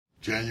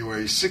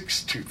January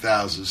 6,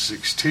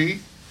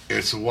 2016.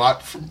 It's a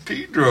Watt from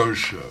Pedro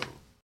Show.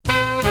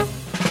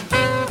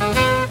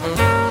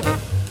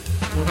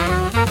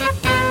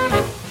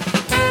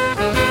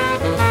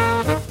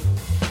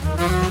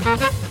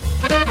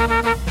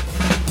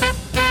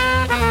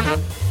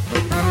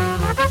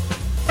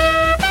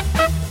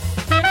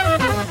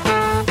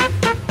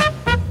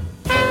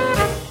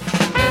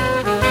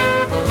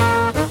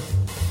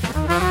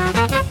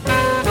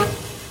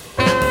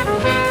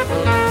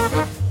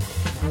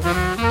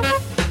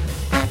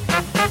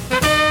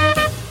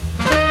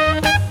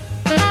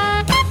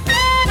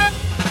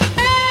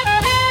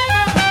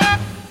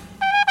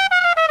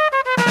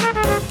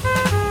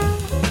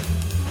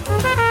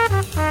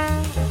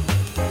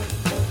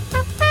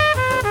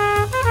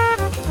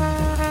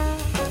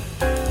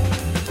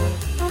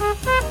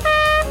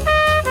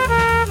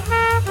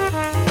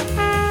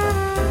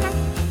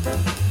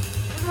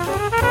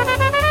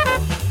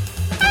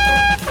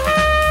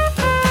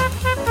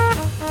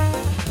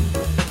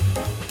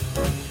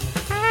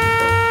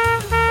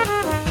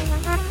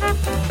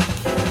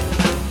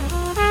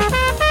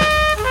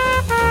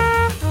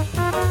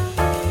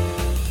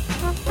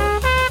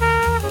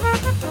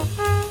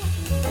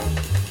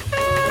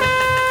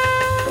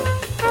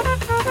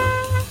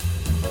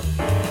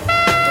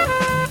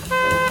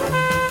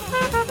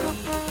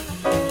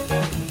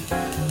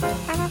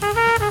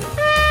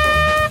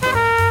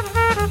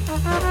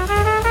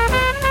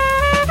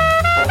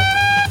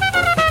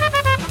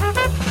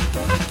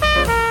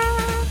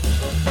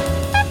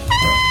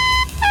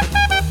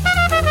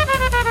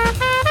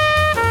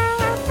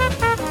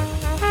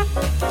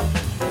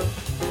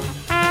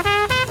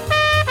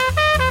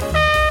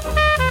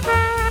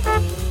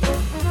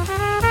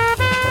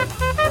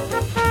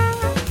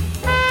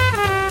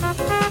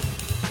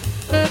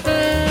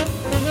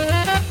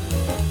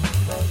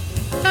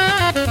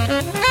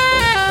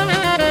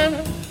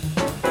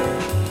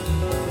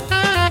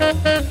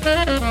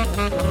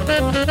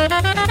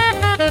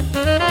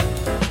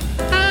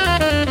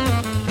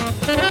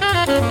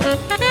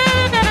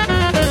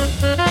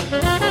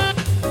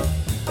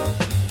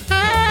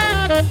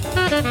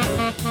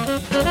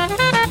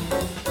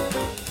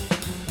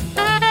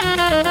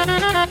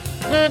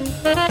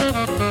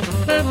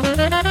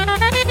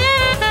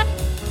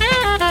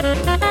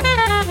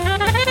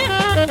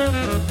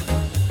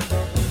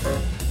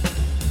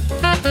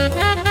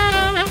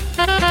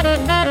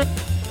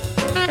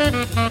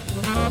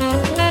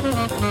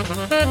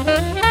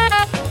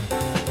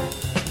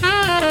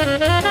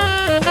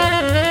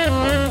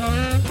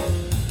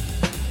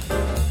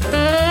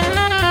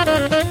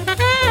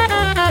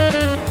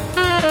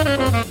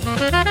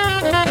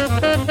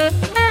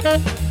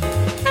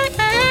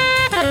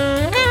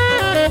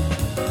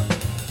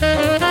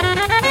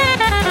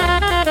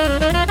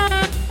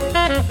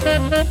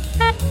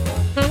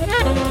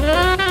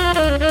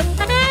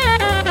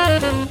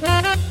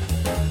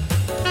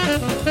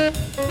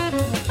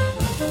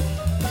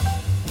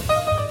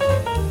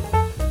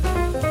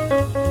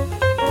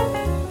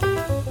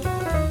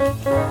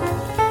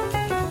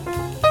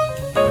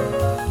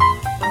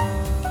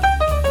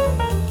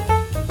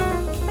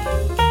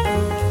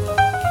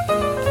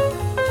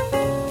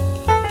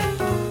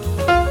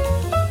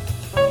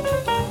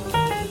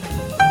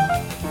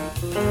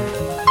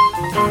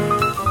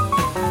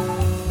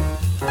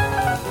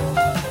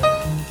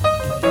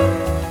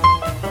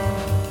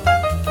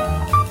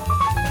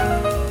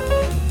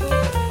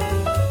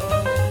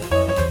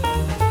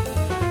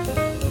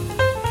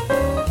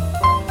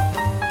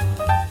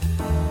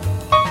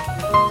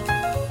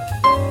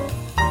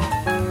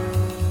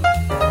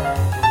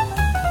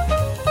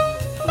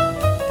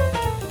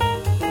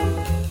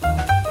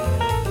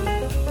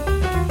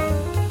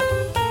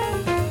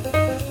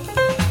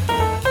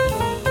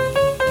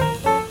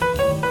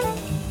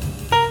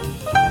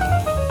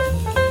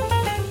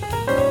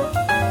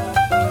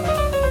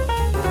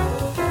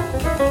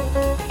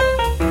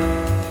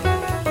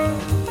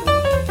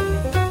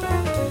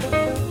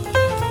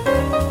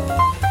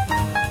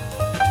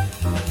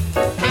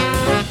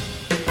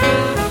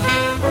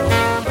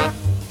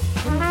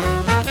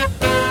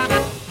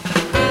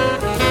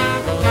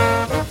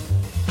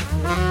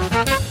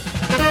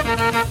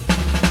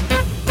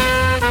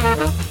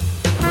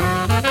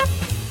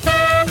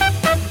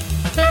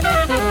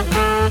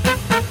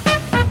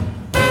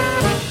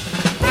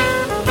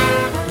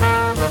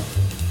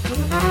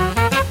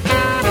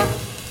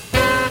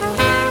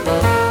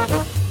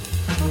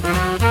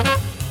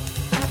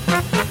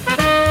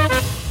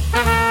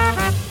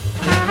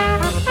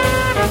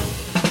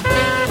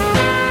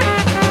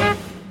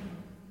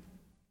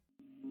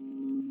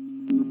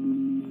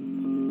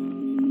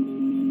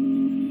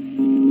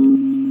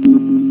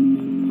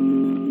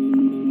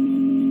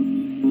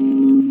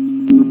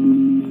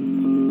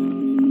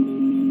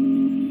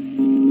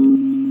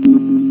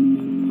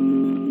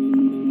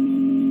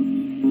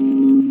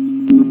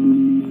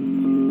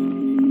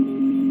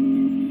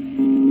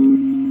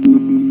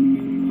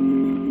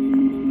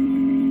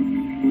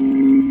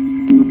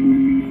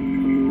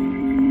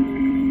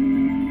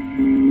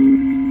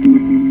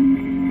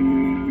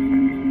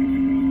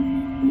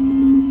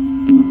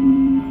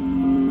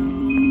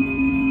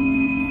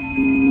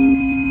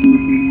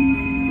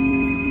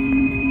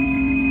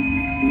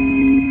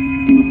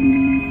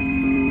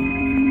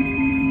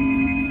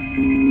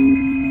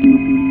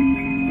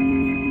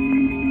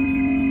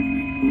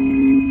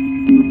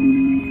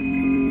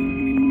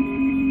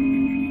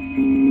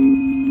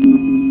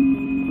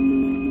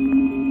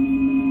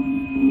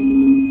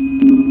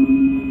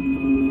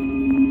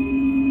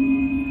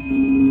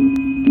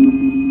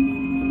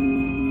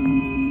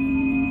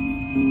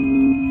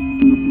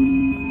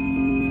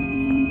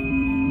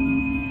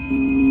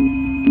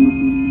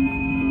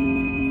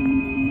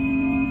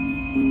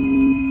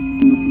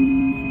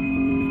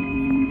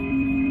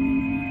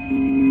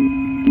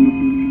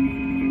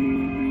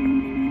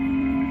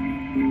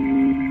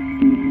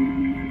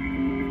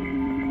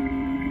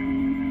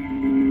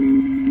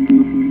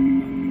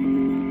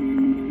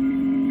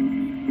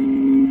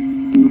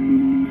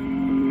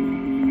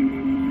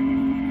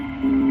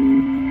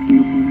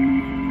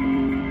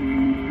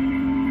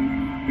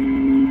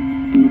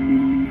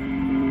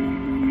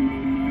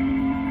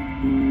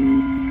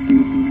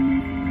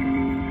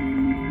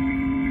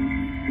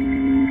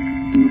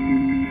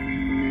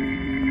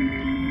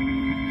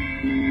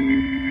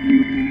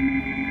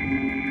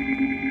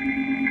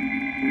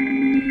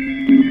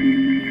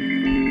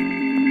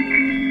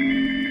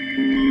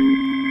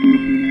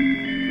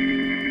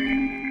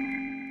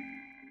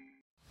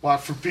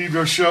 Watt from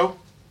Pedro Show.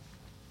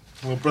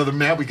 Well, Brother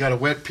Matt, we got a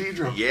wet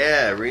Pedro.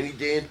 Yeah, rainy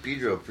day in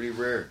Pedro, pretty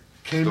rare.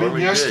 Came Storming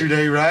in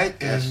yesterday, good. right?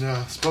 Yes.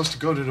 And supposed to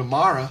go to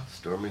tomorrow.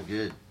 Storming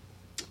good.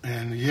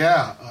 And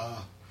yeah.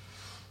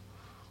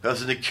 I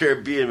was in the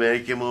Caribbean, man.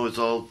 It came over, it's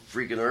all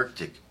freaking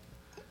Arctic.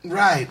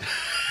 Right.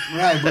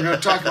 Right. We're going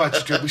to talk about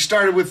your trip. We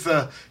started with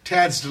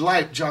Tad's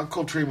Delight, John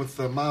Coltrane with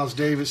Miles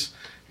Davis,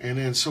 and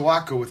then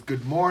Sawako with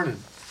Good Morning.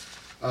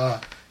 Yeah,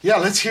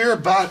 let's hear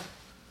about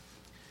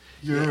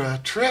your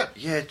trip.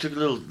 Yeah, it took a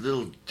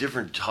little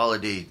different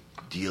holiday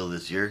deal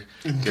this year.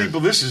 And people,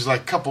 this is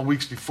like a couple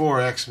weeks before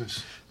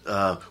Xmas.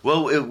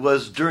 Well, it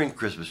was during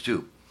Christmas,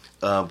 too.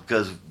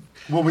 Because...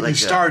 Well, when you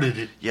started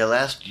it. Yeah,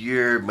 last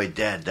year my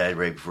dad died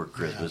right before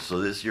Christmas, Yeah.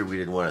 so this year we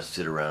didn't want to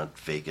sit around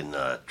faking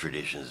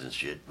traditions and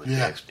shit with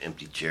Yeah. the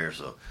empty chair,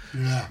 so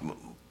Yeah.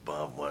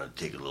 Bob wanted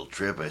to take a little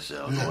trip. I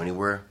said, I'll Yeah. go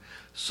anywhere.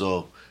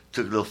 So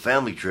took a little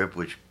family trip,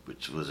 which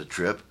was a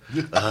trip.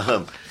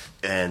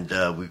 And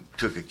we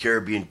took a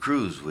Caribbean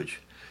cruise, which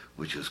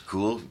was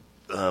cool.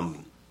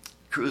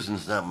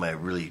 Cruising's not my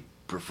really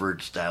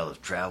preferred style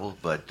of travel,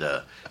 but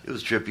it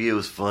was trippy, it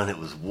was fun, it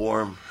was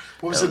warm.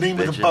 What was the name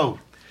of the boat?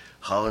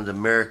 Holland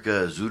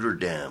America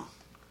Zuiderdam.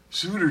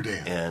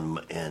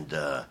 Zuiderdam. And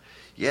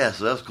yeah,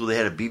 so that was cool. They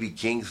had a BB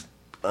King's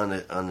on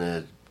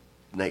the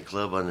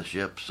nightclub on the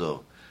ship,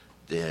 so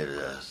they had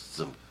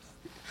some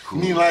cool.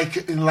 You mean like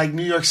in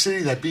New York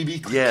City, that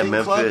BB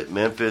King Club?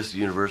 Memphis,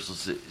 Universal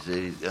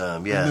City. Yeah,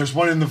 And there's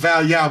one in the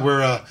Valley, yeah,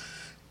 where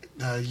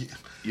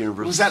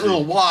Universal. was that City.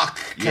 little walk?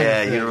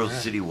 Yeah, thing, Universal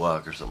right? City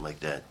Walk or something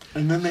like that.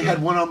 And then they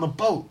had one on the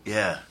boat.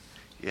 Yeah.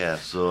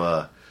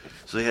 So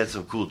they had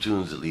some cool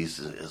tunes, at least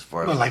as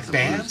far as like the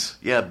bands. Blues.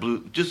 Yeah,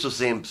 just the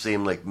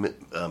same like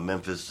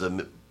Memphis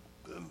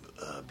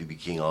BB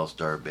King All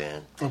Star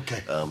Band.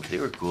 Okay. They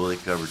were cool. They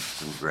covered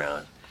some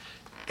ground.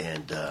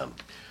 And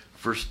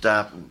first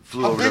stop,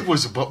 flew How over. big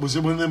was the boat? Was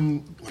it one of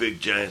them Big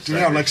giant. Did it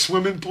have like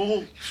swimming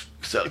pool?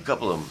 So, a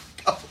couple of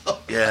them.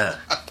 Yeah.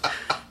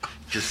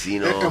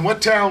 Casino. And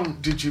what town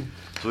did you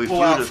So we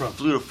pull out from?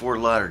 flew to Fort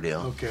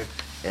Lauderdale. Okay.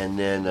 And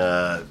then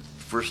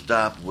first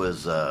stop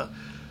was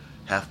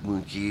Half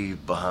Moon Cay,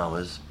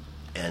 Bahamas,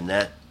 and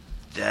that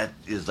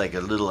is like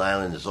a little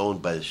island that's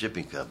owned by the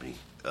shipping company.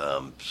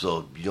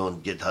 So you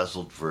don't get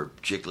hustled for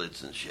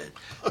chiclets and shit.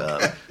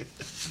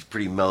 It's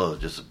pretty mellow,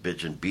 just a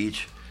bitchin'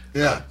 beach.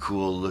 Yeah.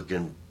 Cool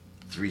looking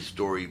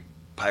 3-story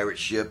pirate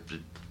ship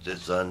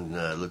that's on.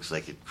 Looks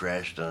like it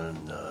crashed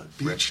on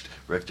Beached.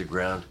 wrecked the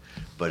ground,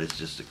 but it's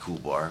just a cool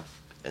bar.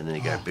 And then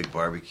you got a big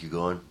barbecue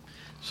going.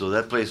 So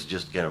that place is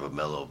just kind of a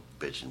mellow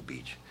bitchin'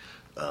 beach.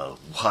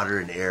 Water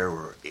and air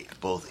were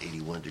both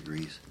 81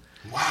 degrees.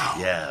 Wow.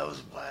 Yeah, it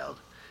was wild.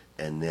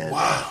 And then,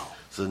 Wow.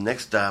 So the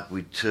next stop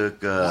we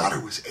took.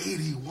 Water was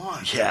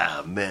 81.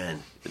 Yeah,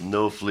 man,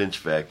 no flinch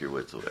factor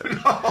whatsoever.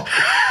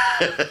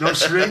 No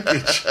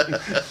shrinkage.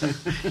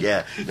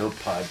 Yeah, no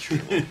pod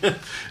trim.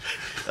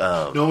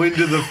 No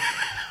into the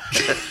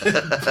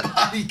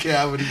body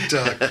cavity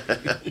tuck.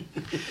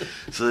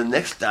 So the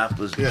next stop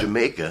was Yeah.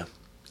 Jamaica.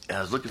 I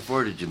was looking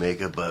forward to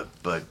Jamaica,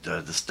 but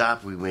the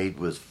stop we made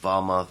was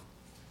Falmouth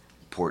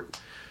Port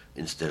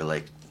instead of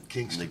like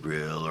Kingston.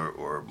 Negril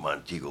or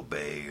Montego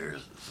Bay or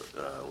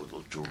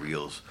Ocho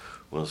Rios.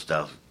 One of the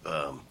stops.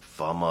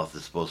 Falmouth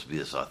is supposed to be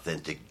this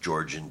authentic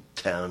Georgian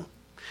town,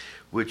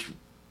 which,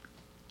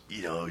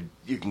 you know,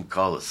 you can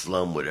call a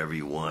slum whatever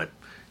you want.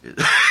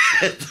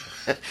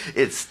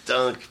 It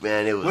stunk,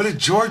 man. It was What did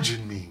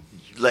Georgian mean?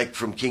 like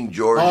from King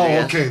George. Oh, I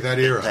guess, okay, that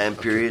era. time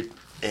period.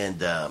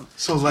 And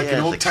So like yeah, an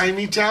it's old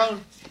timey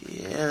town?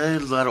 Yeah,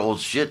 there's a lot of old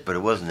shit, but it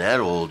wasn't that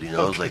old. You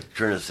know, it was Okay. like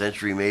turn of the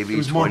century, maybe It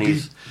was more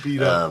 20s.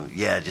 beat up.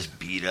 Yeah, just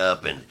beat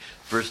up. And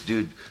first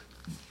dude,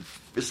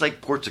 it's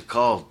like ports of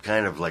call,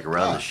 kind of like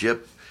around Ah, the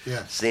ship.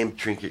 yeah. Same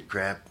trinket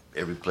crap.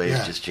 Every place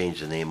Yeah. just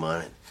changed the name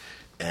on it,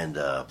 and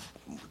a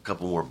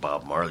couple more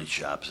Bob Marley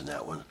shops in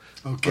that one.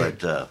 Okay.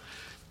 But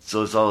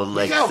so it's all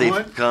like got safe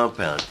one.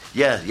 compound.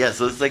 Yeah.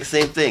 So it's like the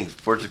same thing.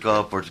 Ports of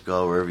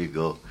call, wherever you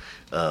go.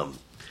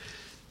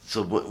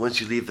 So once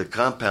you leave the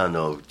compound,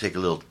 though, take a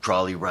little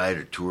trolley ride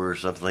or tour or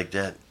something like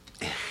that.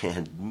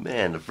 And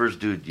man, the first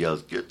dude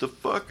yells, "Get the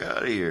fuck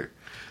out of here!"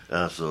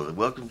 So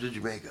welcome to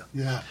Jamaica.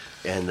 Yeah.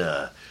 And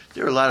there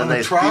were a lot of On a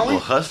nice trolley? people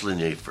hustling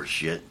you for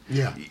shit.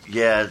 Yeah.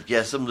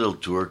 Yeah, some little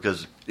tour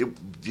because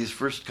these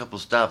first couple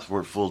stops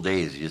weren't full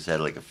days. You just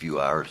had like a few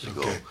hours to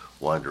go Okay.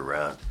 wander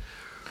around.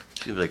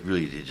 Seems like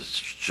really they just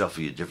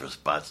shuffle you to different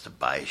spots to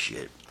buy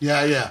shit.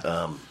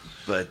 Yeah.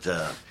 But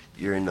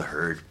you're in the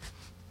herd,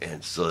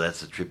 and so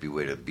that's a trippy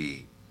way to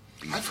be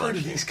I've heard of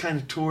functioning. these kind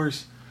of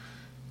tours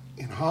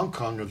in Hong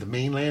Kong of the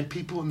mainland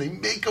people, and they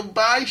make them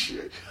buy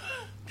shit.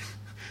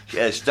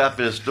 Yeah, stop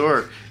in a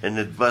store, and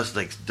the bus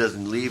like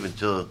doesn't leave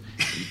until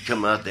you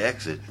come out the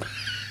exit.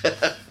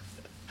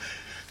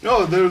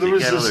 No, there They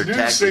was got all this their news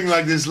tactics. thing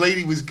like this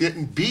lady was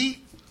getting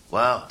beat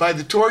Wow. by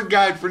the tour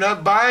guide for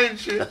not buying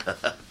shit.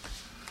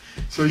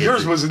 So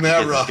yours wasn't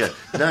that rough.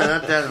 No,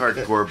 not that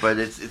hardcore, but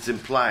it's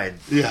implied.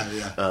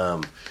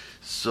 Yeah.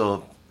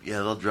 So yeah,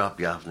 they'll drop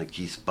you off in the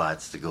key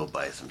spots to go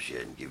buy some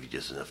shit and give you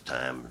just enough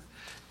time.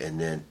 And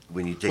then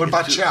when you take What it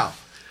about to, chow?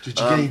 Did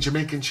you get any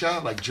Jamaican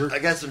chow, like jerk? I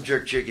got some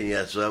jerk chicken,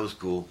 yeah, so that was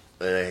cool.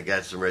 And I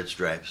got some red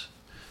stripes.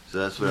 So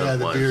that's what Yeah, I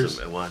the wanted. beers.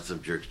 I wanted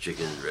some jerk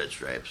chicken and red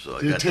stripes. So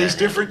I Did got it taste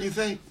that different, you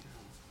think?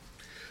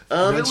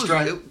 Red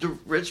Stripe? the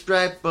red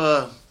stripe,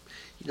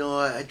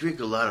 I drink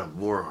a lot of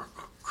more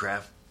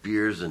craft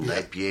beers and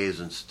IPAs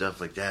and stuff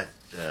like that.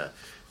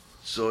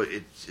 So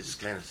it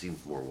kind of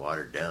seems more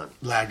watered down.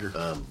 Lager.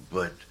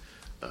 But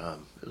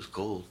it was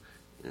cold,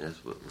 and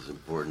that's what was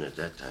important at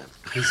that time.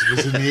 This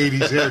was in the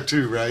 80s there,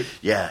 too, right?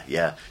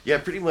 Yeah.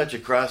 Pretty much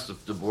across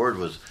the board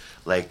was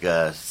like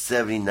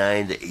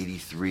 79 to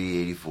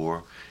 83,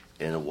 84,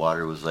 and the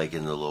water was like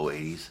in the low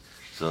 80s.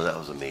 So that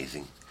was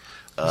amazing.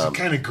 Was it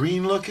kind of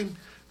green looking?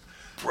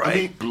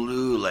 Bright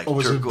blue, like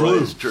was it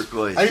turquoise. blue?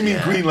 Turquoise. I didn't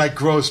mean green like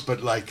gross,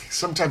 but like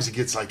sometimes it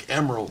gets like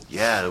emerald.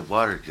 Yeah,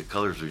 the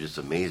colors are just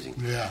amazing.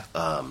 Yeah.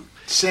 Um,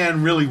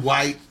 Sand really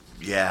white.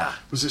 yeah.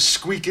 Was it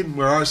squeaking?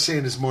 Where our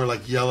sand is more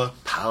like yellow.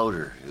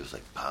 Powder. It was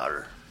like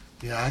powder.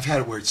 Yeah, I've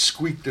had it where it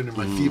squeaked under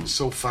my feet. It was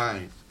so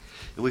fine.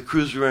 And we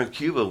cruised around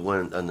Cuba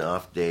on the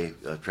off day,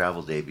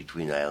 travel day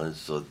between islands.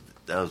 So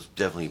that was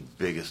definitely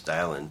biggest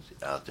island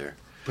out there.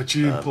 But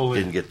you didn't pull in.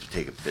 Didn't get to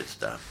take a pit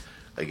stop.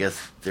 I guess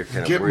they're kind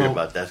of Gitmo. worried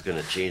about that's going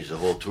to change the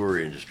whole tour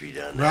industry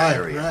down that Right,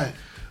 area.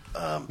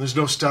 right. There's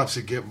no stops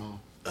at Gitmo.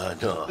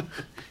 No,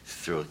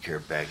 throw a care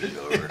package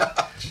over.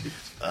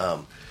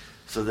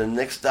 So the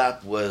next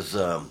stop was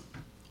on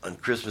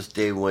Christmas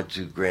Day. We went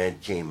to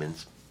Grand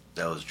Caymans.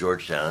 That was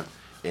Georgetown,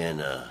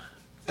 and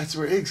That's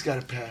where Iggs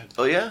got a pad.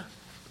 oh yeah,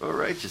 all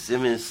right. Just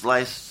him and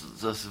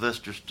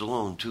Sylvester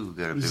Stallone too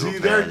got a big Was old he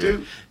there, pad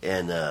too?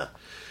 And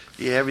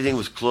yeah, everything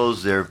was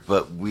closed there,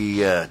 but we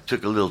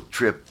took a little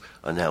trip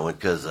on that one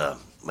because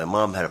my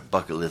mom had a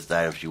bucket list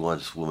item. She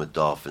wanted to swim with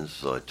dolphins,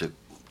 so I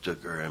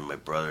took her and my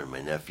brother and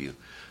my nephew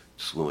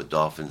to swim with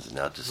dolphins and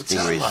out to What's that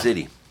Stingray like?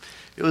 City.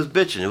 It was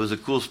bitching. It was a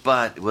cool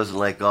spot. It wasn't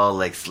like all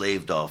like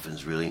slave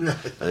dolphins, really.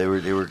 They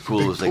were cool.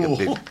 It was like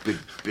pool. a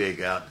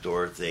big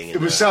outdoor thing. It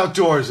was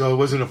outdoors, though. It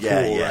wasn't a pool,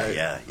 yeah, right?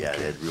 yeah.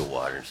 They had real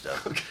water and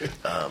stuff. Okay.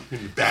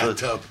 In your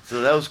bathtub.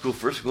 So that was cool.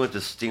 First we went to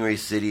Stingray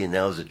City, and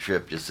that was a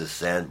trip, just a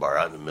sandbar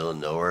out in the middle of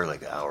nowhere,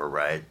 like an hour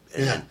ride.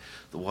 And Yeah. then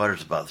the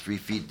water's about 3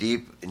 feet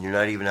deep, and you're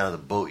not even out of the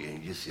boat yet. You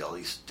just see all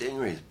these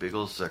stingrays, big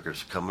old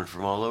suckers, coming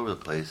from all over the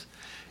place.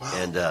 Wow.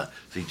 And so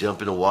you jump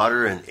in the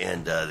water, and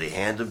they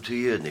hand them to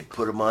you, and they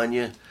put them on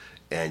you,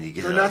 and you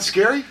get They're it not on.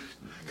 scary?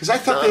 Because I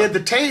thought they had the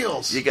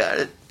tails. You got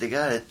it. They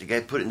got it. The guy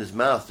put it in his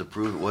mouth to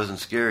prove it wasn't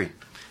scary.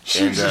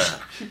 Jesus.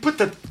 And, You put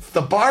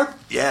the barb?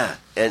 yeah,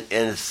 and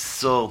it's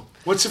so...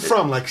 What's it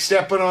from? Like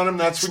stepping on them?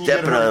 That's when you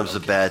Stepping get on hurt? them's a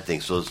bad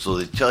thing, so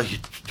they tell you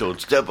don't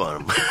step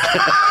on them.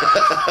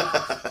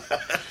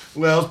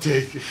 Well,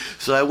 take it.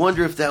 So I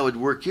wonder if that would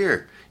work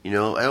here. You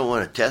know, I don't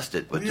want to test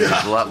it, but there's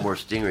a lot more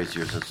stingrays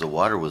here since the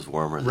water was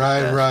warmer than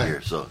last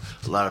year. So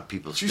a lot of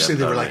people. Did you say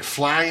they were like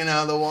flying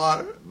out of the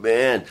water?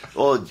 Man,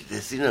 I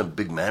seen a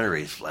big manta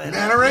rays flying.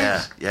 Manta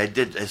rays? Yeah, I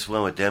did. I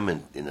swam with them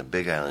in a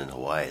big island in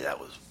Hawaii. That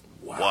was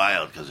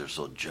wild because they're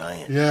so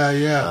giant.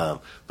 Yeah.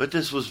 But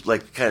this was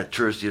like kind of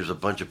touristy. There's a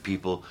bunch of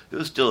people. It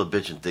was still a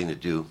bitchin' thing to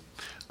do.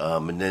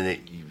 And then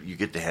you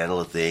get to handle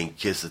a thing,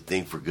 kiss a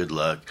thing for good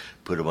luck,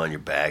 put them on your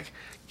back,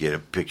 get a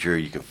picture.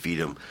 You can feed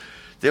them.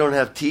 They don't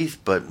have teeth,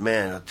 but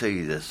man, I'll tell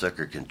you, that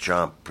sucker can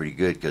chomp pretty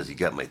good because he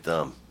got my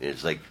thumb. And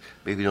it's like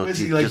maybe no Is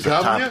teeth, he like just a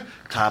gumming you?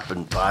 top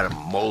and bottom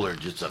molar,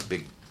 just a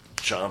big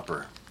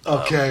chomper.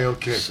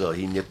 Okay. So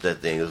he nipped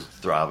that thing. It was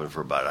throbbing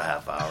for about a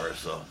half hour or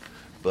so,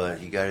 but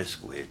he got his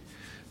squid.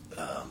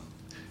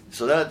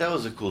 So that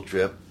was a cool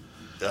trip.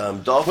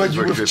 Dolphins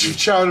were You trippy.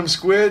 shot him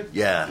squid?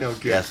 Yeah,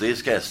 Okay. yeah. So they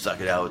just kind of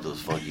suck it out with those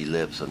funky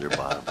lips on their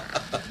bottom.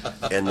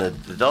 And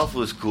the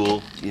dolphin was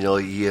cool. You know,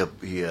 he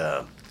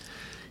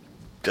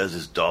does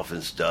his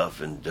dolphin stuff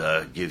and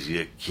gives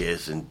you a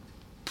kiss and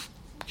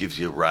gives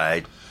you a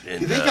ride.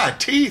 And They got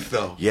teeth,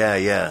 though.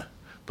 yeah.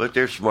 But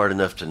they're smart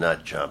enough to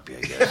not jump you,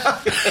 I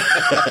guess.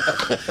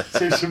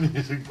 Save some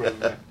music for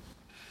that.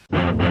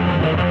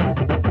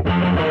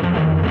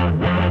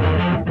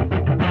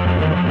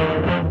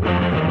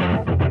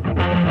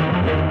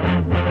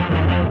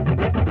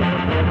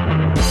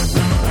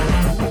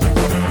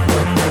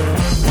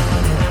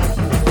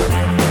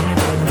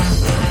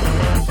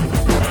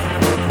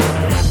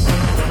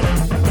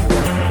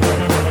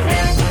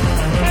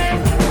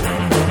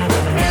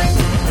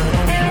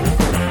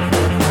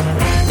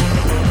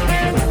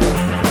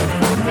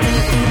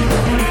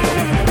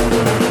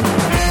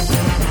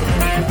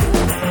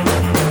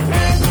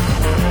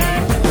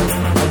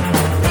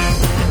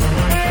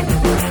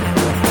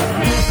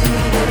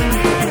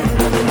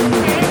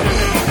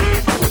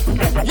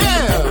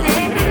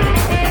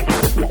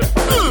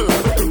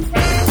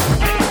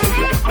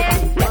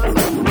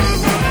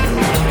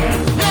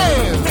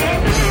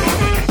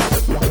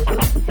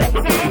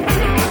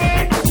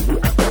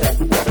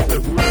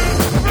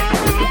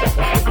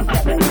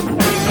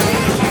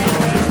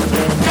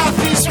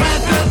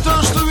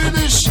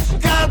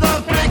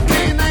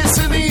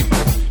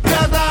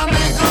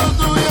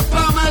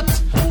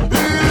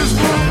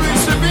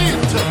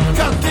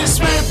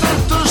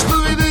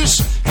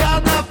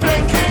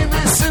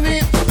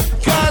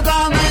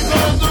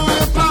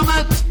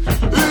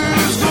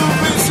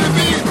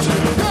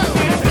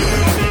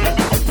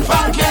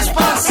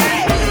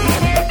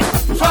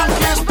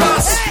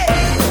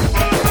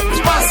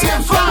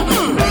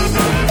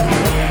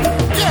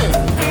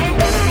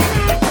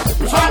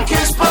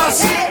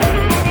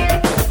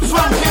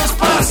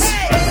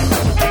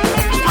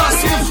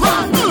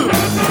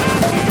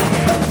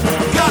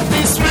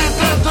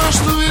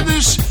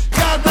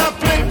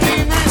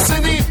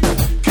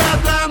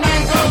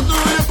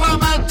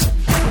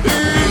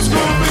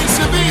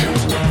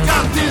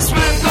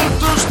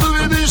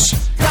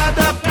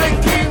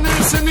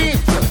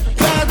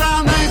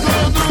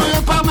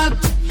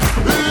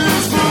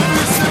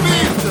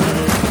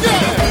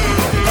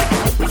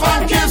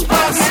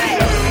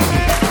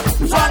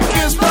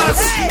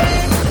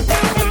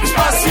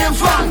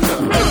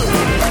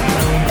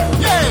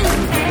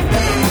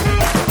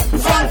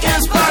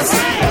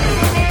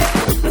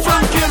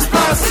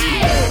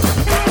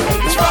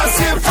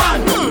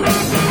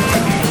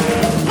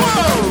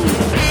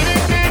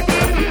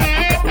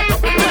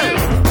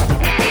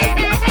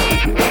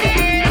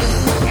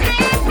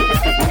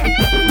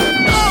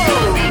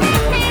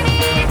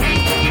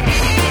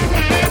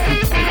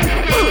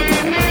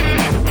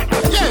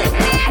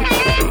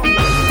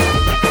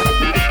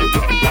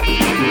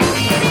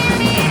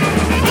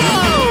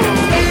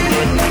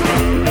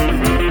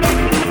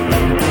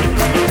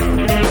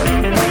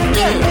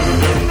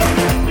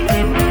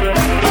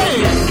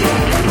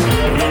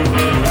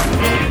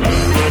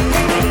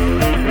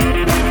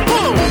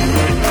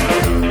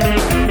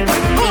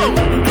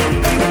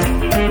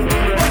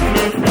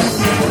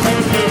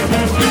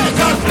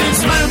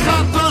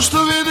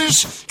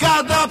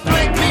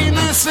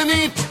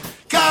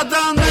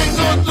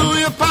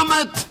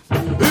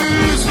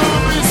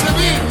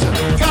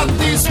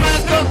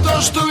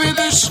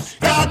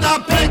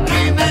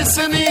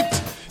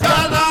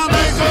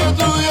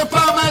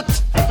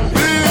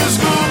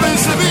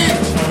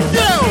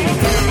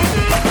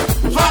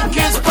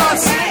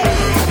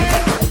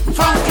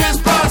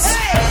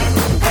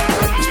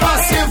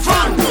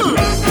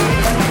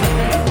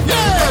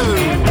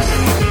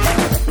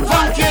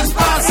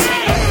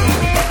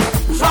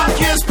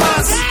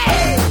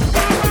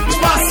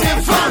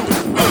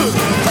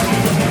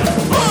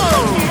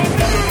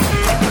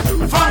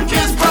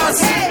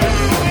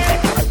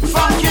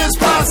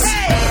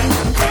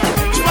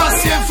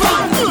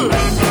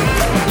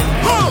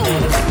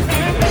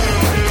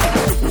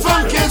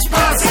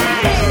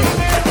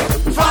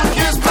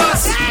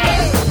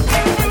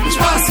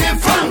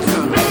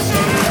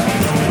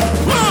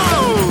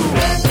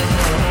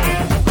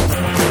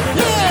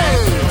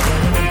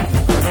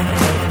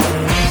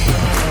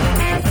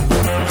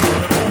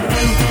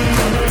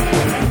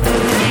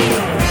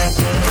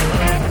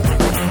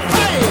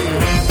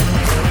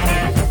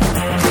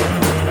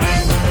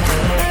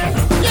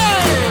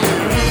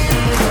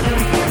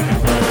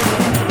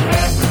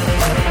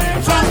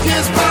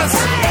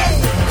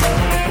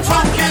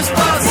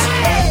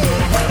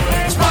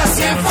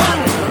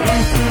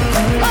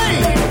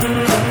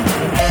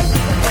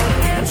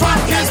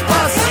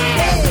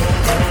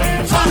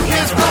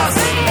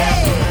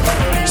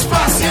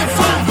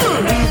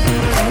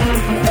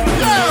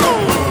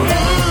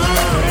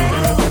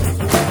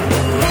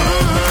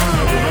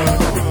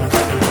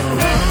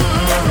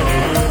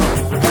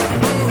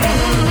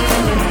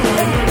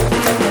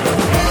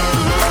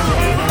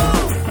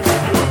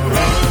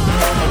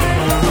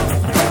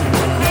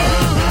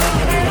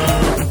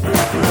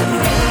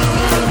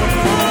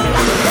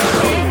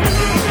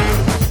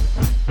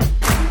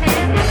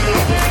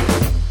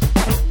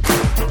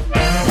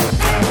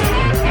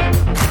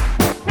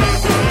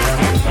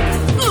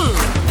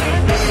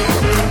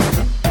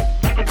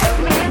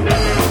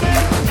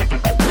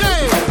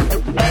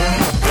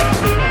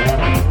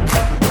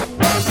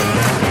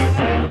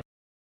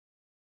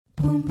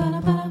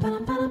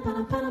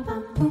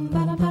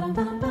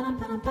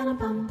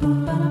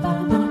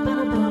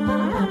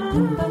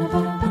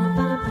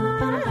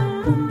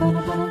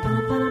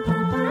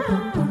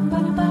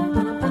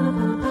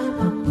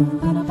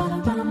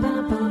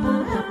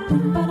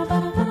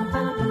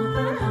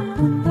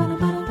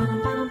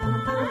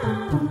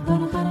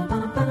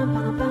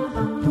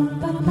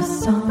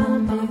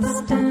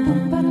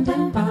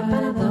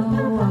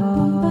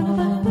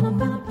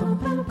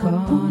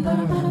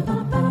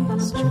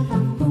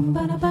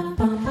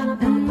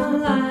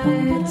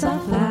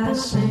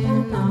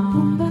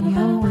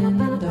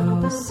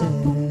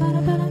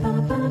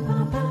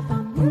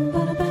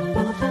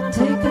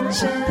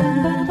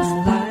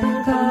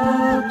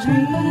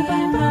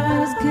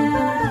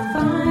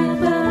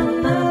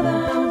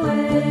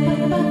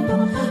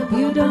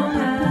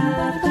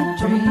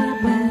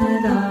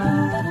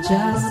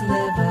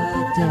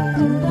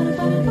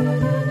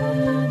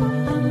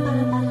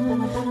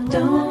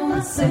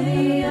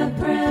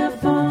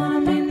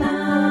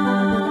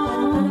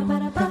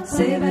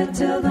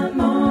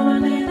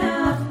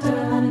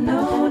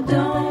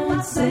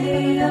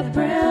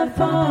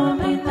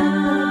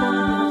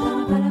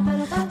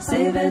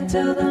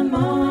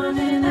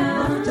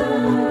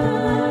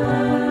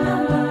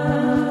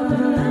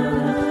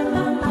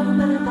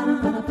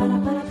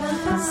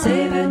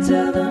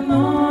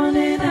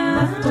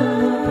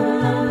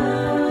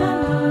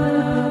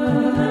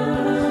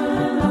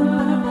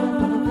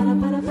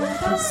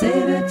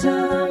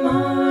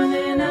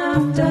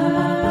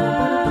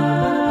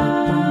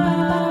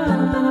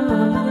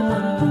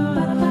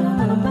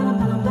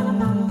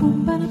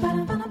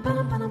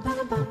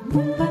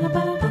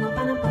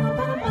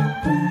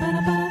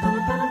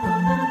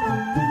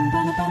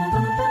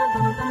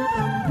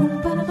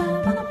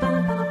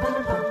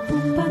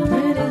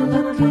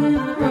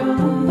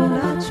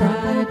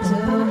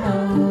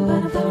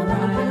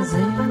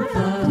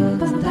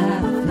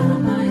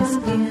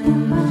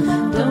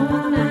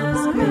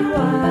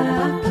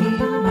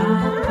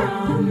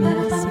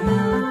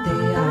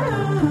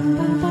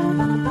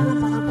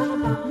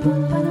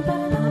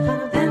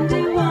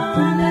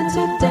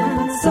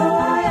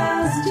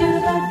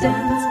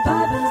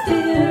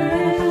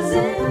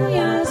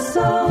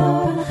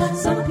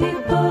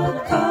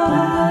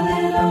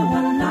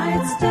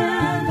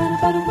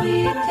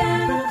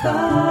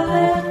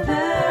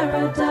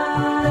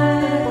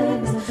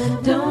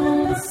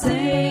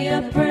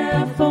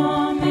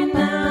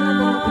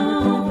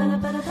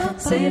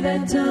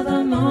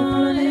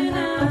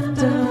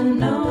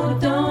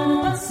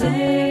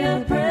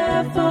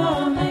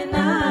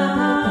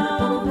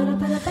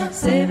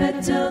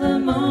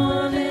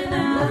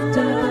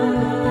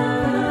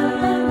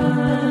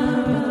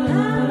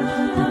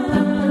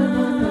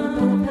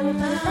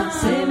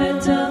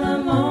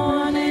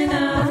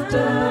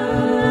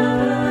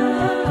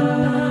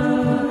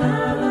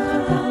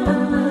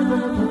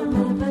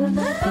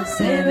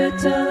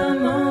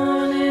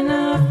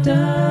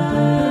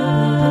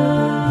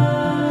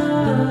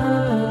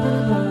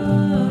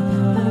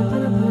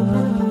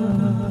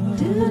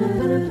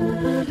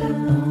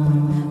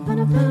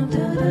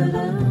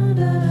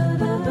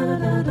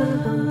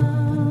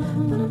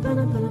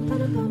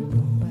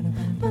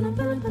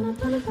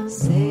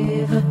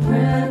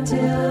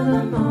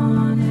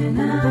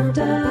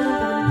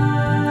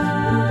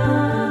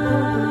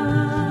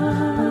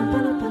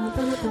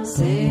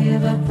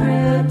 Save a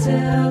prayer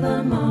till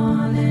the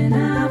morning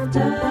after.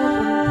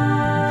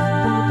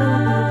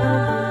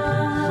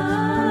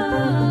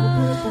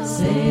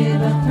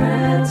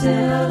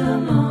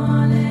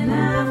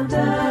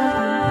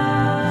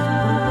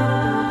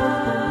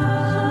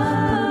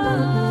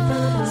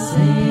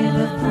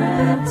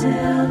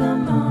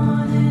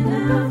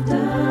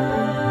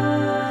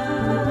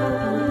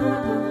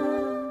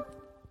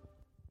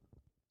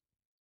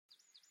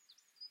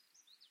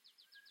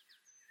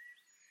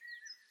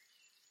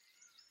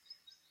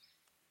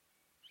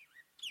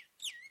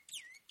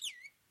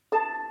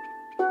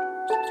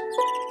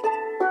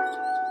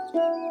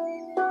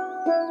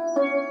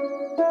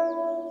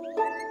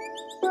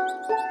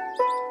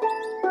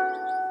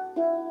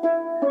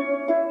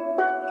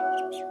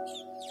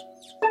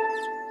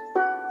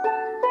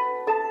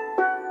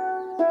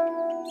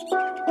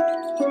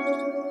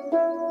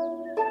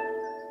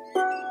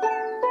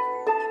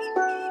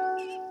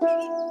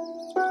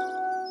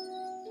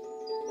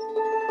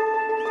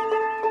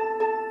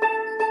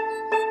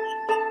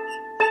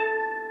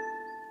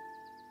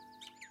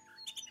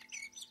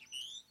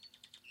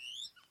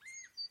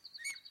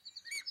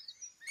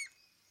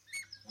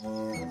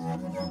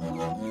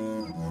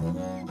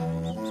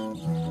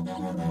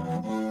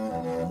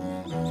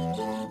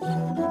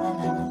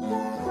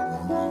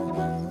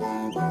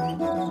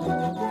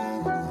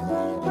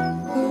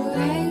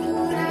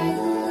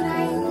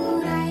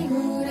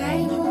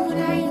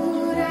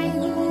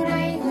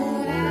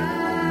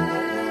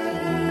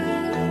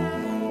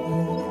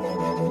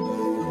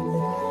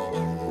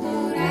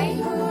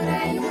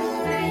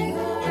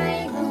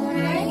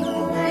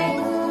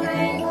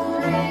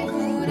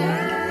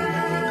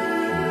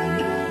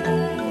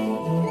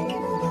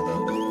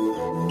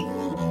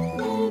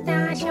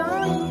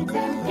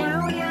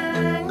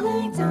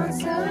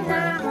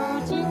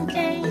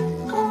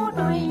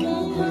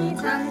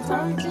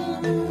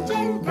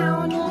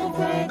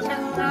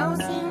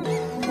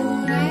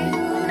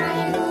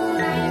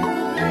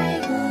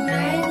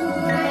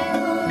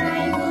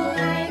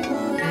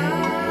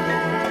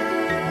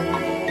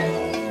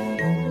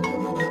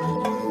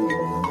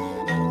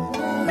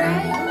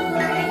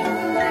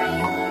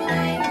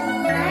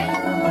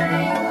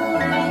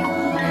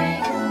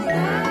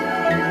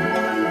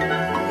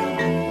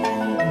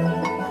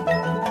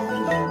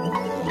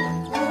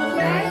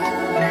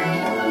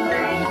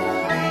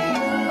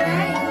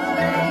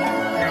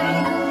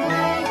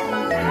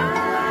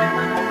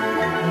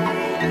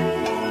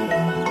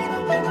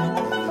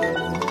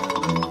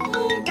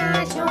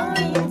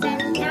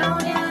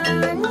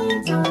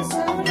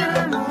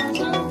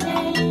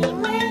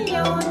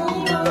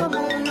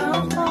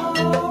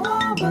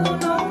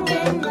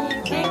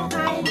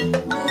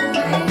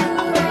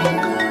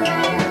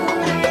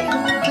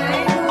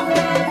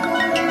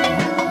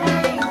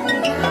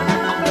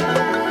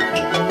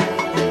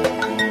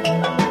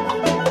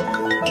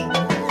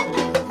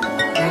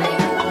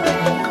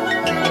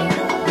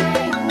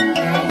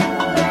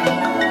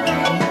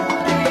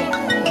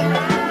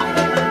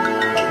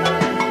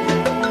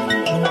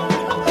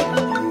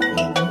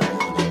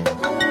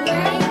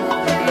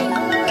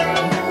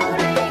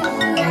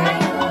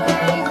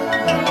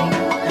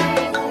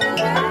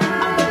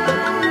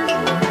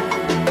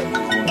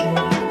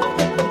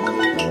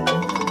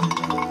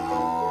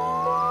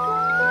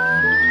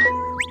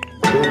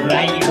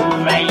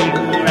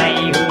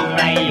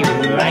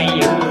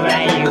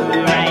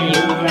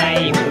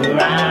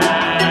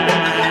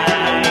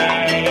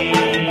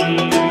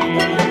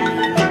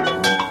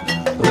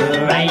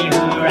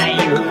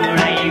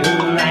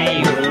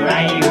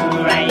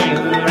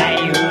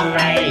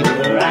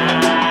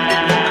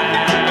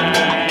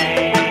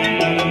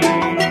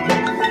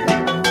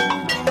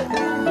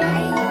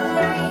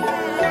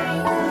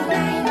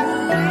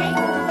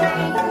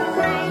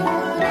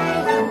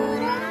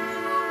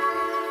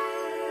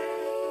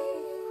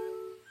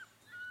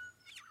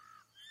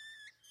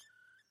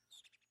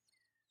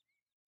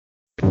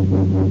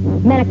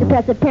 Manic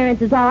depressive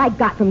parents is all I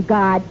got from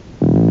God.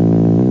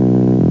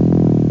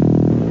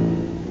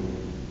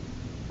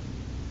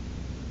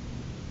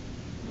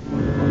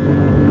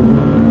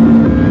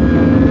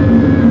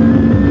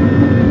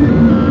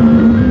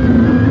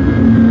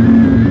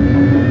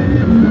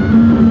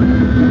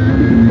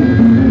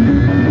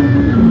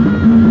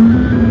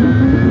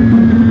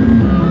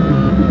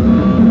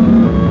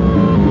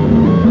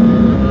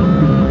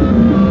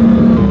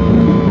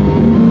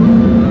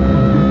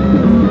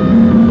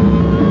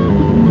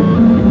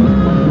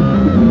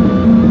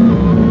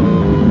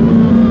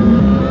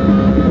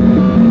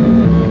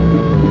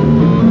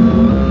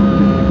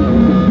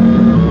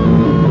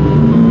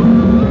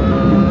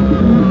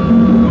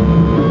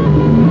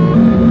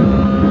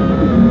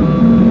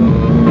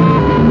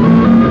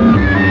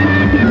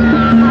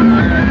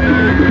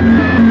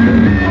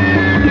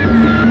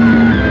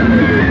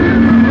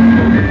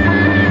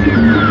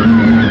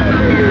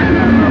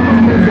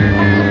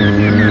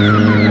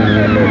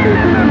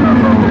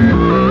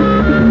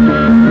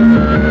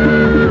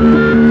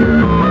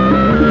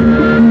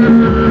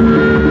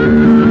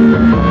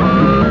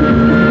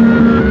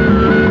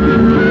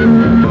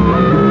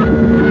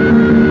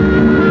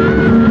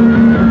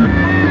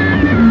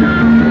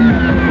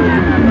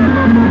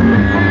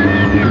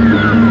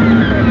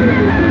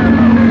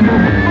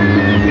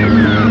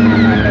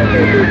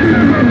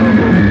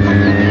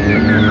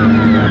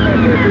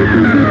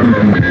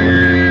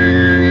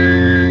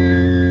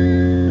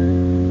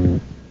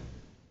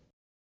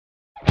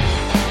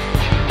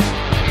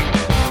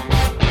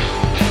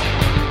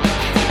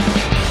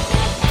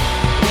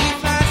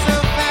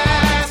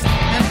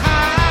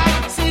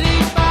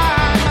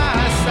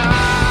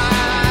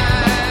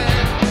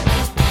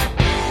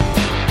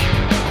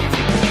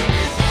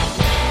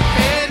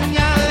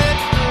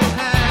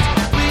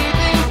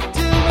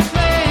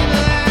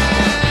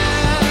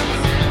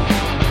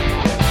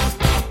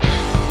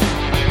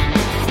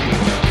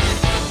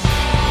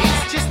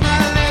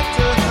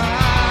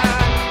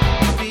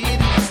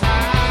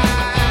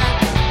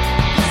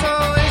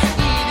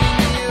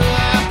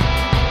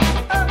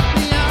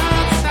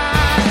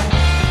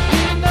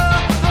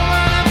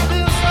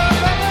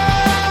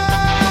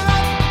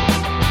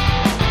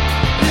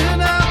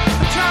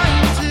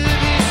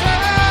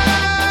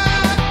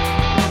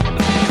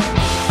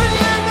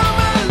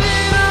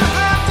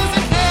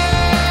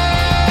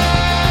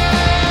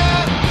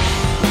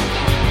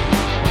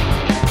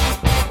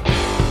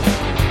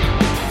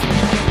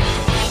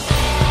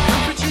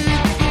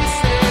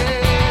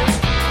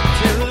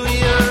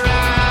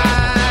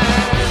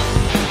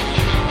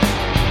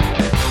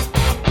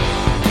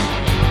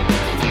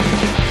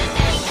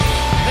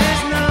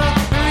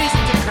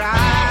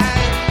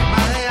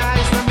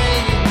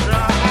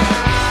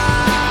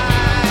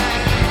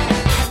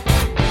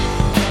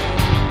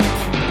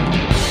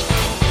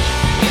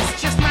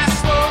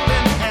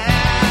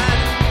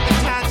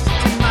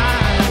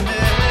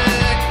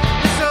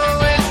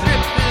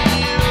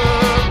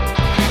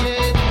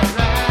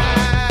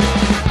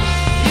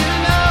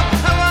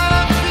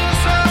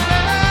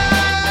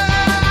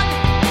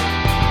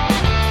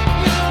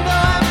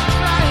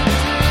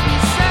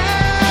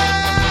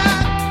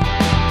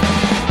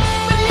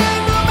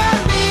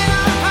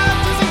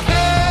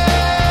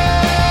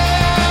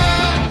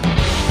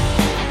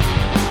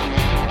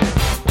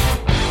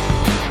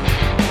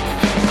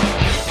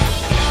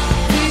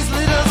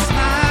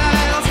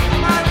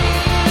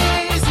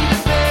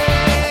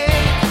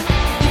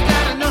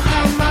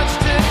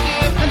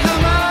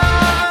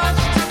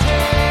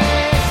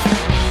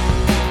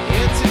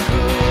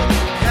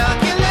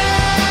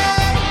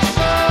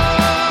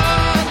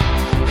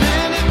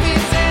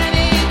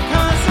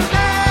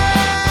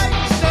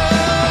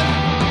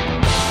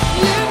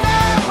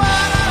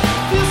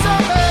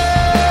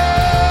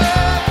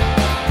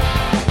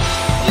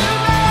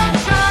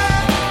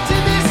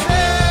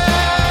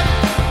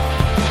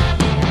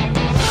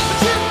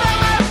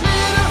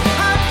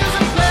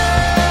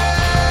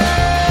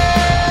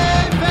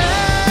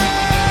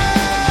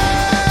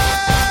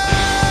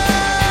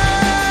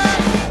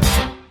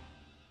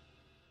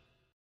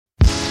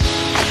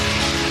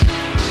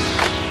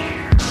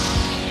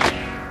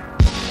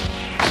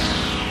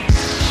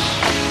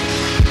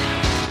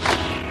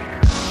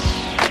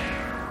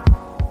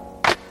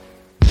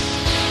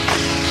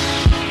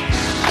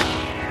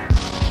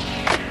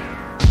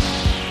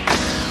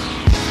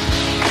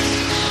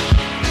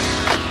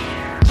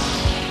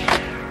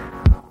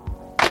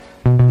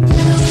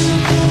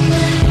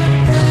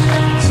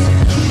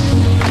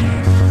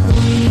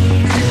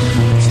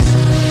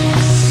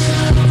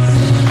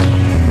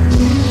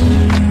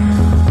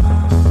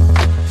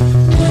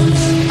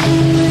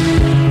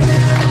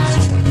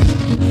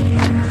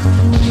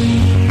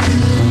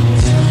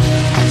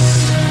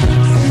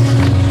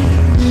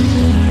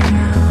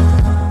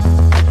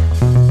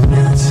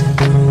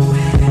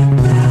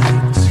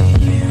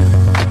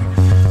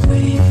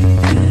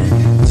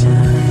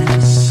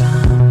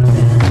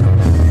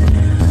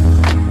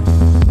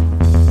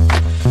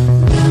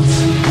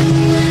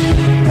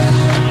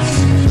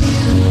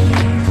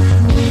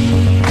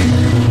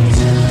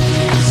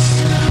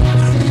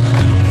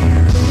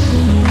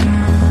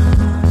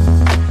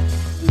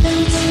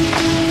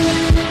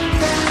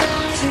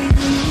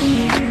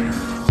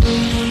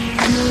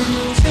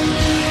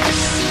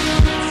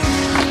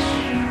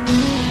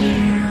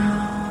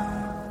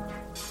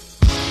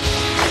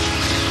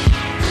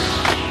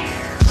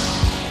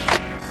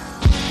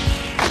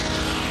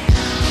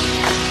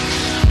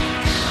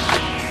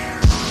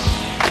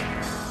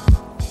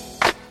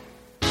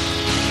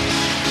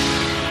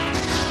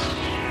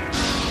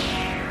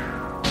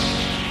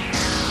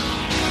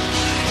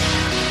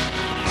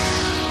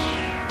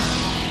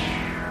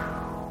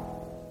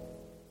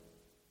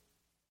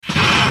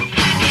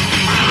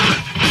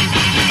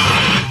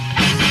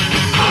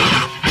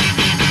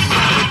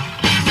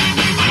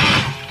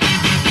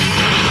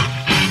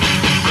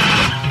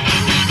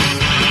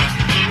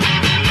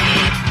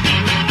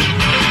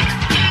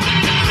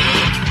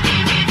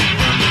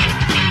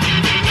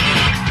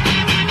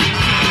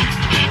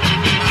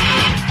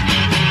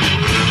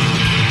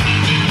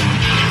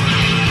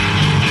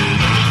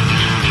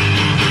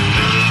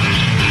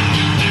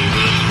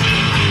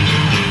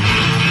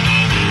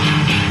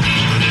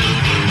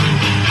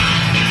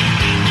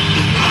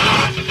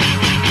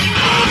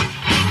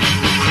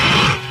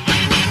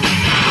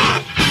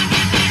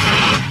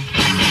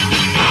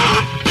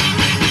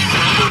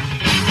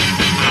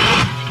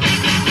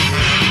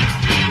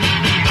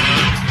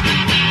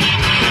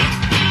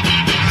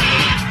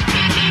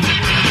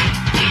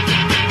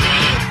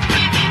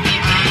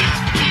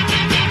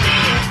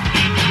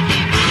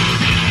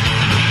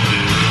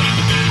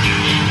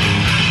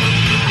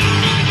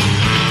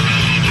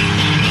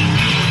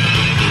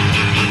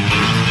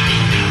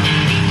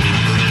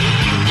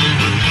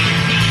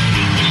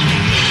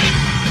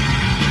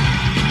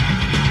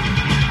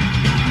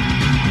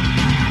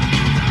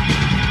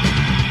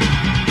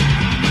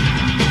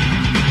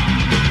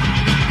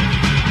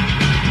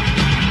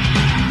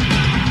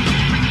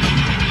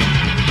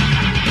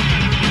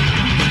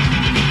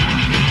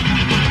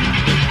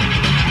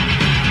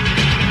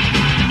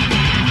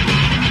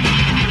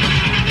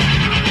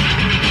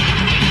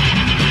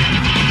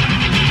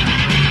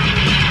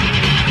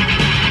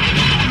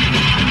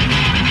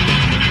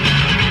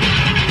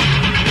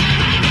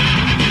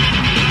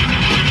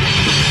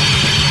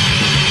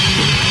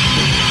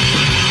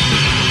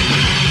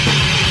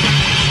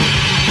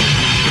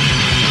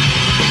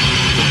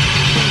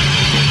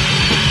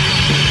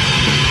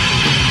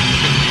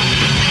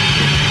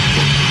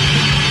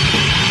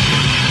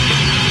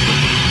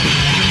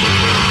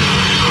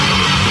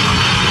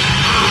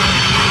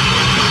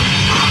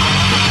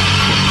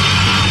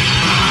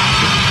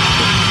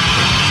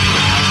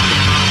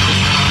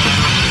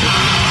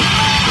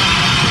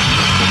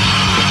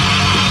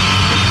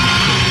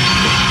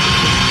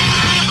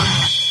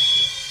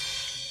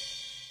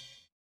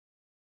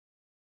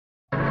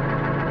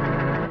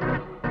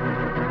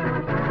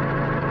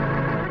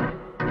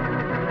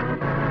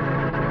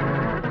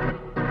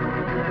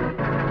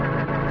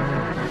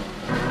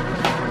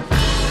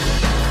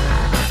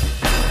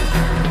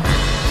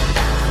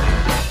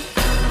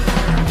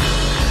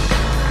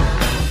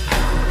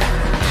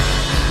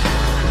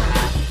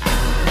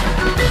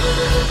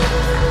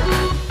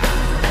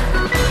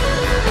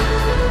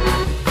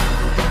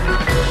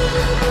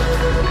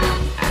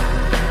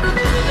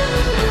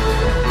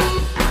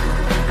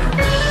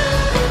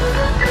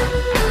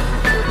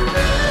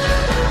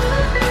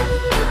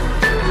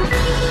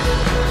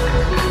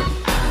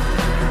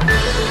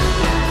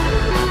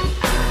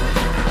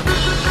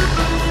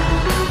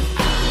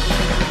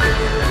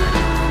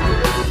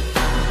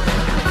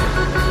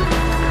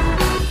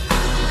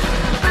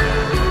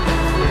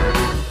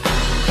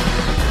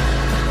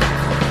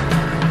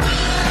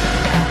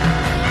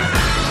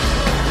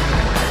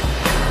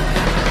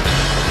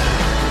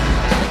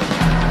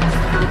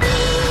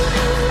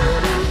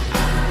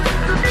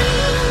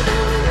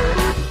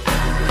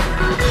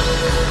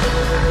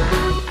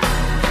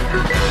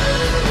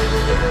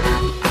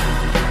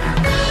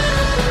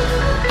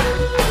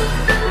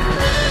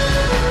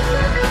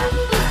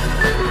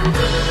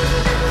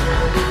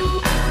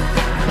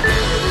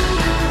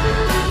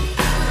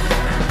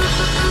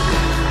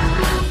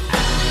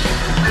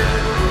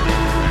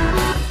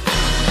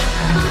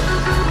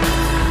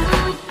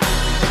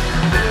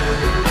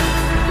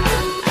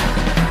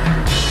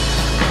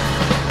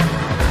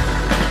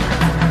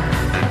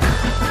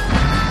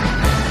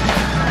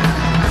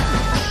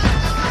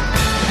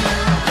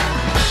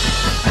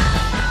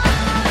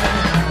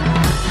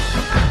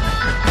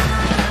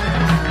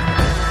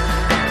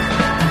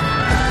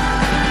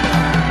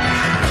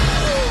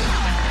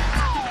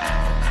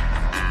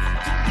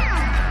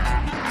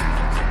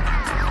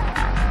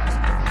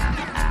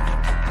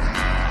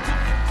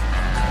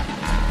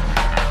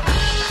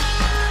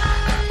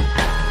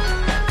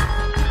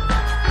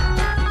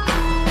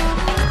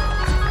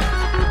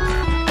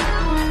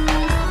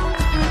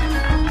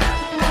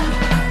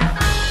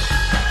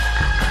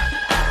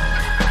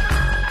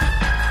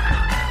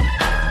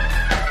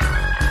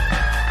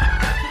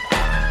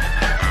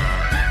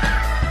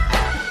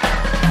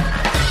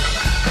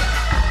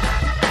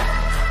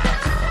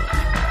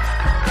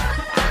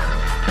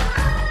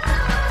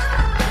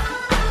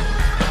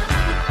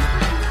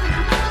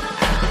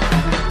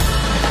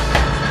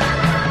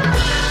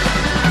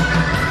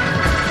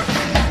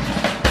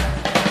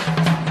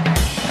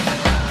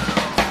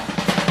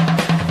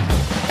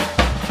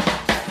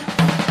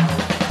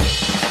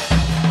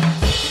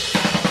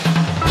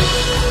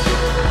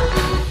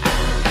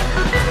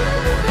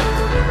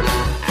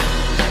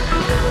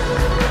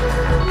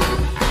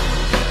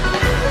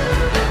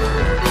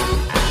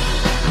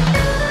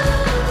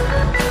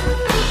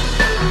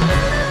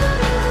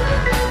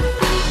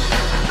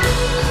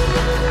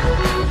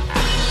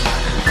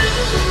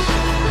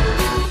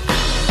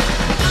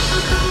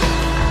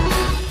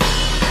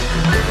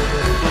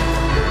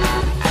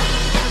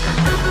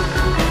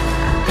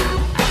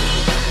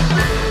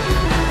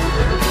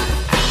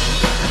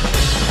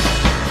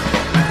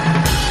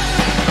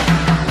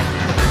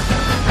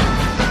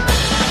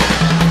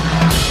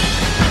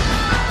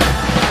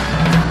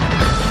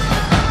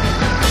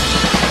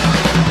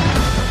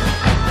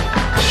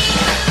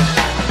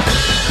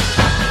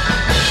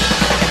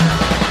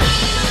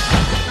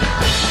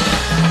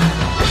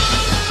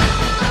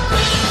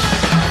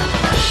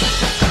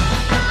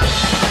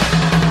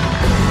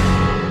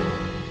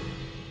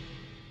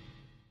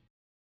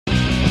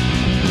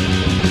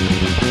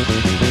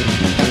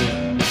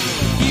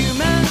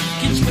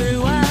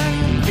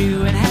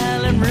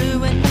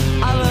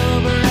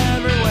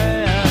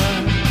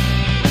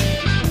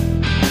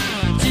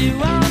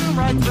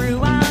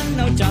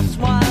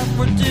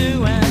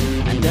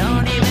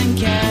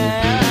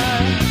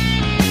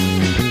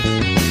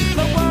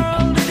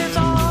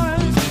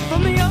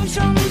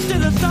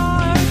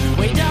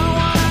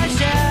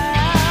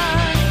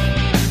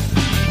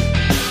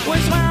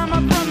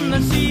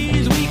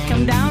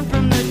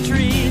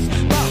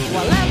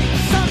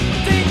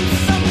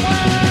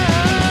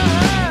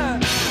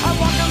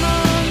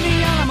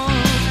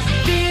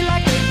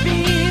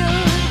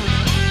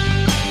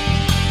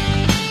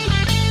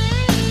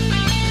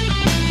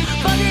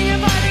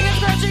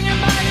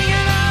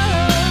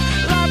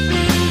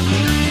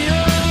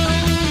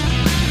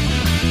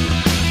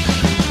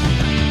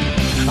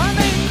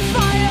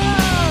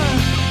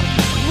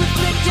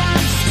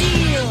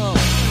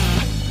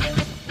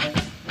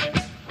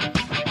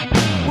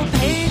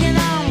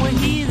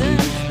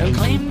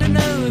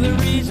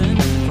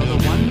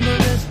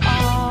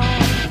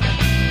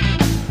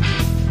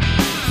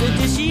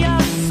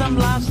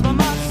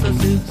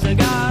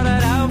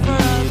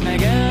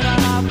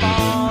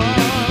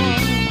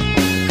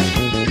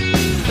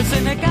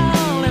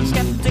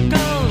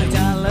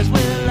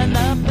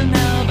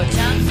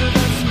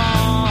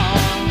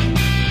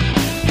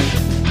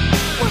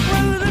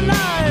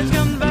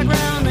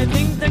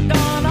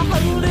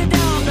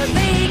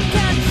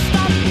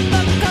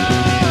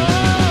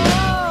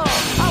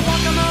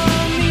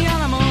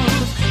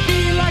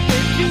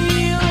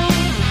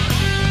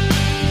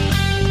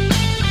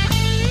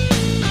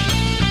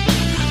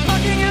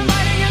 Fucking and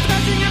biting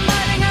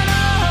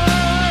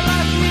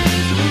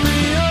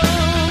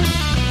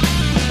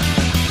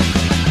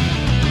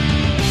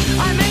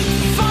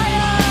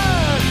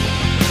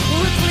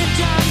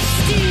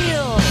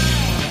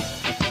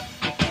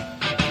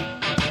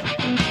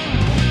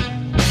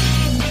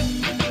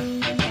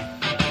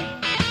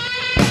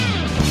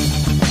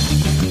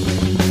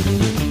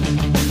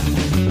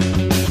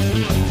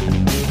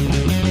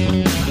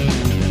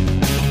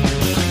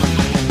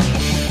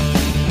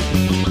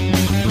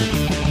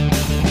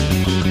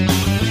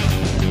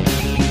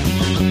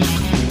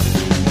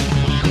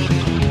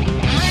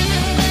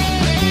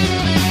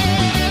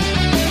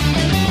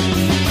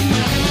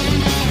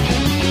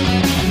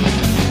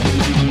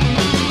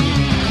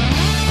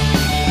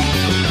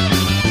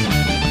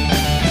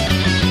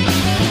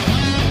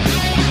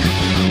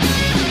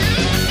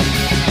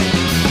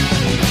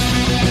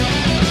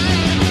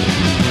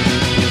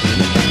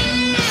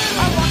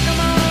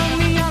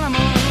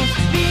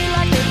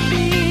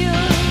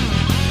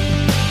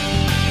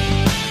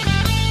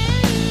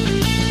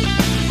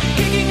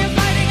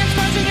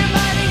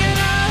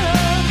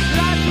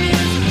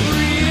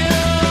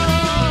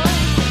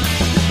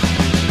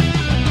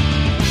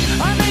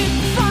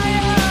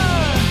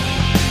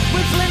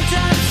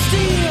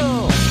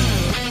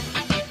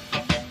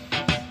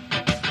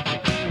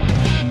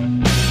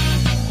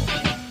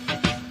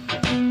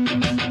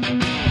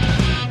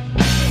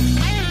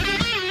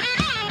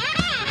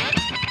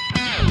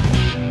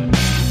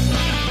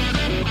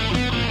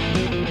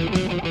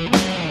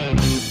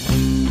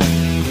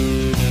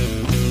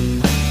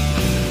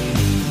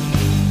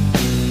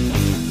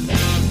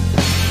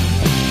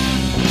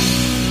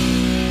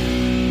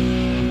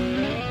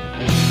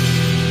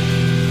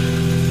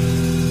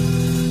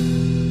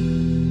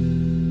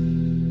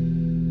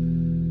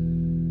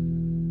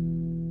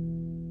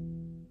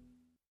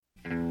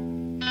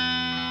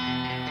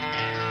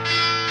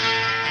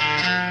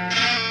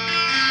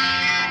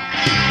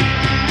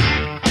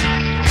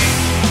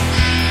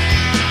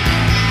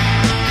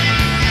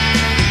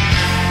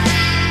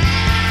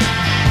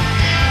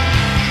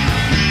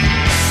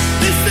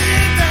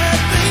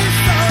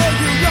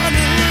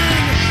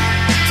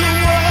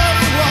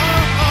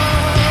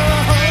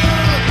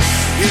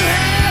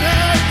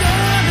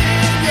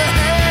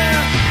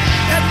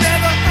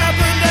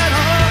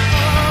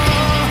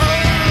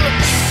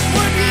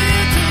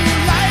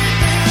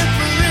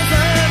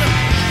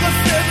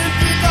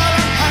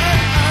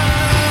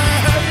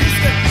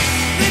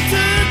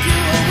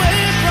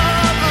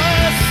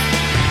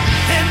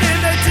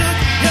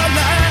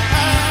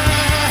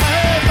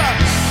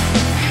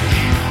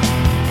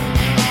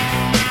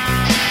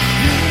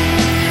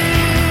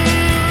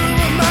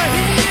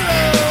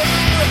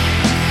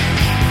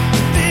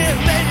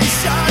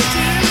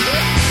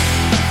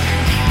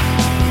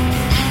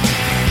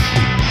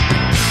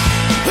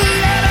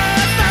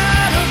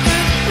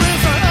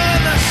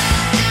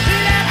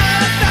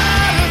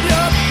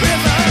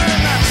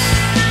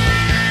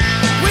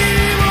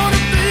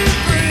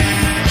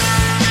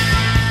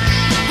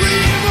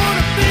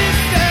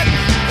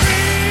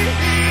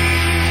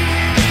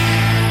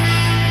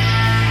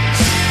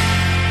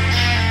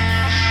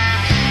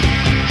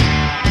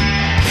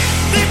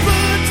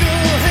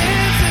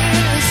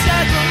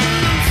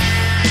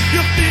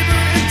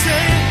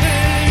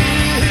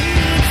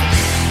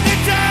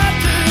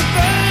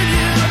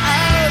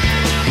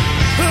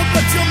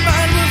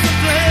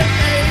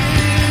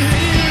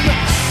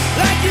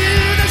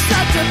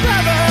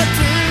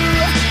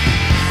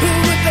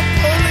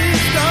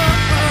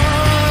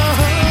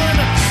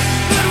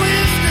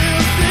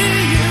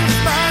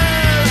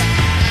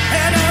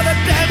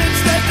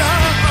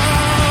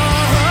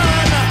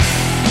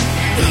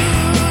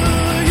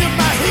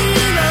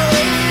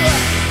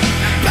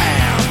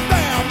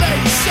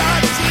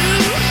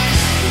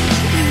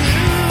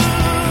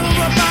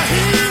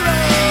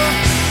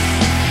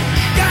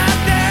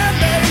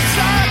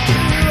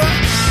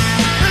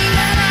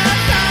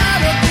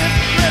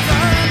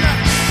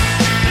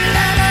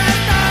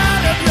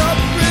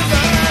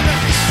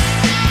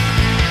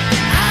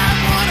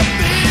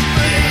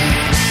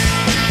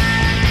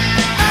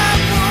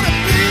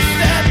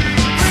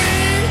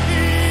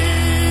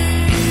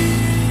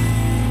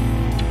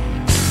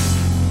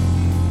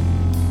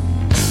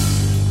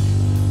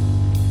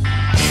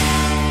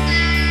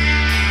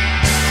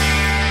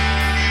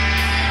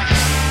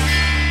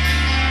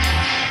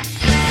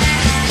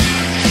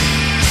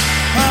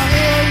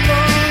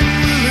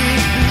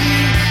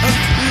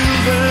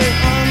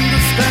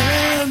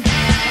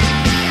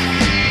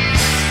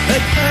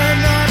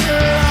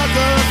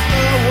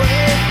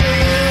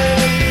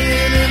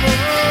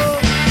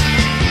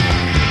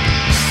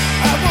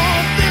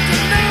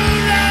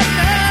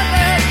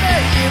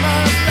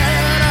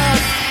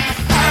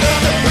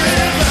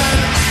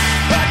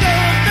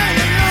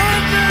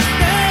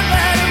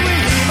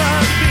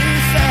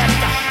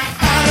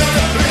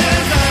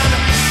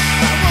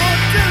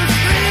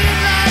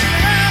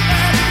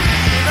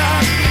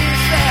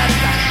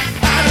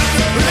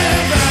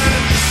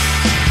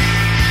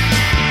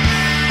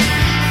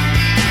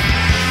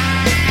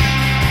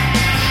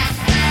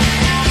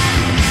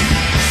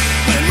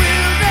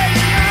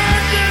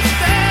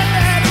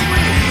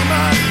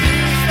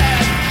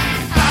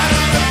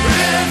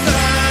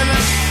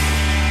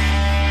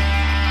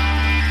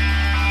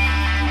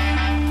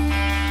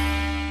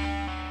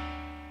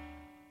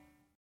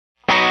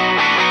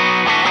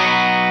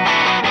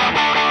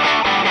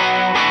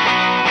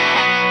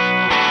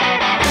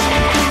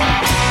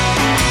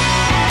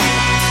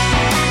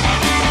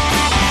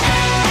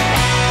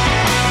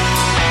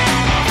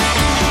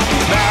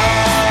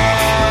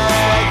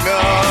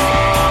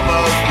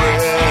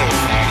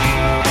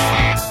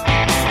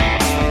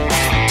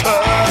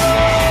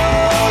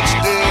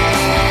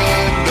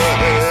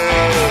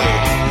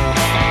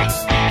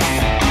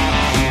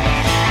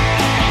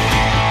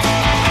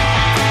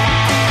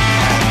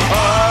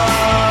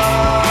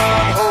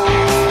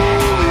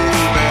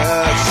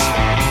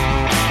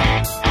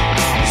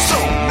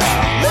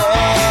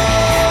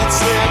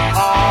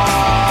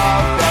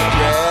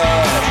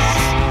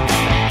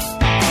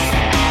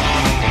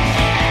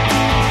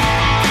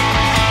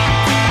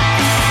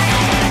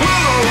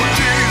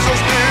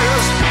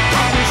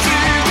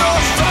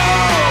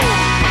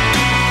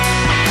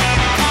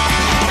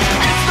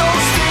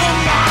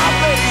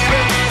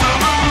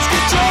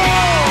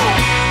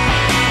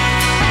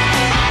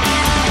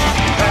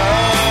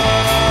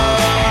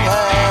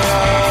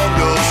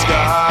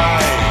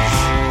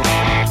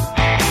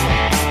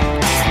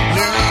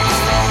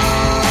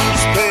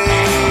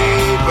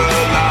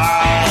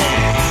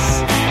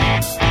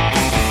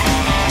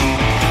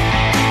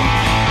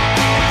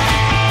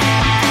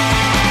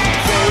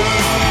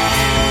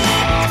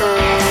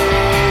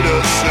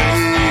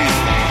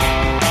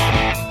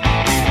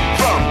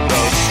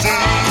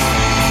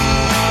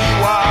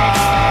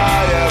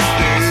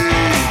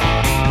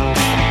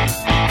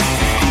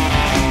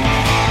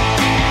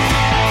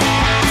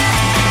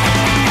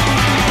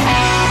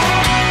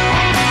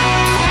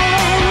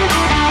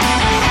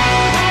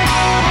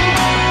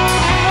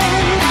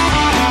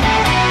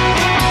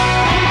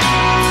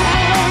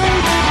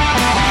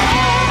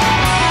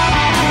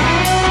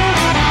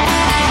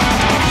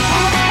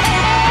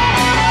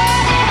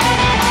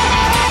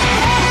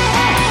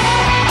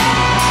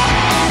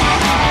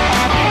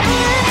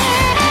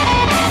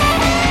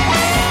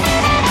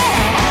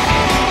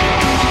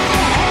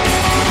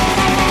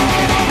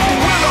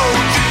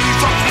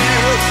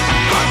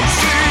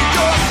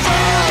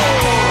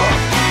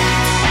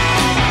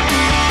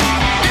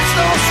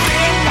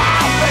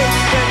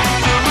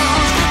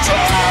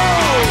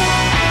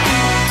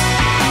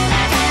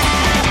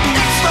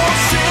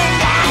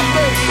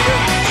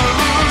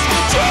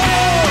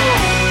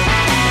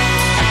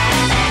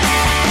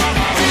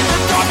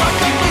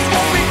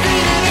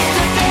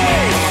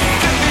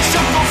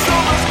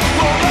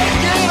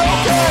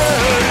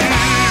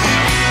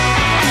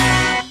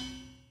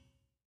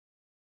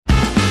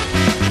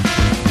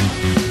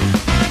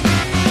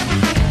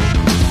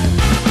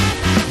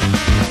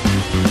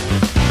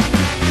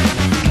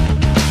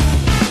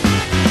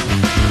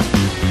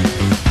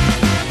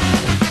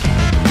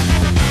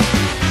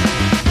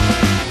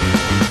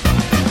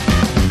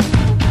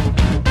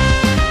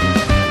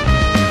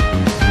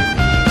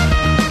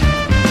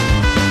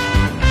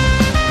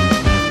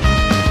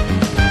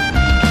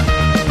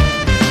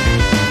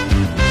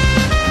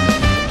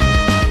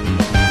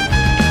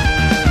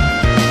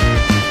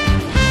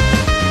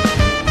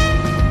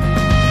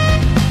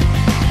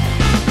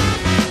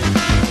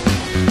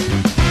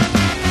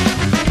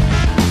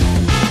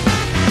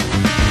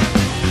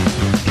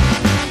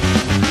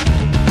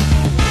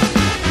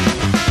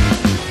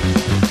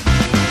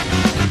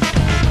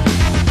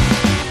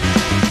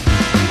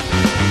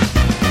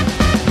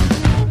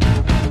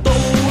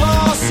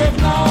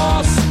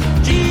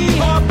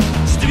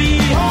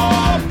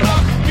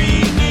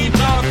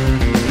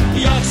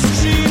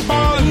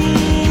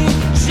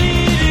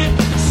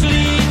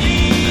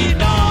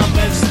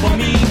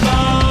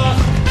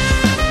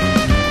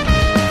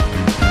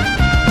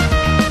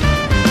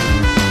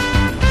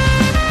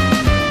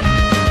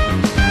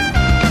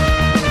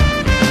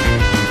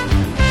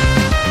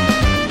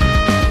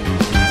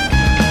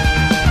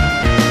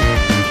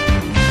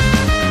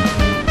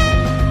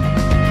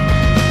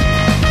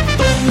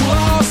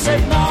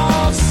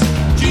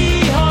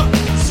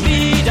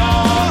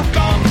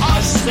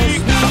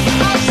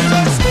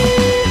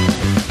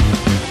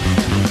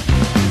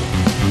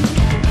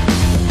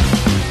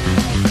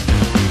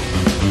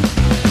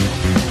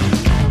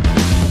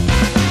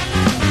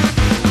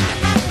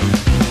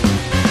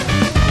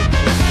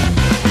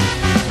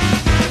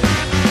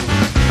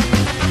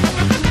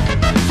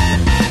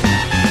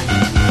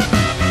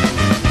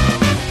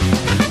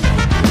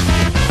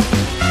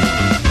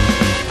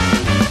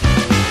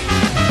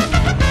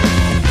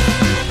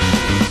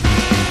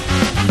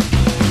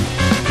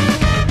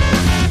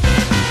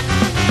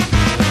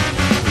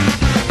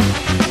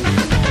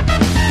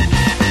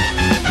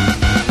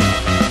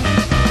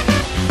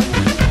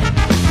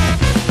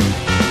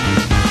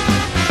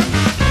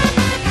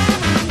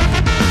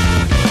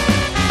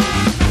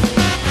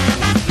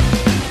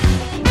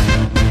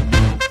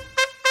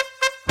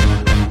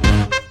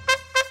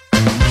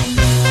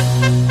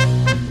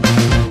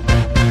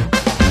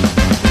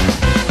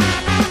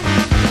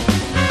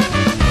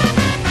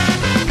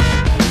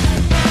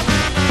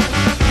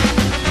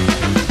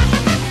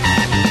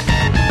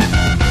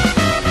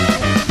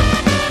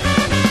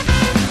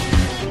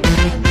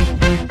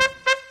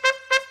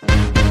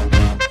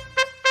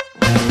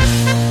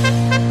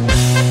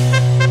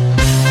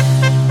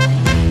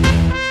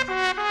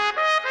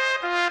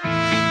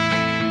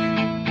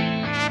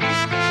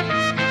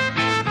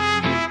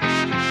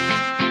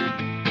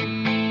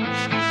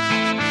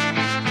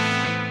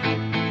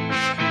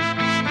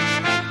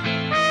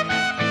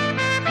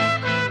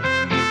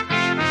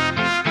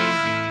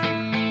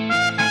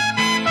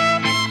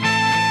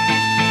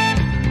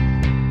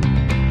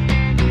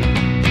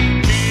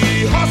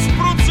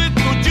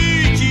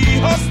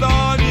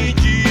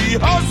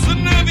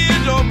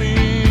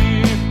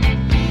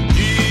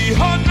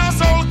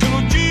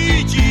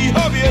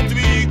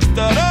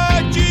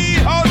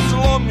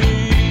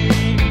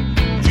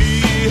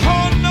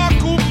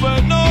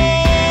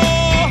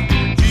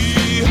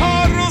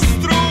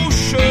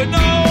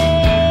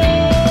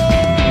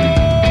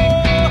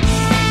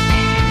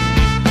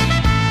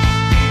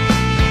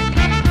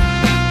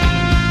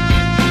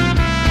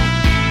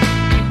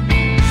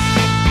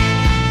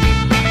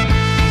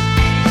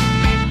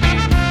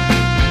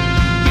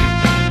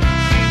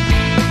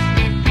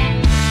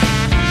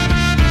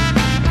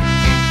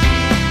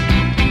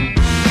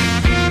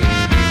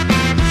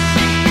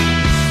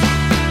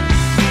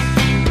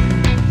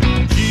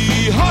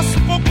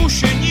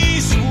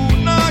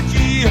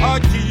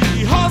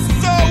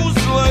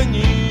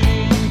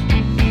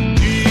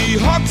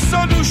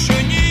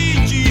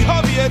zadušení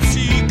tíha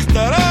věcí,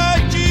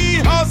 které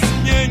tíha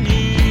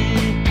změní.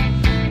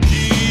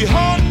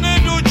 Tíha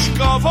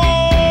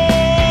nedočkavá,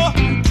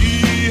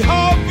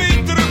 tíha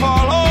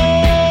vytrvalá.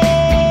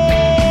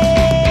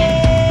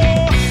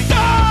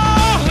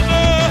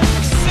 Táhne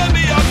k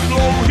zemi jak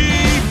dlouhý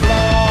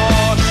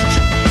plášť,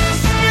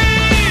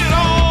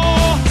 svírá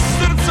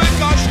srdce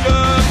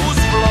každému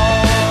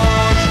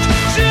zvlášť.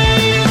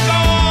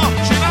 Říká,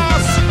 že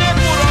nás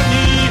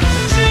nepuraní,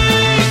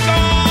 říká,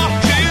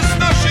 že je z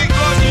našich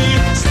dlaní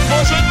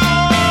stvořená.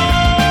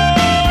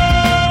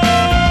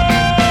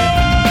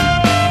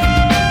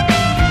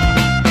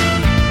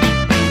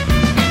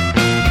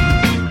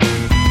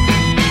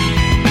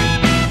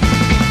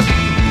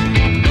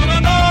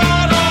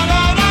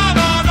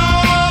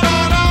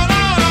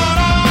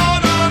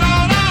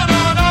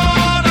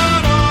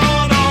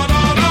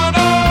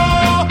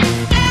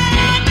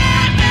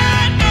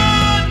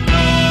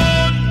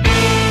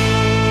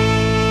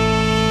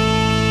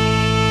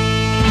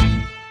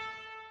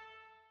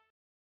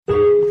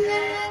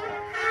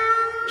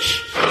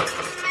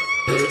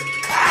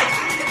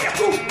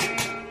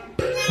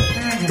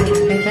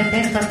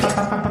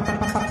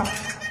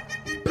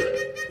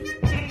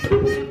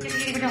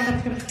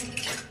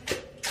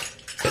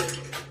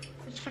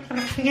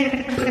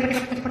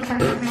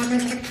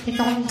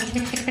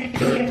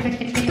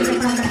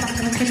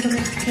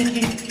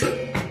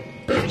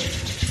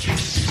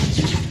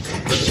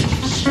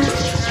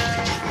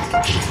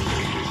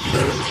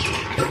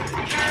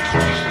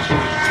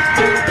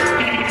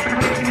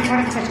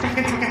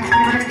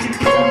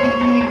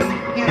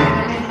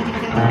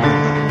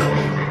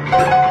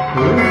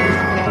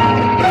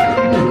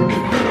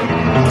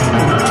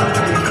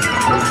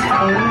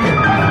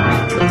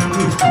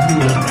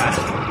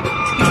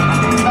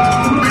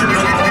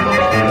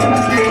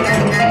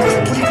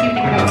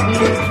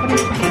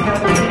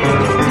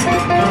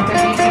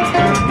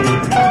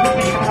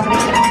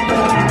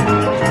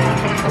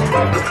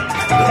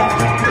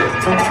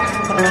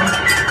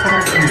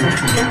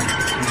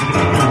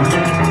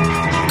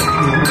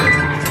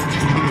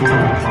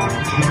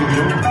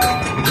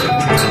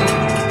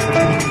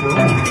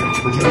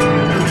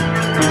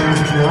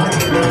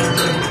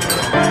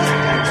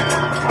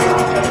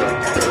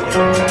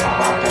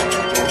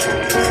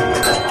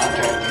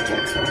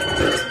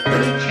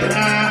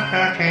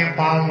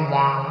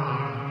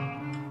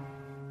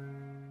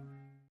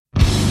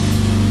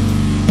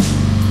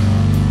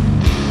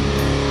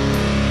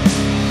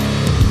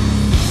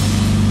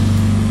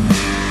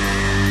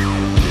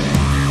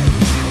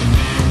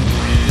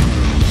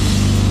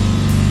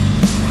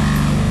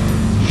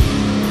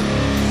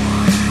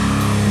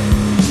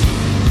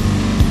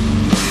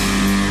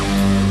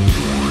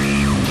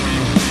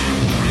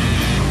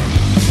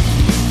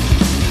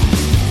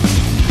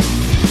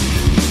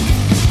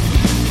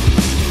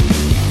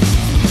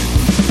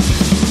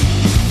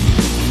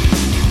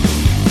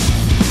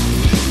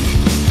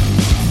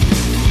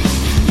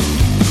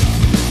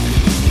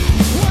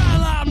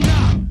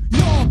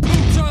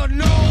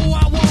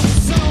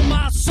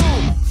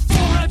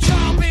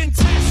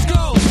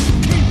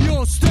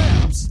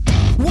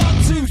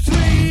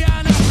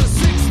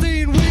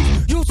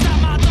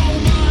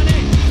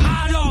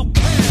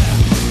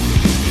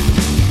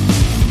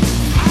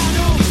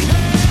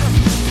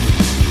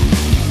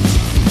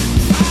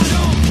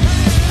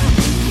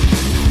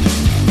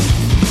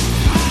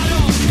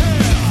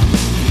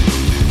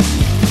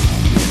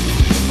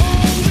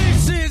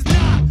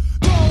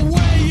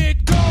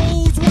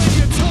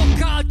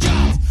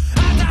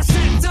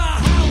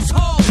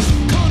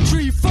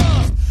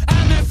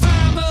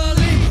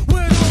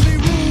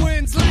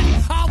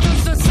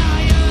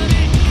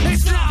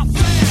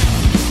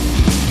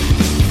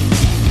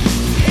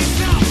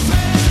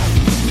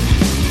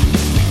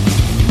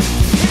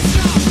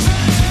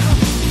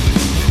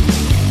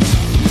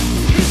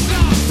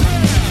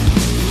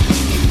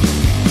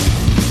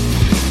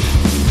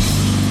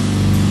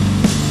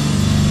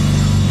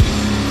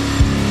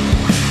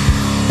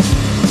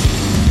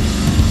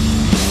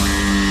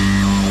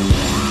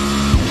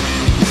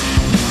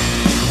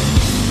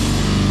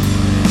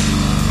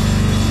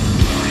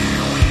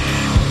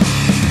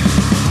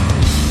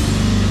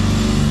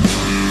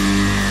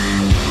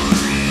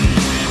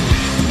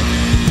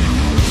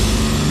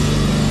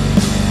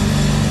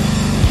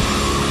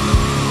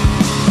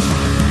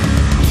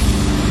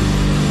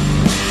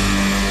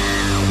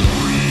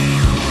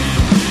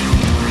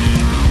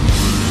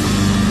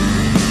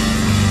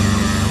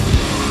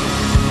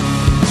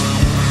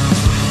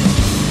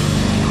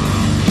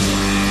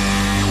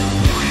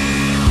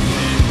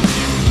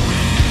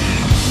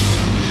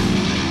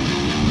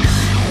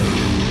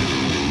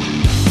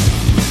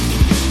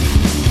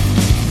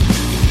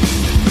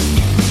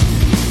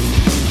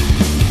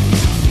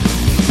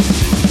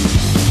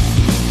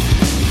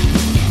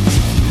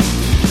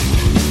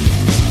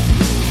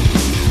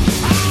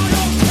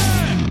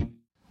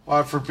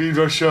 For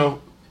Pedro Show,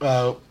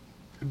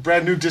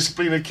 brand new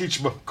Disciplina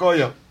Kichma,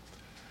 Koya,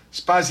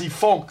 Spazi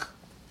Funk,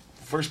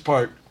 first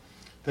part.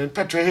 Then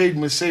Petra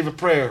Hayden with Save a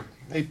Prayer,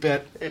 Hey,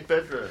 Bet. Hey,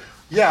 Petra.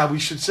 Yeah, we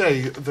should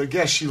say the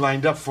guest she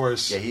lined up for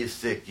us. Yeah, he's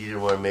sick. He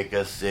didn't want to make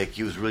us sick.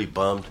 He was really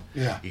bummed.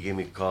 Yeah. He gave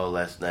me a call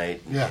last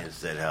night Yeah. and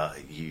said how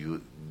he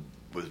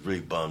was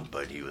really bummed,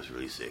 but he was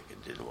really sick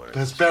and didn't want to.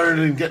 That's better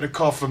than getting a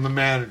call from the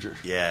manager.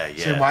 Yeah,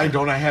 yeah. Saying, why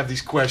don't I have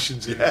these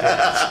questions in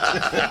advance?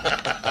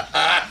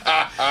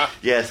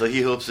 Yeah, so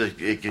he hopes that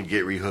it can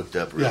get rehooked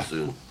up real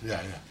soon.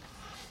 Yeah.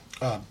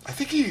 I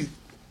think he,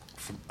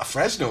 from a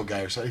Fresno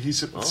guy or something,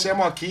 he's at San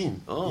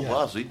Joaquin. Oh, Yeah.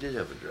 wow, so he did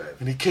have a drive.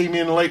 And he came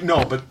in late.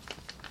 No, but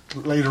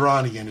later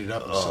on he ended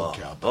up in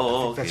SoCal. But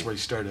I think that's okay. where he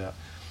started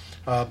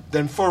out.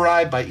 Then For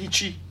I by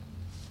Ichi.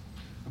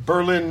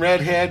 Berlin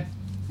Redhead.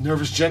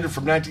 Nervous Gender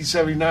from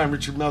 1979.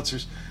 Richard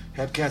Meltzer's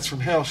Had Cats from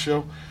Hell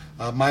show.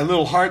 My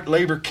Little Heart,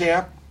 Labor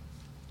Camp.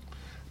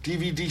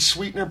 DVD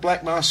Sweetener,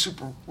 Black Mouse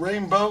Super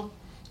Rainbow.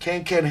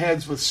 Can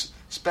Heads with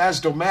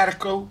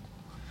Spasdomatico.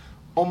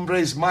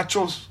 Hombres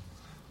Machos.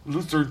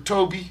 Luther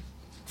Toby.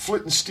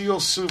 Flint and Steel,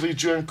 Sylvia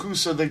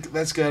Juncusa.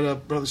 That's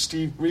got Brother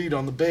Steve Reed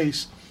on the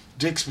bass.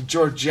 Dix with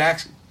George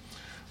Jackson.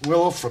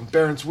 Willow from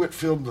Barons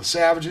Whitfield and the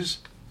Savages.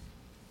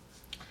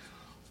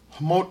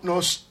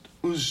 Homotnos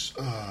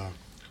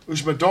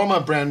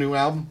Ujmadoma, brand new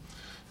album.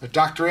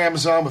 Dr.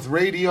 Amazon with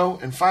Radio.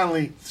 And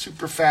finally,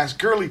 super fast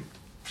girly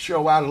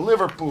show out of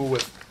Liverpool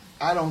with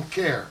I Don't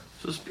Care.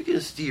 So speaking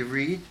of Steve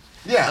Reed,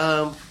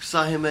 Yeah.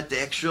 saw him at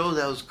the X show.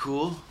 That was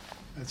cool.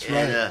 That's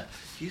And right.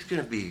 he's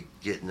going to be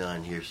getting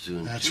on here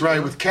soon. That's too, right.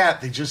 huh? With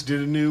Cat, they just did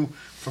a new,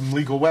 from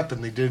Legal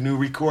Weapon, they did a new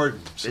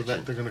recording. So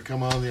that Bitchin'. they're going to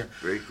come on there.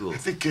 Very cool. I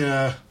think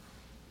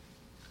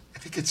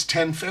it's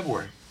 10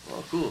 February.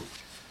 Oh, cool.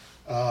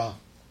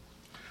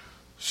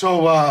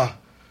 So,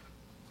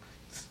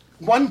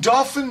 one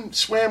dolphin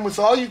swam with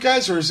all you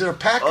guys, or is there a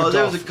pack Oh, of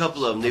there was dolphins? a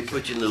couple of them. They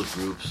put you in little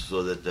groups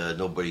so that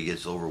nobody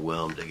gets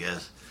overwhelmed, I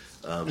guess.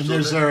 And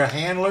is there a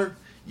handler?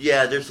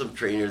 Yeah, there's some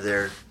trainer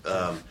there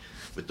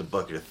with the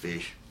bucket of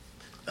fish.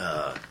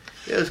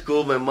 It was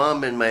cool. My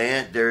mom and my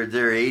aunt,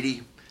 they're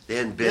 80. They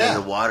hadn't been in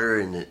the water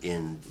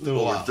in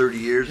Little over while. 30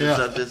 years Yeah. or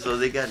something, so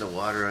they got in the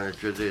water on a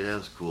trip. That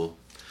was cool.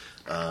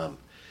 And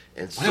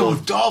Yeah, so,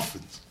 with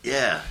dolphins.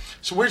 yeah,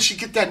 So where'd she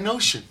get that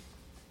notion?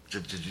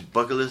 did you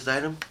bucket list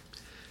item?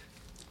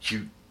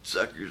 Cute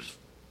suckers,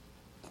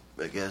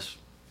 I guess,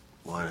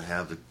 want to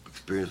have the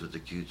experience with the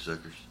cute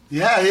suckers.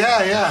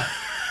 Yeah.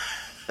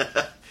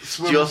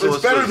 Swim, She also it's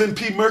wants better to- than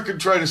Pete Merkin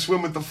trying to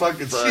swim with the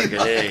fucking sea Fucking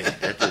lion. A,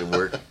 that didn't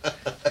work.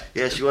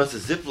 Yeah, she wants a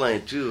zip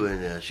line too,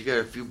 and she got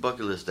a few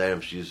bucket list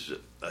items she's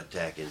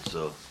attacking.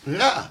 So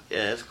Yeah,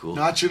 yeah, that's cool.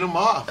 notching them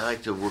off. I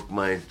like to work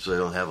mine so I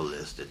don't have a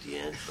list at the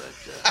end,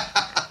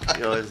 but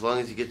as long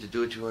as you get to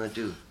do what you want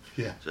to do,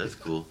 Yeah. so that's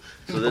cool.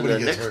 So then Nobody the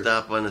gets next hurt.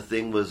 stop on the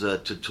thing was to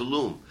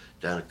Tulum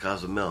down at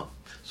Cozumel.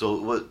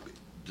 So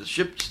the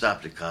ship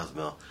stopped at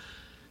Cozumel.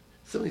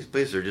 Some of these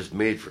places are just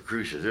made for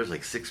cruise ships. There's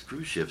like 6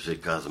 cruise ships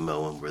at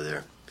Cozumel when we're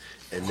there.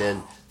 And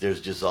then there's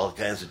just all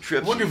kinds of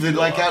trips. I wonder if you they'd can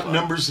like go out off on.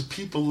 numbers of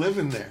people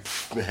living there.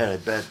 Man, I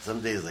bet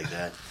some days like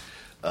that.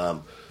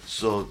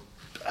 So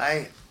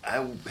I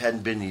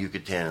hadn't been to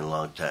Yucatan in a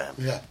long time.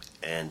 Yeah.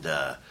 And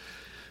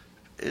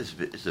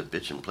it's a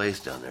bitchin' place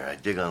down there. I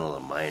dig on all the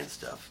Mayan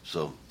stuff.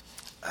 So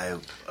I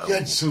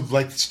Yeah, so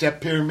like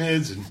step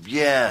pyramids and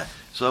yeah.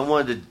 So I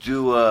wanted to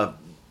do a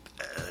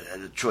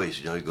choice.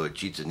 You go to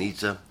Chichen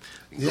Itza,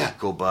 you can Yeah.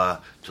 go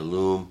Coba,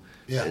 Tulum,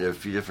 Yeah. and there are a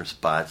few different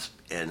spots.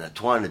 And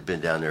Tuan had been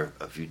down there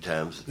a few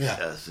times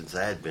Yeah. since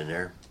I had been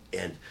there.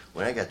 And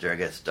when I got there, I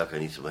got stuck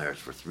on Isla Mujeres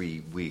for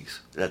 3 weeks.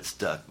 Not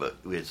stuck, but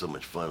we had so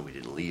much fun we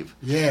didn't leave.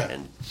 Yeah.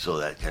 And so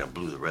that kind of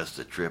blew the rest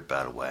of the trip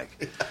out of whack.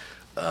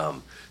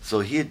 So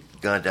he had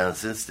gone down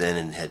since then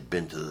and had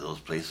been to those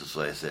places.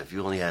 So I said, if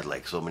you only had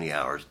like so many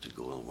hours to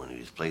go to one of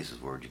these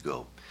places, where would you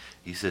go?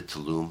 He said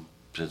Tulum,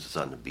 since it's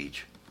on the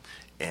beach.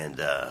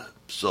 And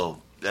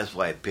so that's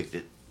why I picked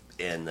it.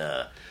 And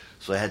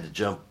so I had to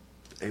jump.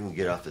 I didn't even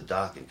get off the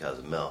dock in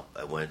Cozumel.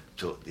 I went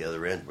to the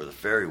other end where the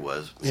ferry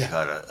was. We Yeah.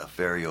 caught a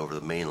ferry over the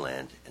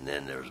mainland, and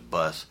then there was a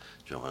bus.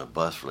 Jump on a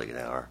bus for like an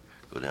hour,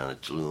 go down to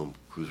Tulum,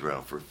 cruise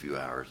around for a few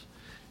hours,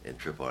 and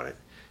trip on it.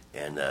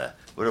 And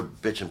what a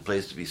bitchin'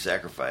 place to be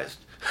sacrificed.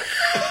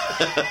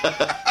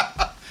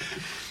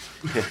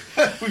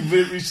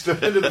 we've reached the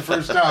end of the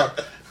first hour.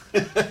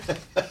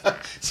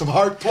 Some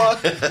heart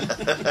pluck.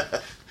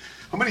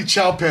 How many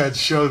chow pads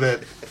show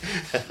that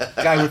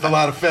guy with a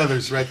lot of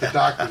feathers, right? The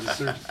doctor, the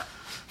surgeon.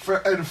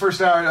 In the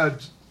first hour,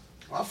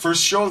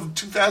 first show of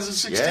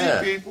 2016,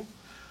 Yeah. people.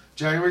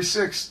 January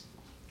 6th.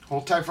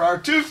 Hold tight for hour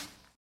 2.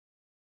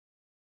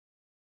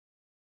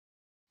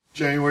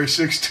 January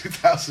 6th,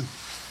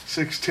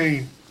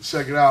 2016.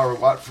 Second hour,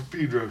 Watt for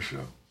Pedro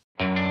Show.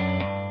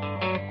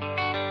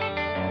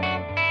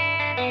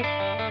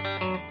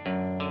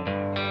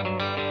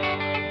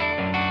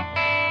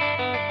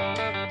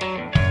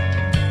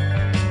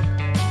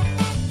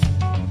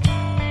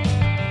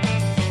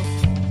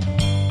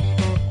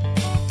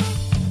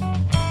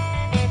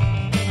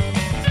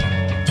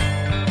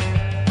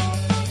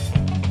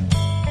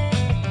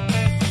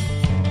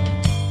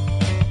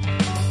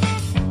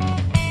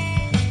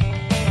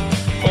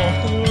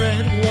 All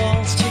red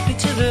walls take me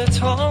to the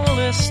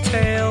tallest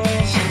tale.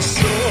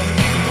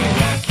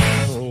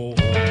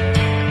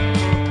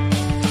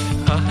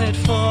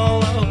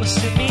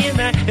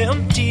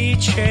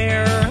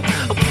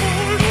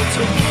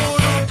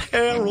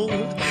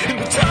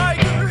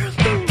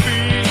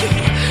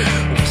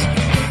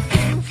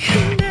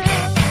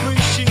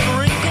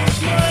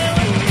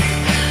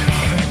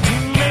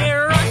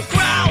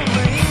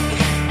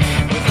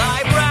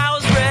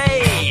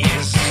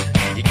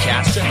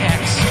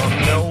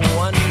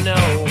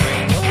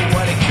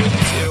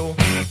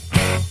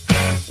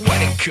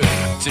 could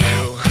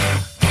do,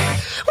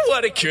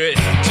 what it could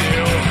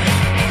do,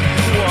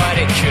 what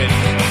it could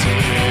do.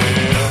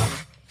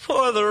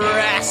 For the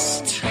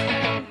rest,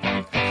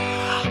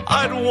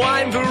 I'd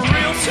wind the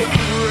reel to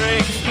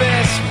break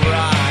this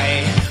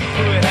right.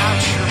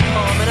 Without your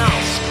mom and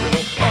I'll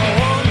scribble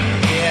on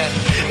it.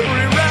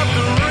 Reroute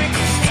the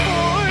wrinkles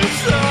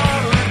towards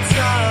our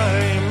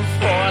time.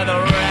 For the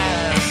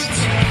rest,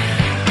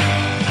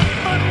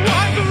 I'd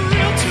wind the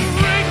reel to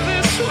break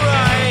this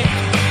right.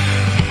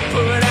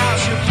 Put out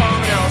your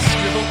palm and I'll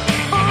scribble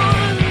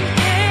on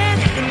it.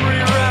 And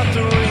reroute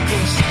the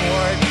wrinkles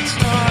towards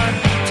our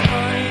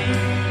time.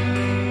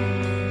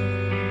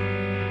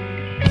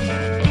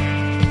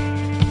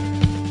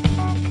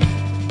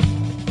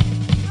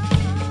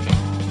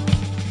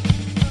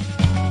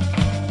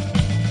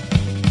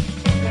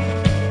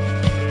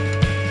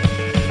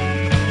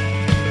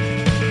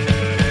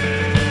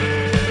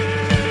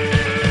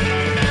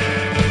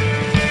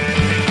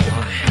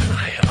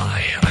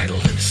 I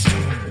live so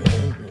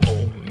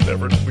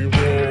never to be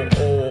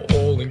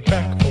rolling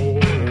back home.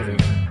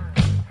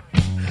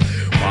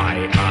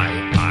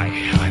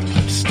 I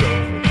live so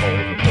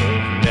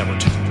never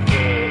to be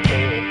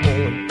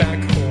rolling back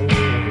home.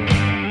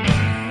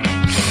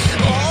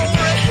 All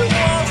red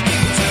walls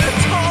to the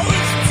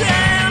tallest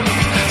dam,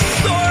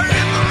 sword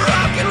in the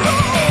rock and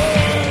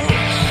roll.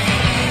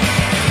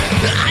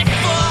 I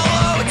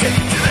follow to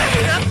the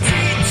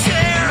empty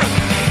chair,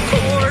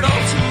 portal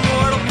to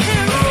mortal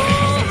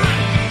peril.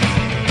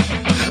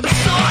 A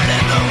sword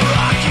in the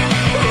rock and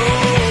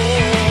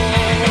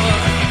roll.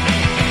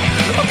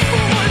 A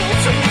portal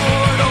to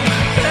mortal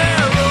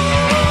peril.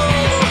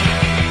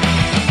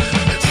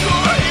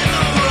 Sword in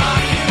the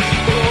rock and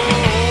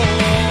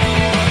roll.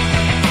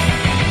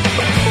 A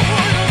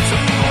portal to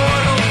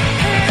mortal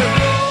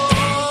peril.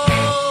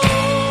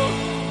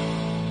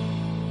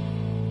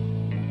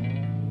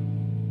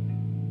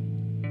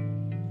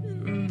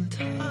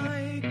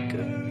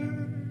 Tiger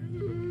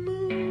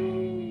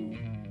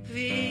movie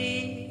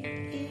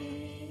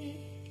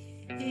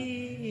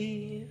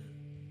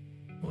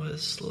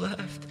was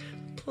left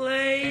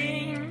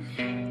playing,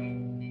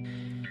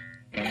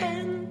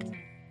 and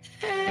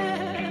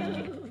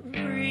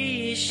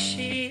every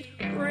sheet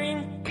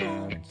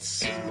wrinkled,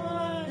 smiling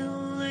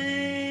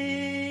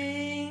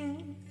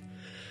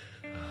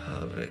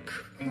of a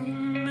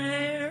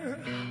crewmare.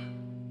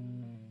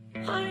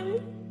 I'm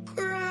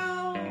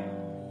growling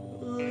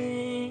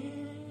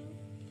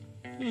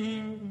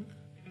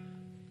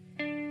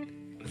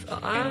with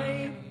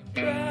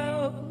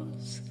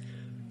eyebrows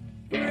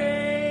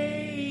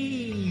raised.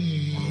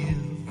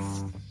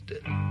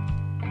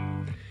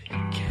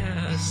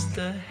 Cast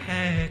a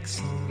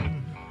hex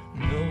on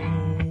no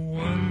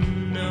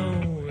one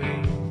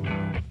knowing.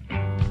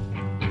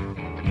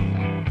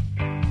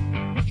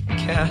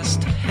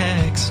 Cast a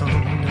hex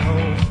on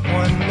no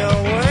one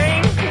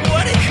knowing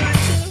what it could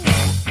do,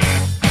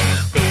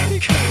 what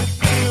it could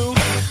do,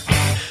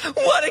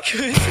 what it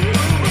could do,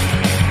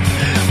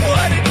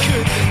 what it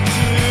could do.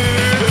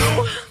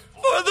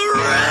 For the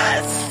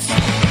rest,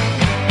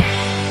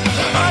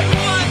 I'd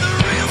want the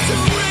reel to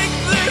rig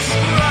this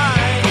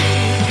right.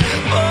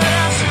 But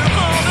as you're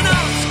home and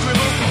I'll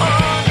scribble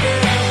on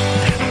it,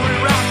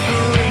 reroute the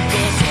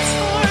wrinkles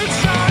towards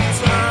our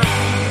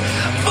time.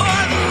 For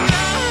the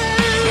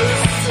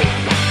rest,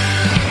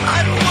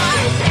 I'd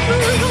want the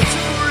reel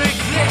to rig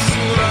this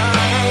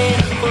right.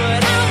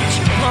 But out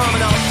your palm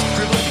and I'll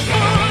scribble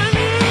on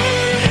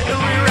it, and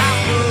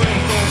reroute the wrinkles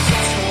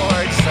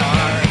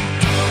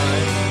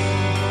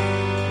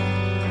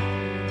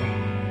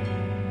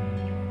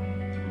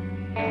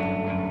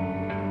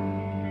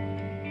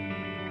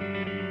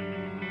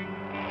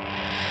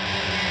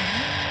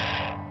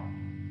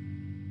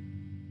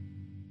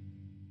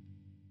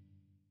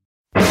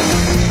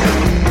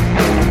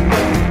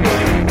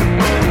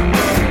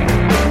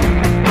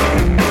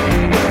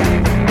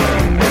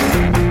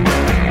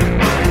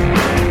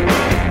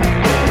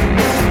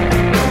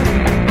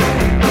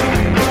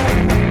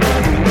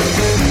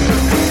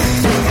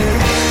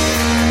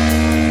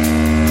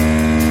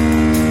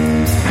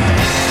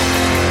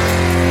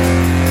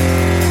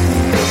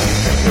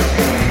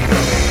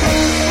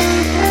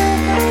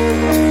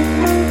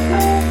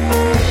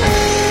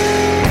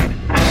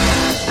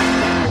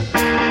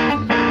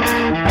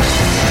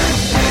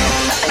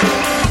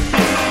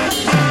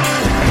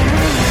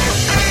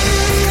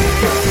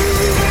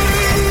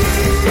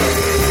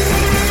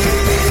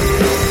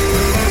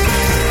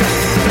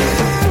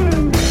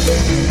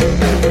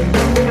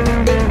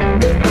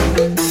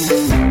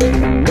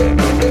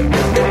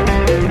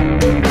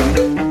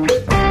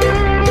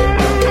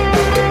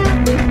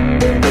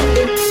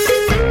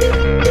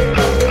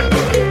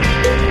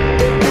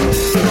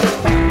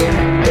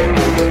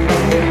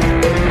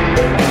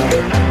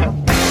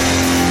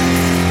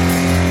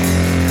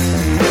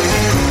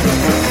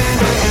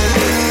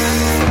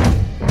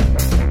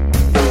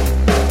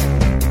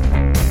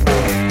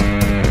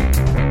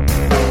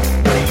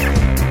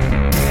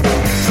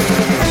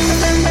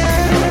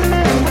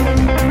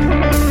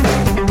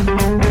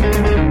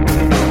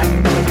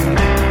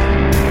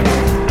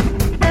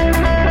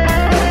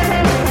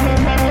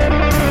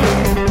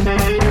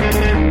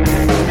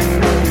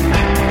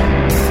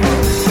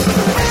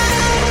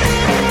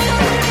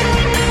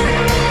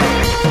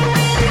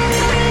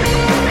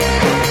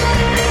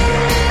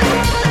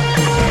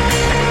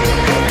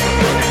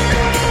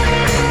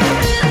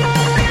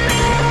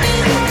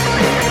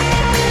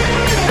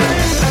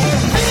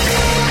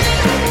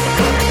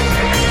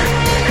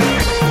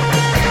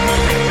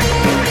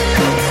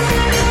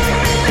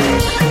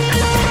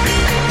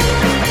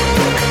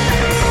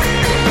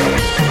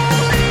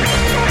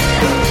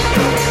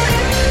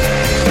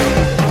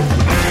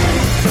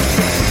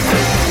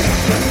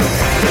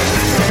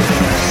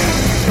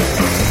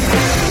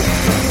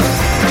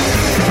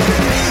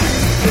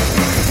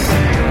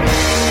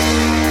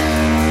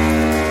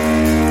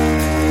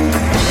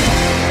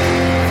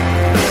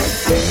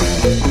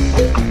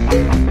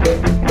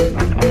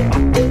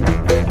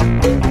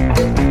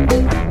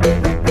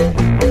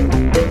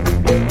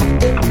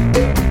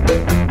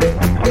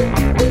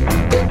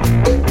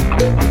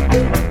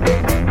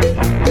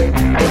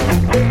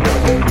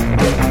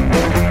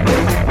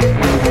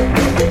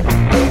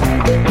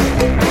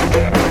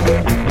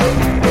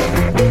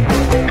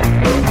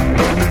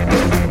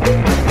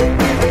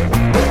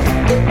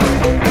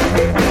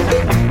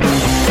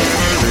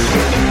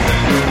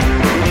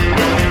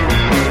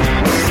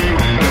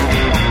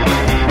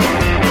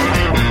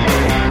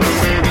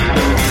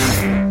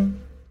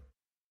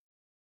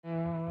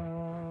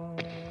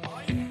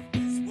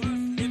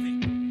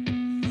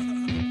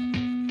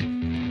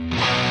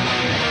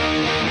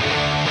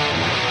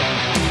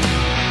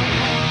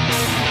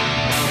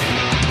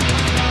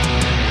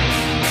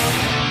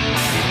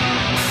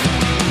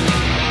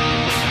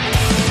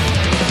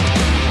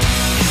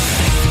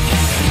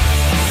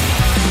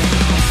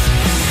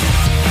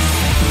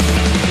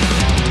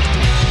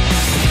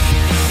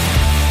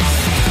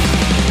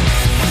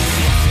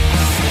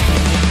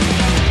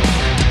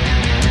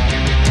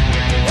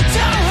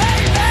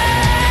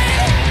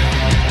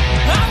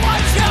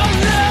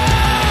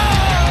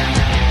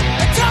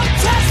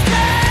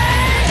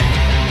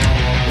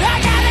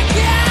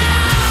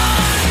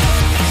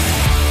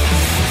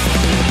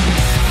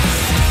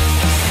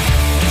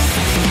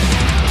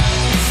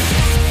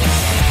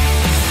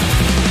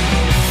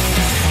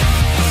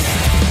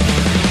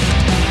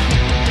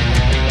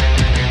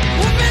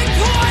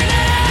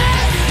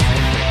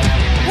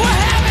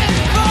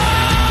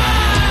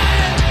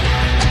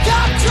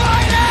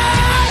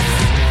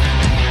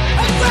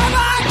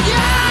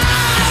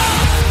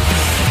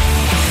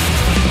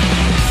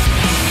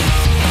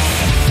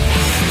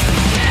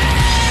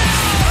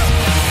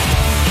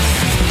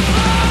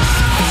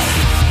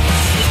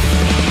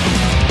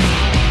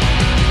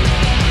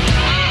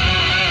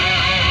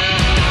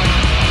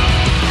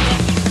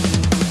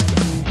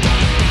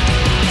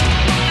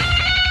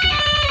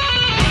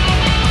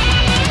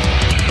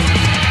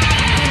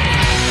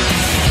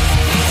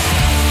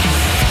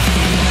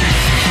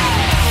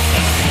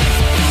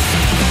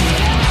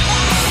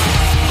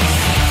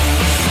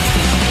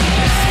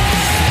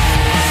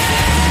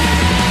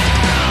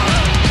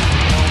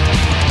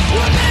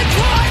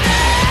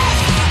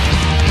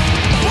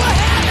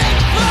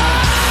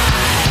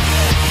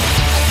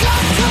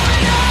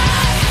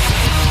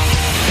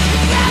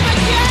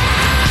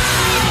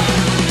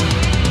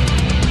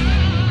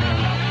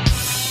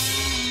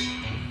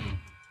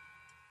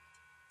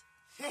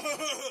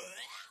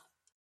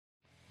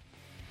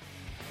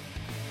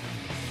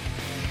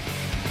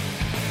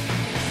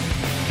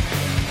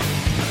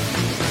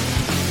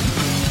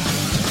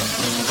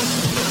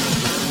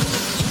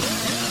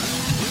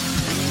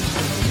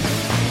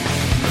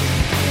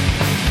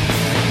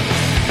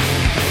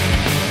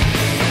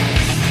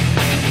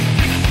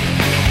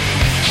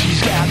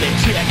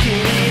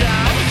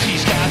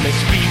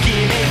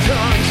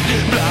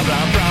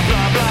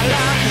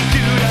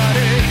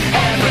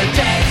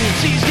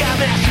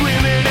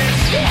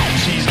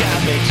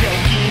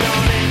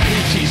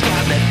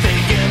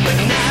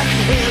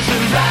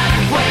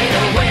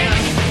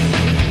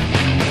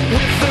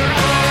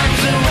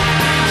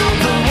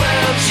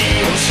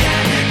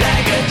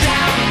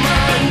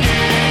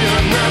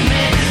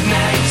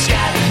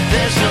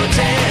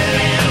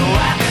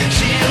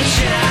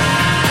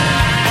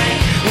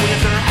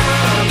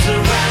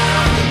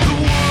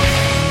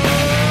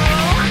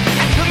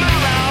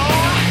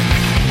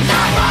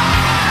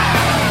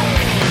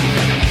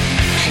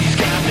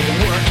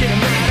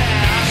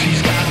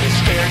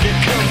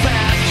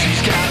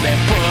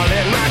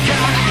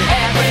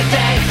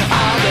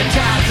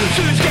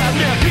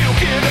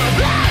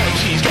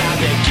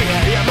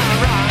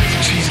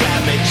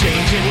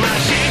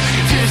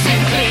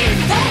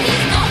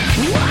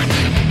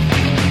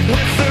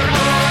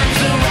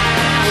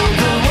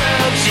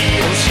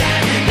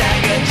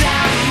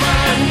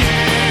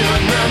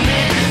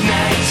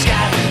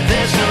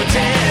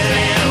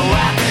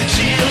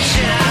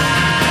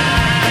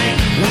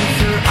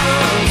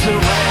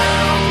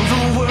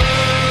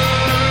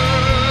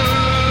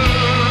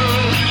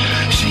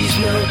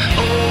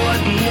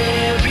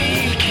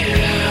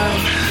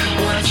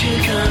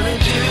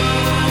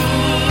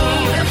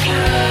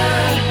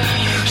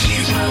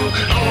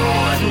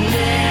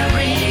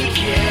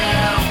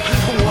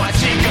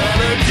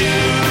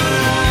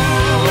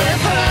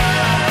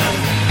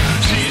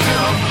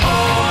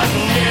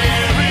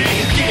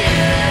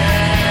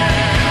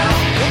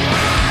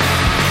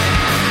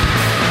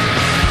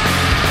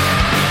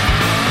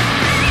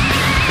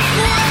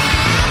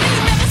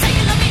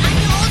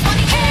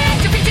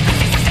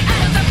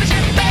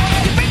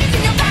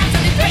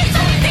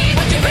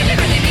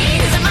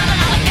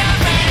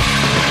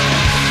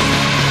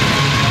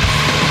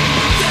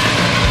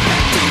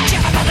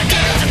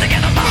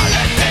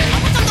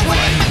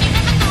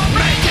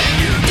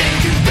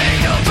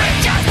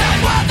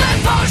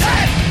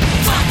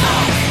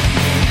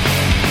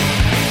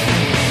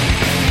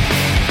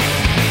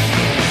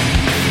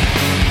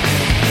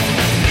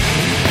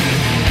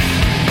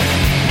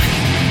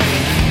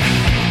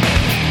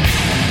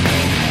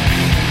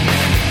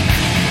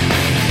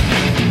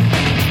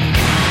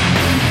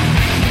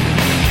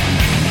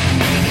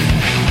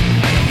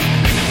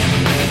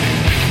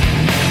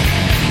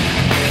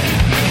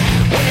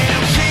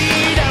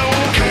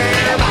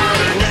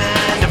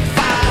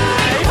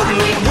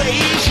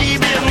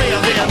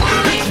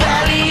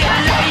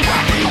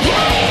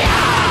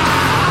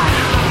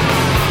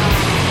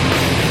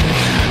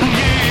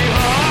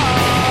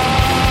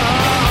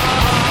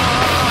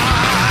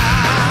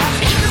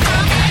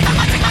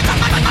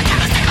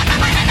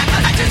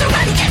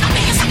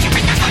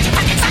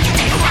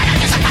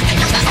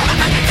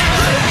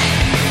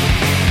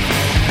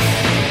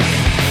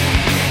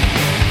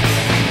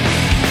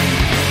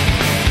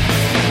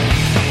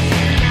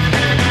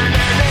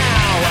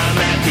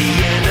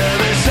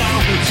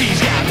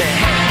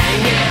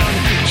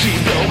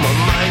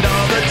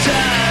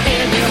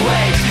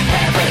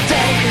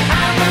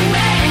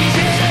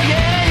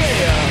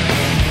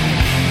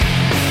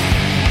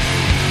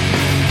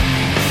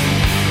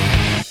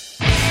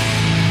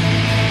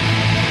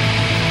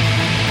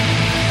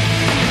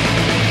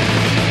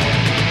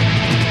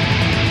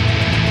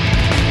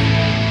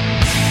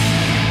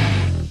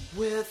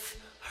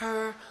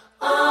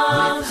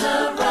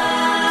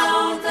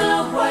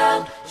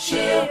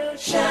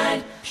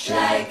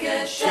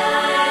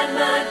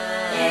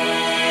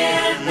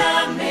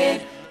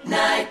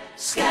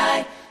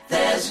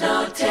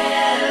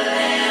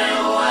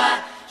telling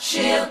what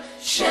she'll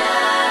shine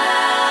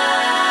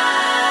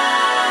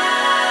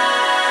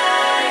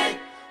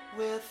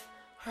with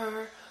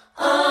her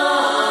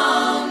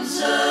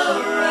arms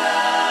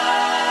around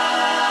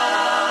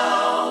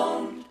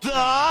the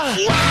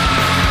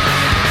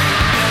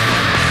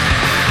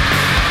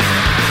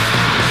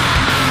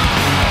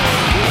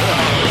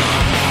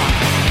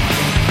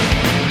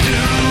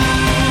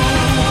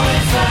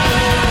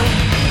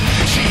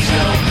She's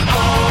no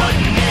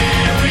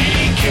ordinary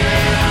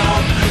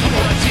girl.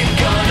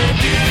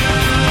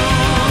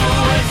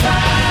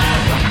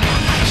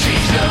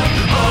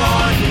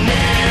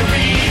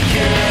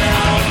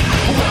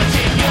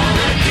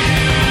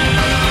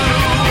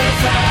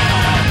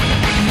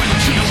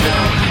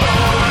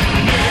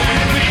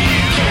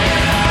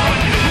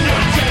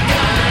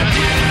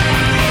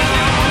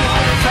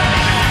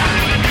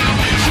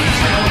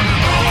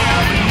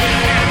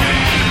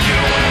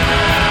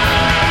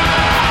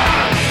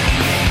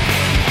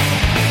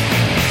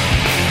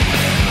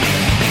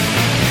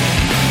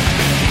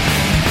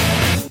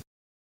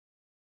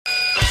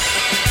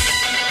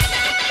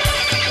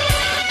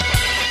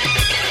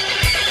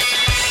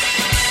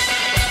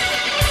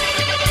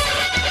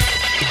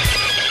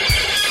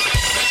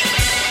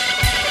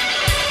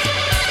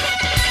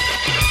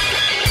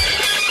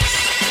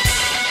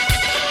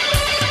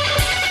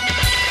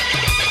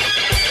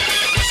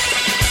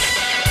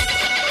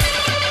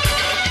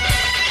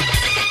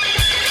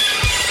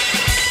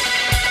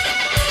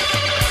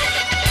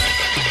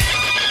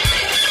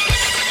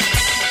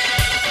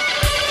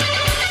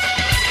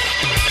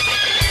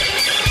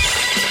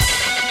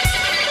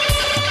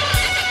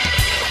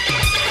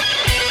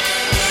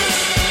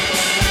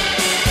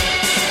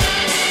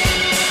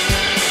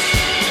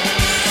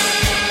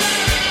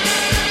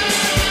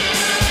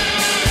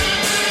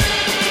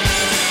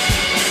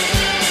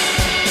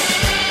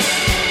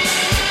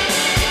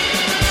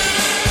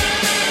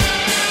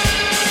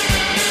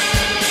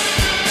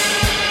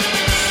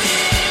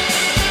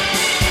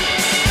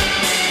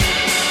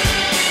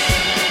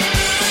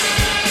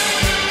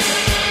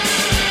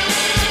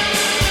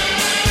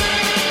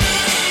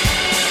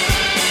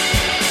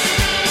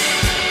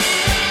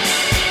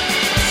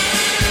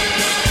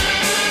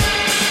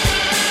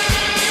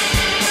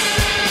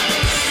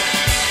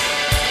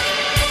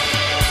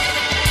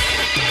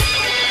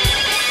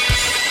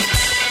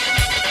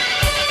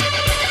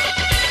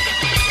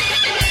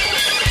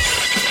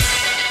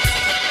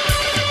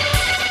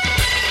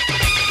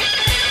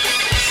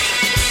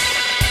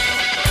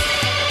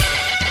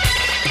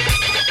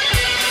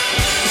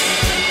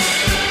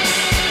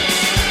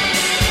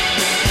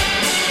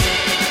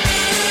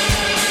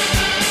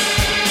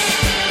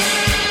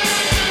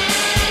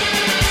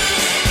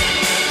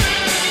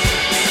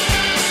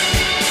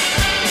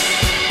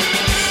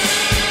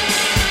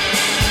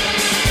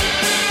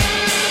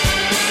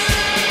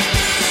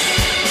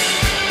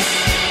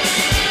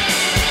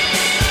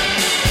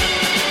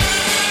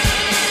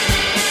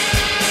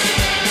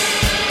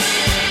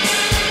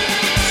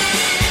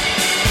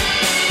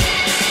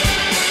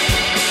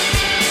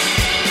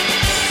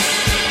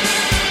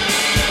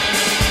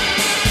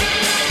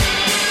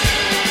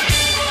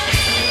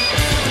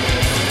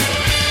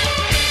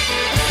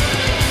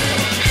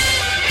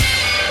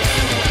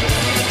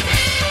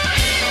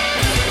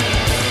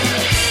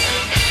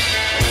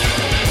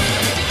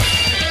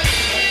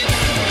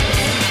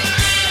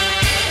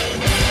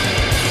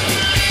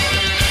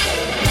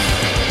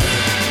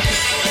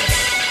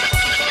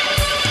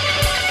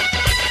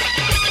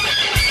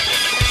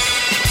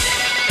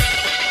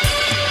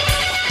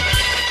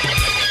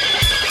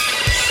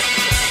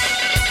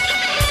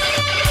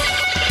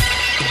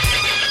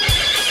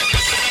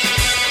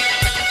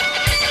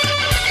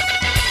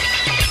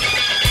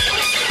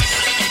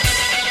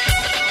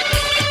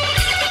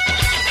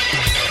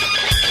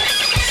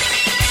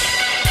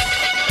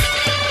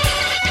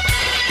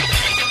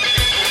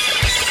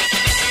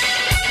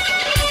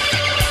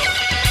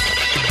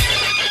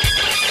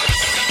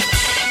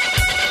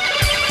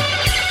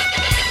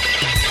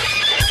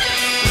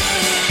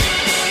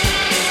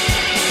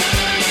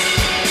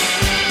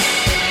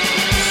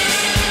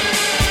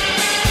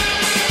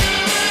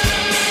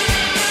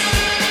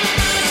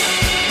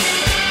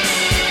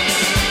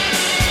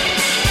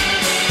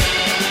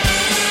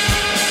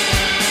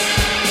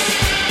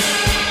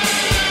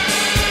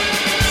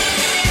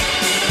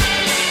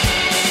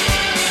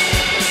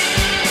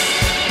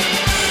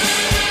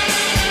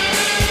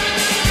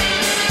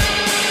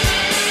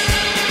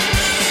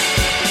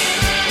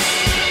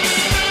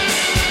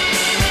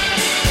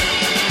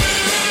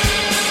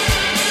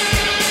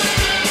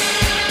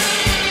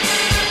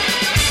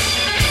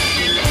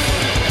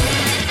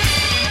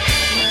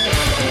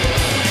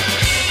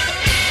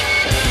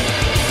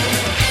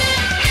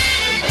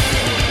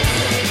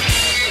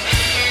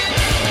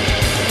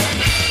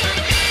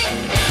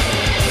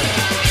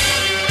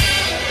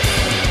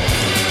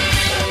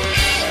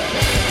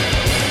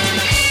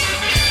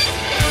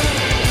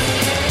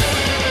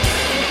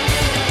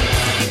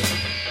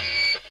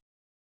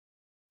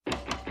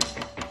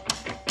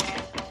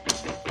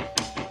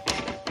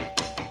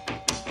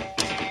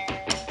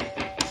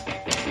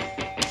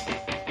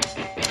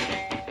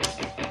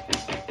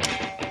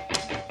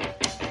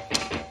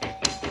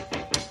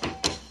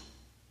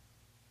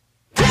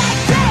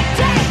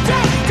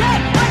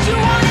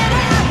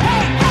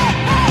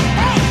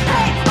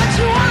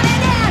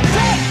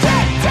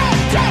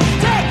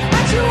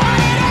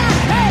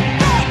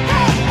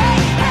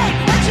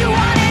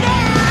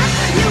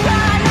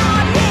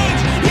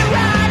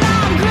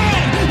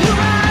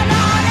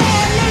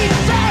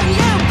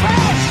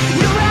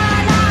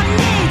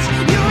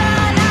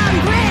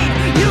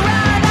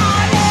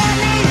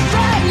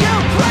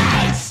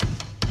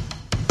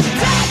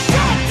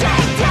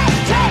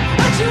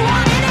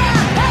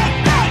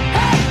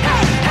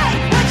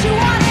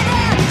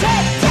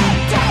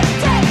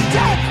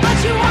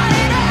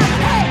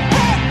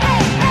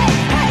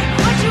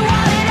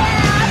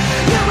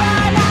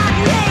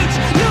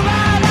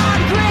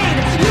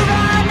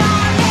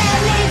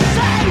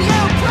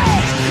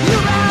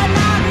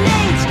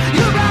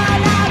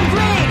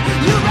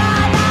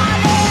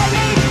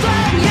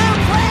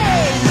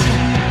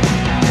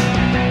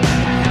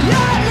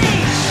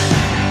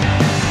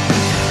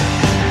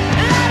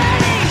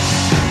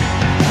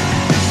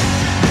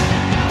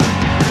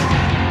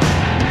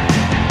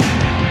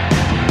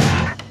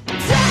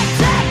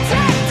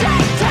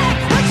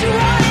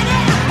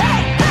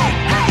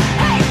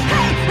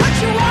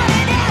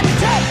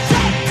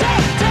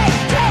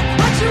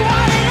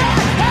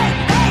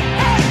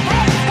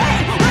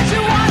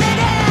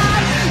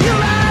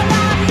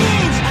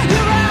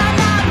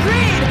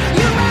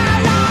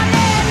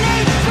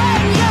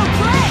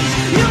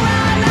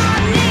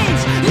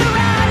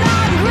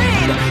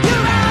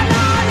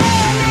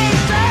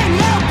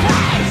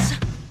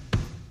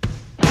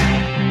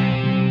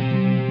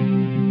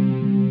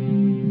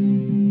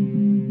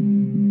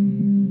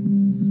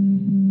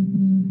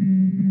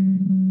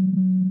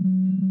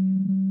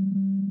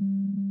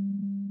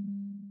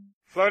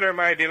 Flutter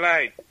my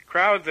delight.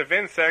 Crowds of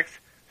insects,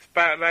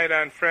 spotlight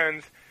on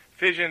friends,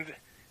 visions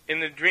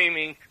in the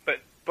dreaming,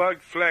 but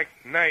bug fleck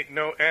night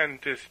no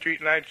end to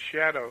streetlight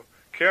shadow.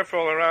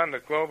 Careful around the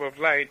globe of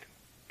light,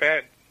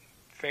 bat,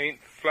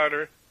 faint,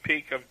 flutter,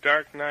 peak of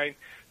dark night,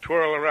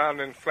 twirl around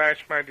and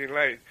flash my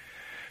delight.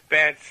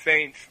 Bat,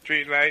 saint,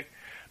 streetlight,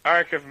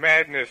 arc of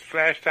madness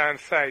flashed on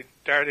sight,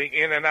 darting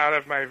in and out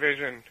of my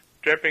vision,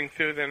 dripping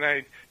through the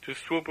night to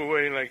swoop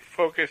away like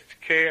focused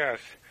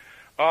chaos,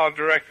 all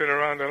directed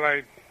around the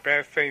light.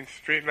 Bat, saint,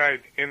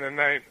 streetlight, in the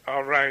night,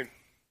 all right.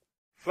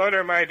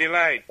 Flutter my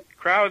delight.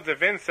 Crowds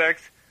of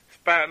insects,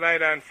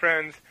 spotlight on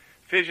friends,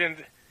 visions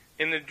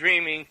in the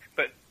dreaming,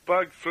 but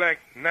bug fleck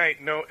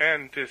night no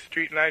end to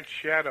streetlight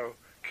shadow.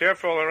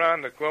 Careful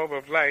around the globe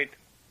of light,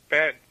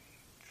 bat,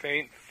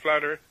 faint,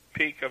 flutter,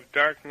 peak of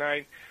dark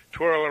night,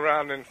 twirl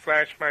around and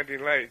flash my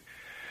delight.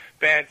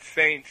 Bat,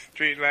 saint,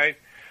 streetlight,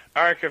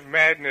 arc of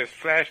madness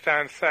flashed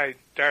on sight,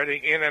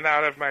 darting in and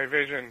out of my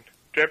vision,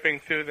 dripping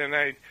through the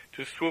night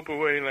to swoop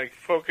away like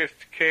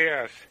focused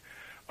chaos,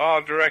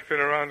 all directed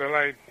around the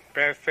light.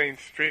 Bat, saint,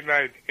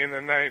 streetlight, in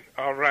the night,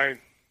 all right.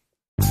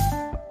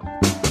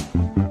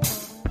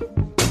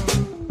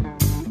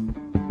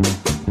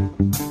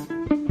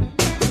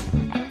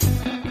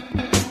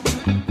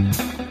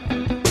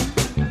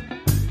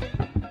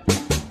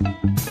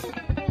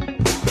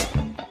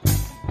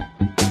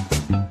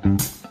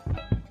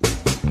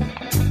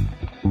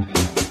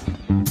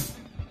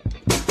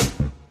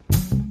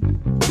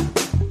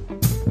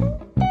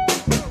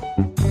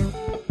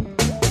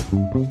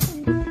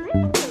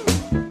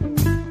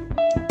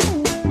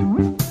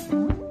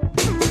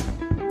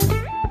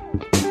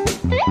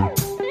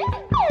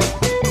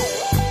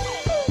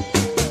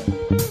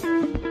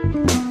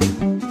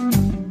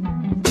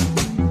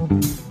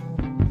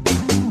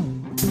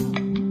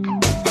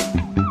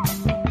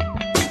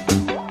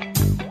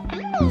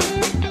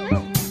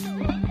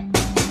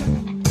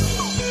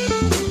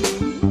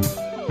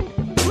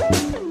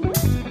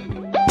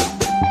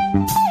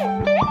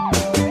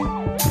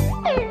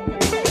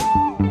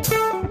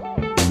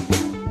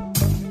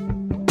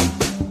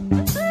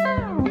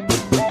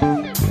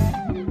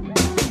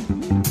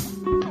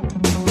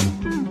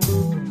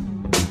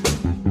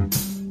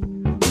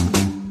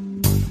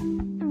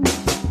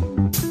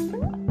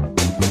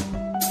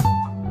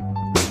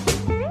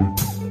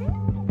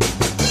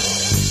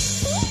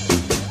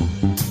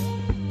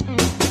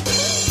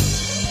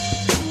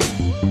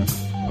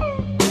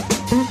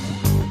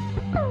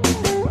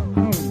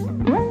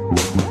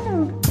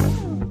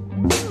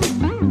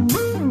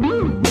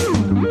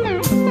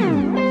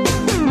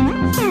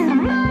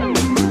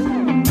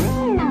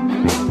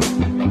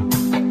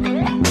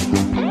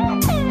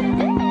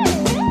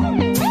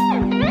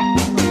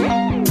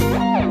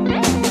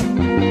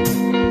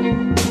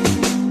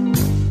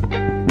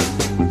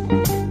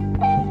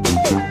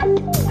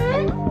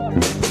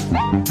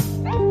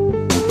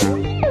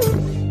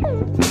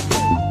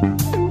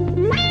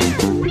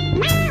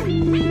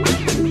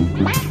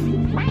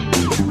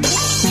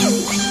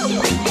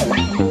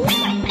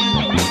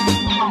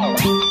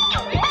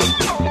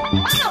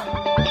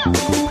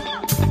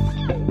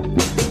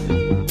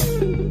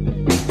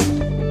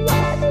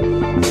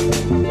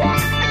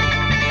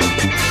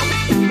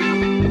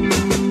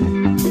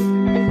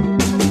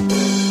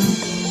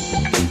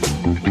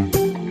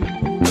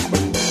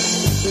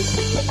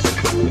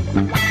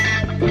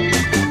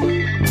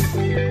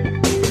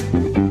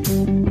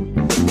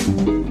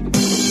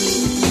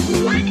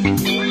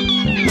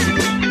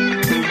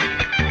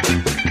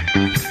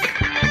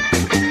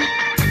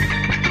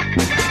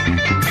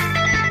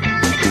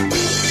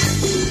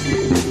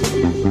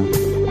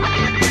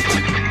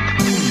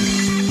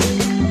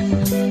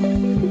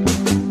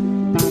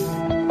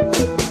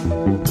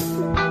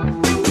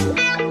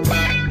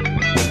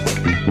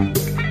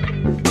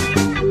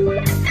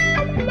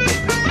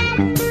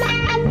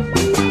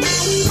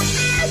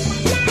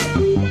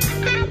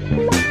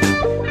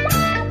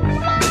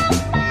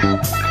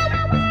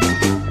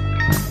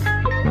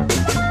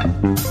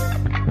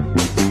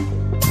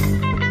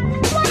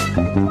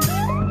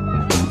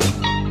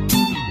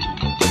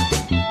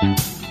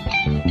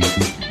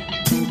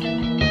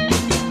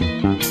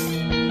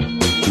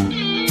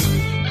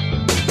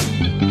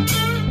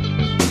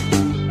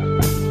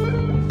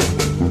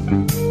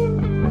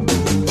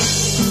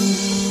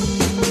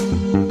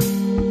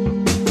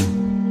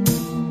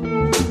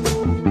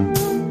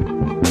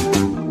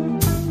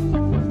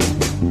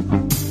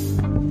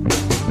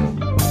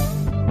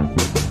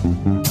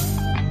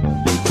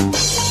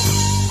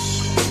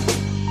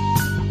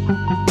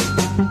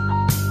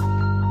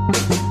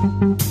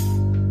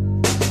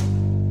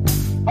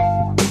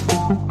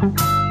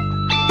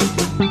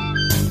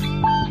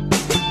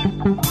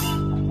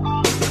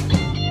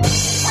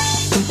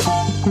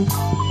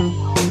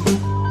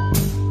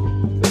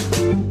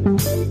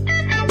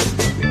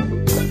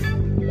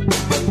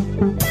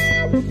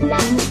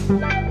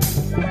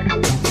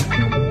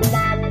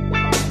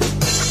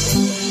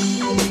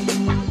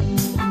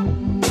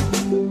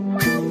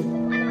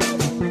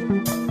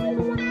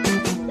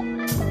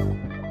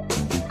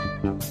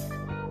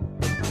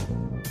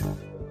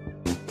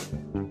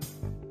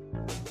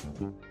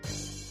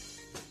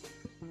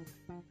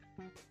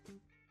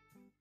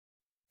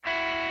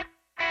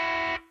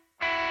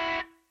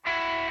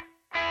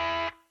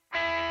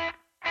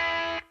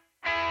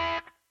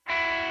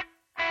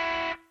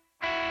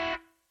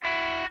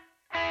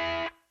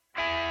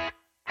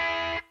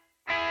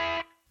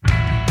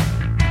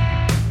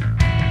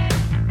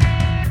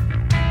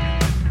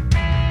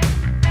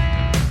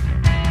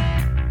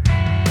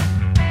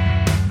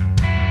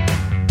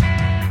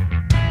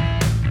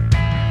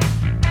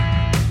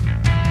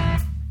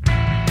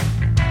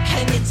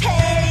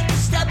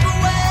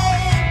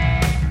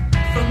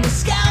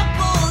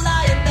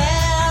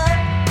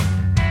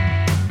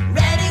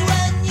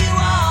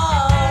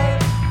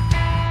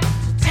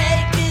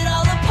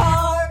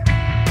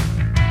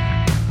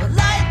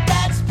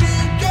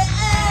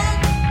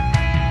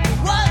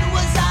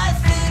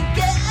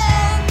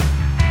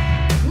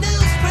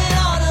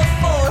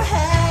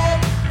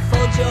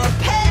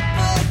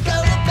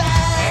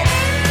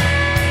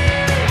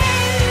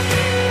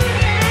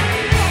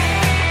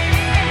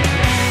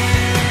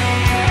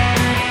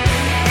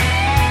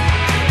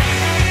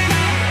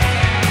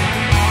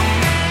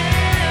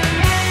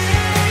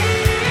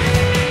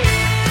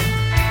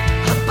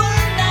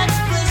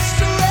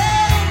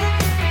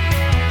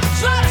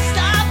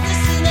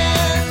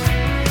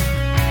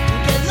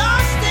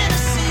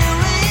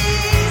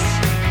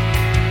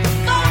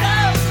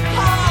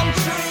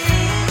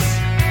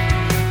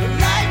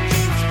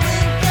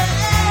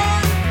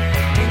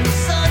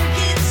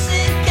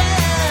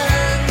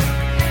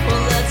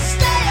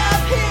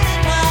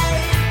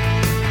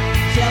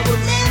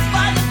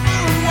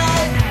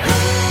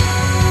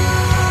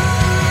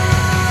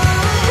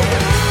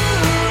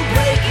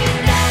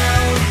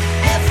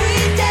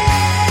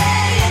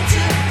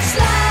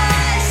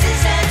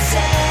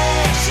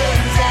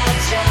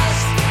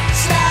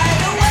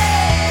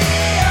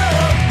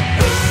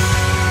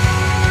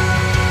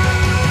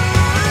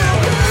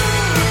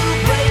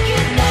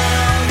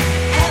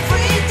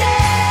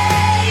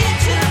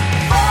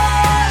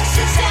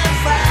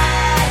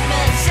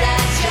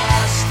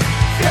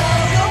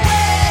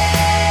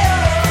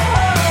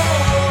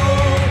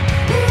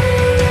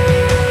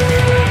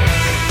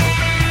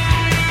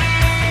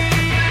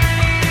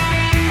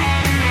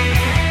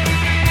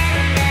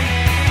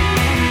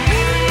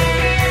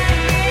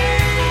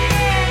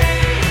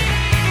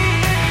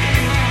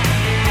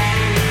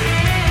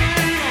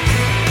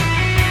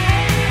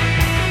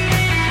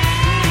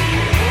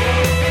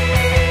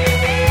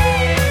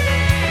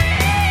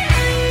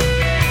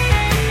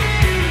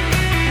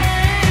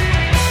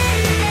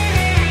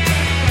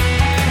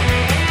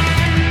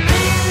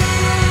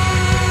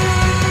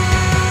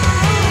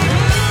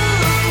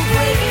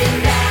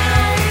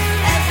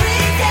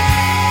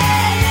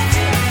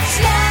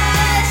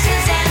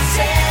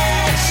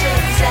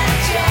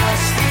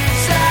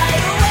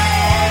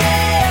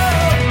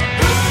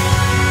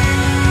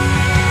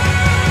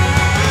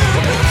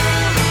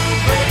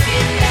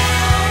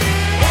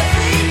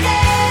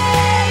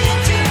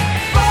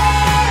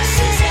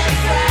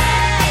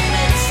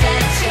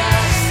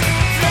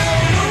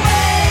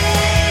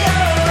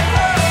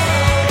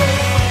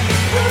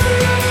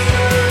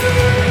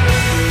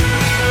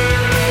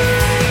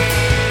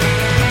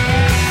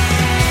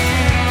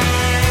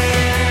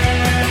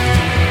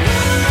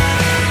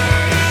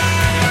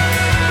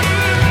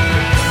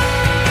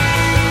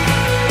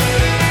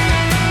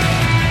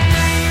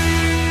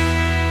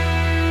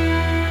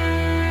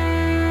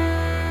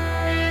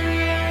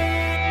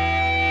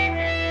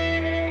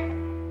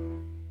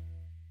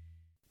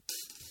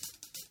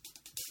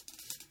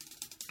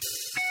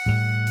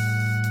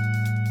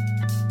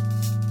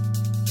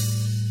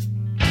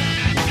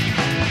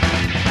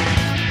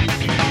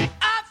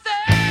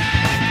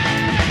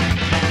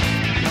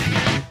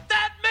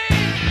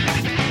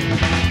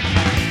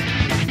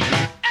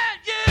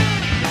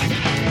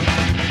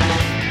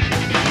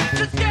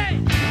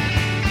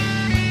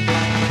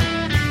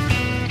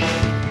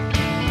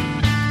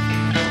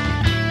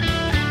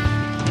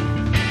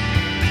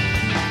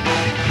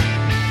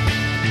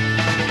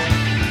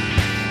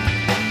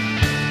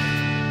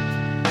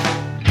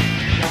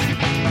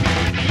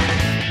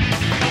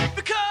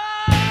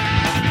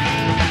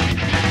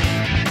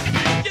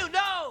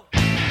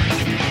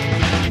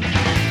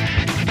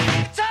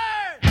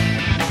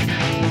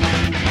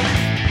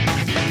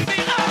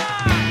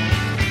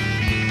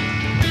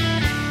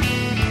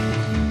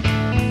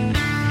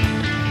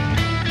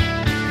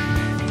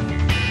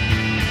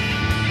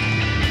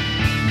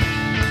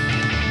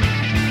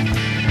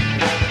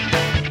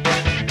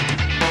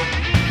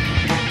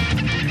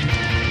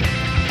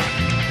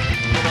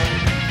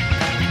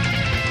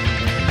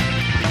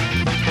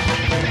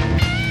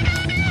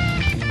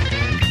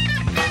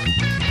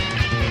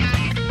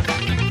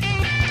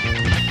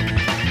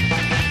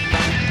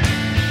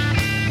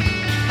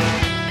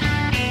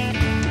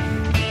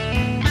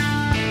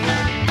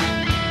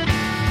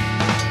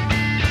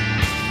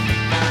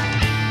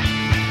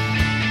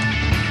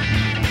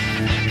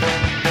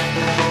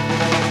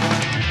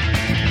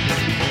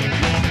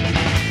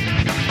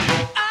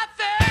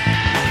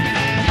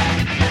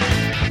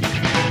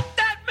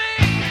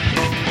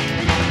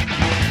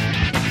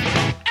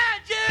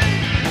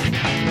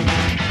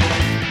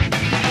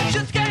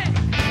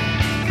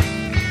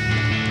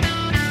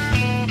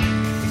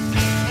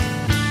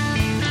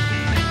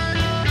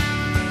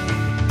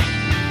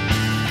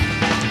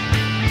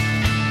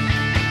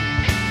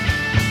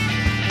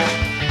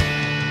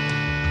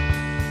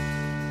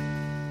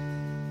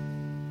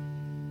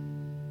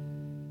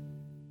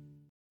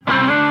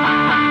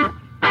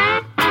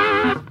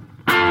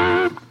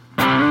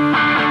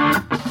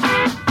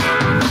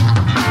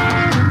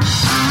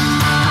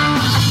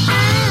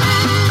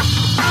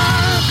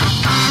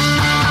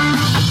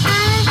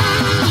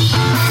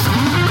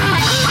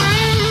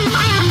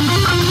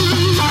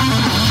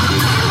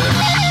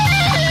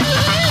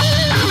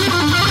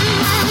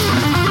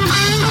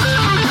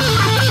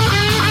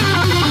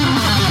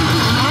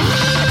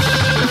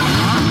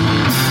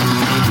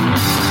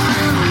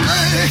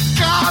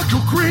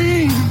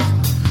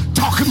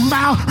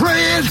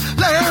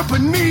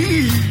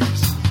 knees.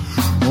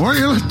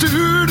 Well, a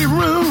dirty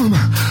room,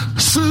 a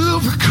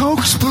silver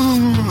Coke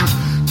spoon,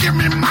 give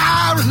me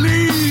my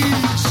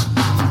release.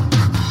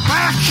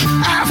 Back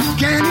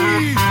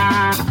Afghani,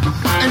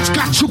 it's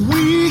got you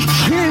weak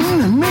in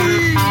the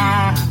knee.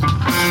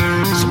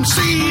 Some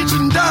seeds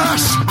and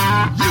dust,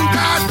 you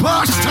got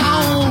bust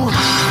on.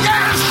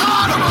 Yeah, it's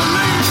hard to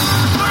believe.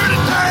 30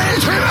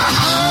 days in a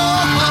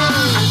hole.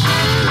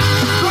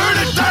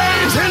 30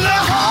 days in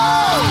a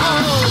hole.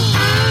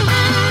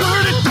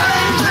 30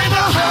 days in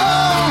a hole.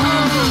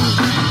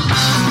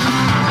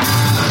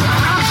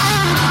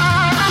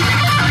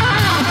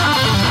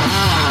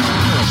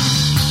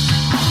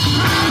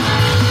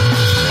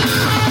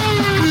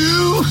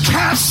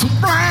 Newcastle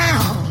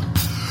Brown,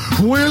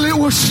 well, it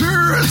will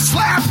sure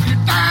slap you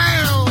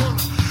down.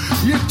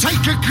 You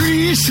take a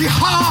greasy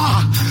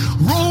heart,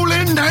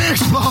 rolling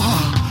dance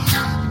floor,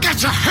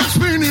 get your head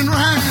spinning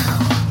round.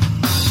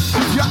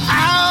 You're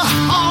out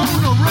on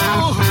the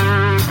road.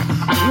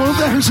 Well,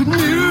 there's a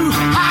new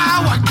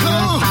highway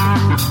code.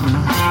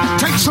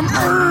 Take some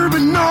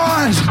urban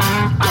noise,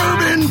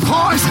 urban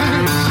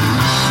poison.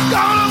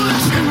 Gonna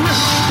listen.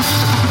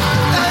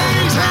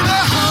 Days in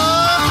the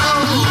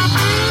hole.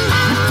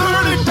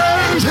 30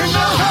 days in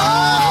the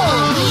hole.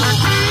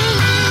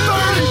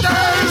 30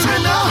 days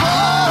in the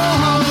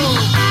hole.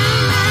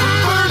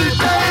 30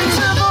 days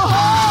in the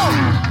hole.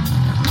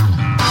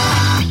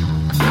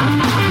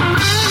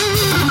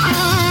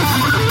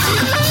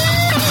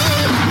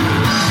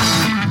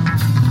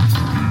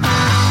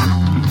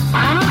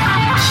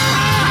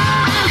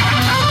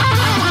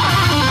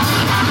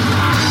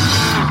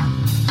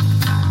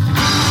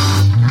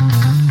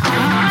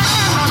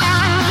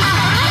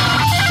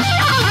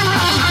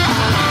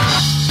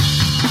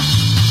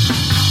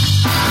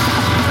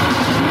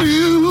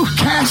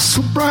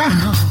 Newcastle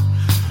Brown,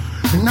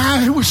 and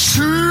I will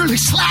surely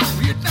slap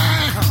you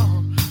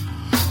down.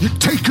 You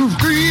take a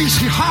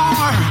greasy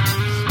heart,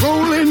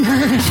 rolling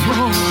hands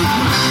floor.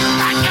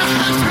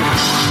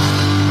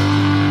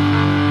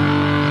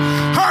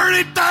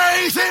 30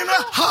 days in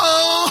a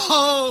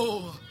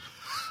hole.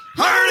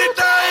 30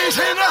 days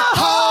in a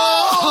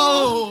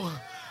hole.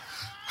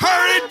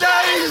 30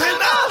 days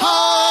in a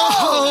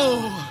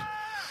hole.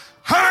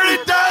 30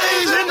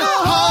 days in a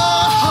hole.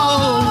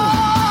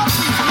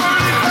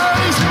 30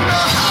 days in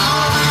a hole. 30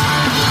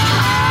 days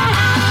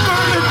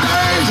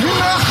in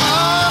a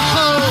hole.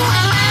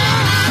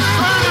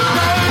 30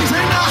 days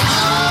in a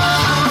hole.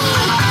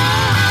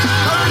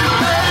 30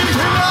 days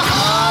in a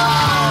hole.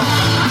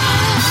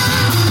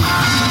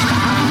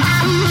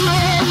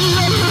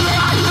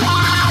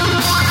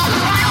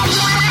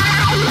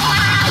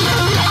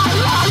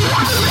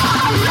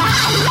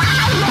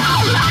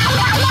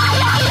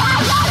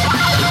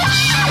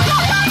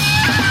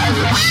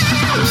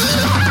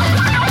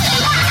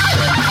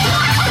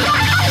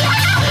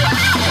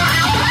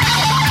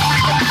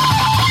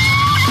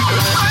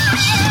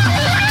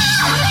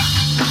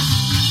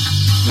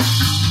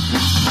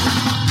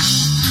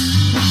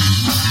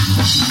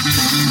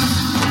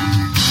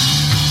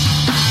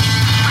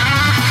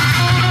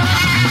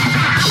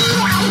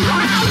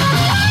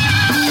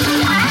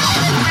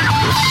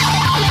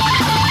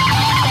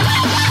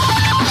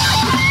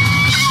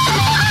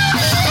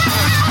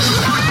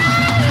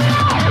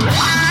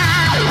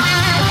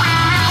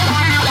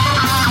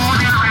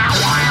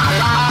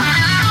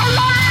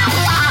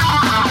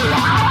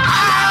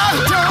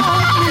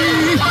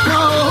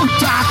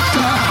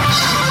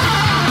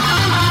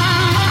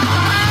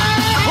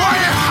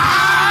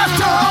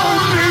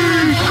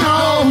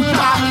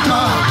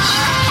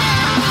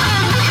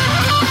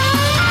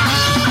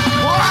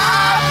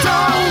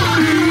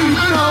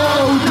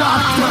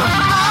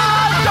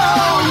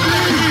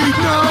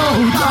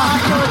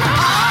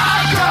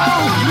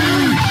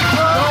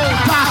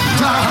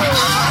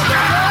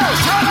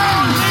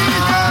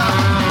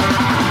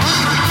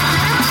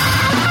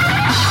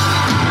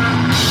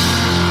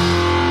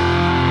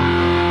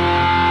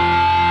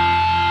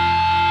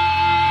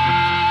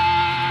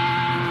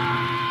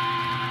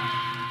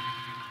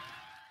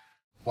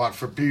 Watt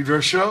for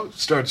Pedro Show.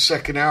 Started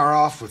second hour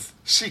off with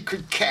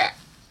Secret Cat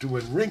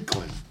doing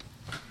Wrinkling.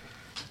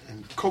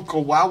 And Coco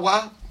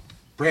Wawa,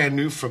 brand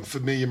new from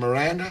Familia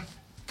Miranda.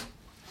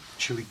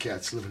 Chili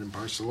Cats living in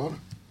Barcelona.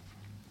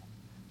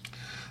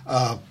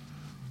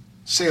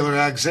 Sailor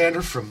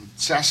Alexander from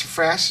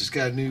Sassafras has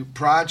got a new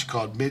project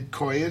called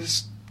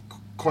Mid-Coitus.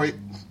 Coitus,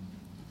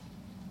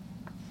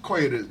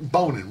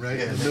 boning, right?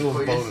 Yeah, in the middle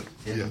of boning.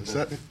 Yeah, Yeah, is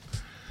that it?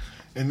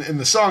 And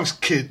the song's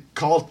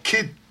called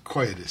Kid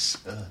Coitus.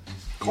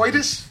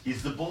 Coitus?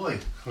 He's the boy.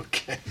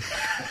 Okay.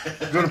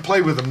 I'm going to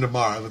play with him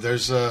tomorrow.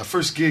 There's a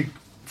first gig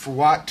for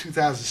Watt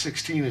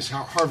 2016 is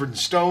Harvard and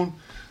Stone.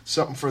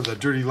 Something for the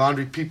Dirty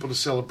Laundry people to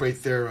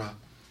celebrate their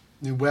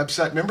new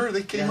website. Remember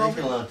they came over?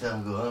 A long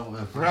time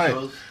ago. Right.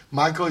 Shows.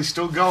 Michael, he's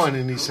still going,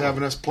 and he's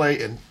having us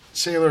play. And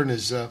Sailor and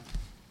his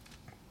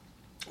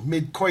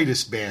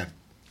mid-coitus band.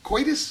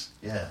 Coitus?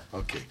 Yeah.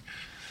 Okay.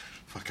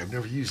 Fuck, I've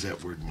never used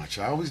that word much.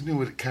 I always knew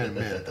what it kind of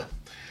meant.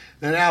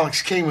 Then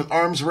Alex King with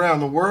Arms Around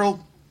the World.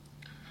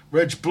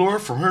 Reg Bloor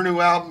from her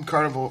new album,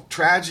 Carnival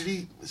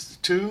Tragedy, is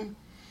the tune.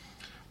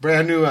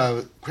 Brand new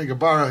Craig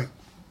Ibarra.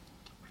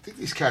 I think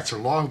these cats are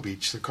Long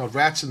Beach. They're called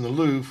Rats in the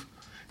Louvre,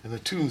 and the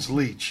tune's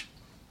Leech.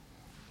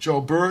 Joe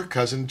Brewer,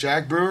 cousin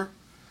Jack Brewer,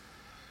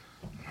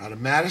 out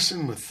of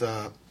Madison with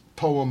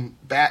poem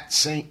Bat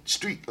Saint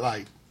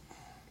Streetlight.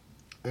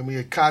 Then we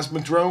had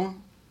Cosmodrome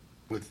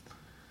with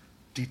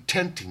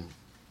Detenting.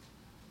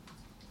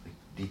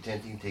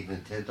 Detenting, taking the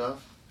tent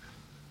off?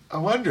 I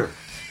wonder.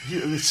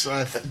 It's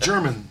a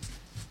German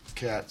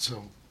cat,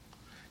 so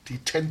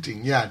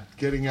detenting, yeah,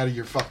 getting out of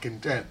your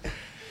fucking tent.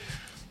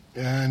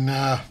 And,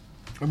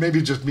 or maybe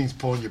it just means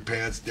pulling your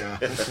pants down,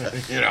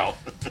 you know.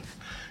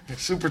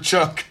 Super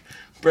Chunk,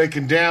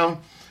 Breaking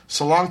Down.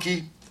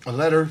 Solanke, A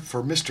Letter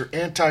for Mr.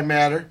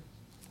 Antimatter.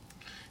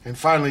 And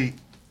finally,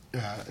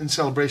 in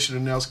celebration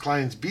of Nels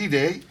Klein's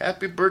B-Day.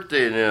 Happy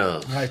birthday,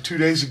 Nels. Right, 2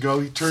 days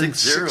ago, he turned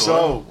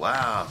 6-0.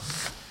 Wow.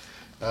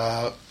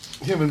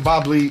 Him and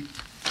Bob Lee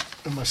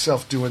and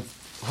myself doing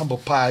Humble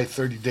Pie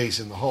 30 Days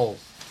in the Hole.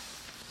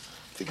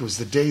 I think it was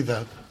the day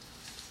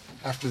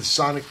after the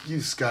Sonic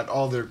Youths got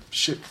all their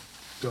shit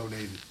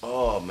donated.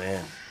 Oh,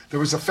 man. There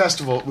was a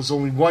festival. It was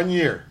only 1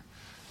 year.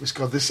 It was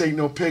called This Ain't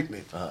No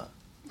Picnic.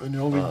 And it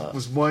only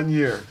was 1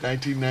 year,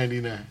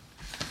 1999.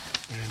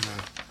 And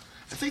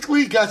I think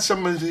we got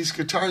some of these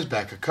guitars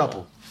back, a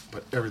couple,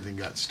 but everything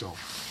got stolen.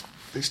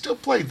 They still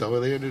played, though.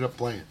 They ended up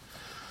playing.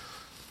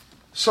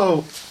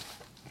 So,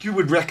 you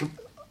would recommend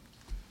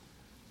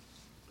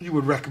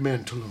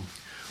Tulum?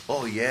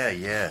 Oh, yeah.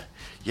 Yeah,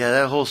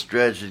 that whole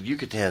stretch,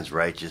 Yucatan's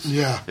righteous.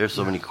 Yeah. There's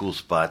so many cool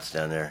spots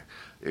down there.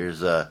 There's,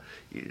 those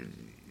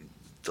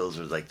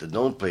are like the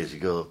known places. You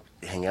go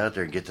hang out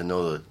there and get to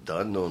know the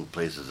unknown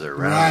places that are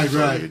around.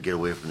 Right. You get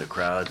away from the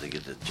crowds and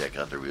get to check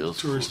out the real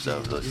cool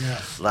stuff.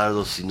 Yeah. A lot of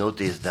those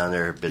cenotes down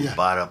there have been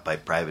bought up by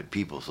private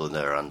people, so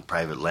they're on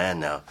private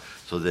land now.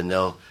 So then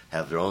they'll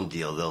have their own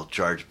deal. They'll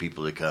charge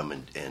people to come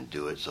and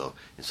do it. So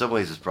in some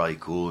ways it's probably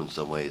cool. In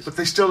some ways, But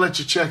they still let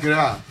you check it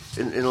out.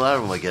 in a lot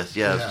of them, I guess.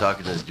 Yeah, I was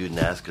talking to the dude and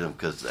asking him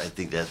because I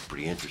think that's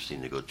pretty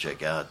interesting to go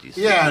check out these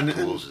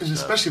pools and stuff.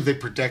 especially if they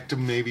protect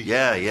them, maybe.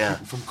 Yeah. Keep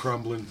them from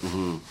crumbling.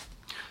 Mm-hmm.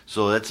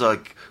 So that's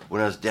like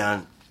when I was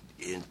down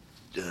in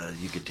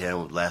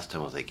Yucatan. Last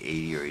time was like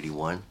 80 or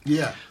 81.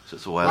 Yeah. So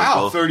it's a while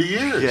ago. 30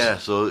 years. Yeah.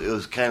 So it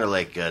was kind of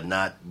like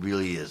not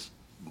really as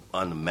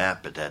on the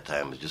map at that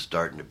time. It was just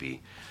starting to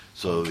be.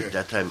 So at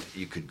that time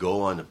you could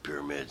go on the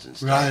pyramids and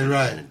stuff.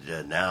 Right.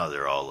 And now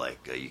they're all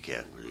like you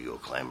can't really go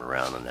climb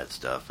around on that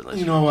stuff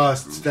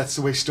unless that's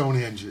the way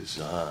Stonehenge is.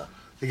 Uh-huh.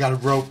 They got a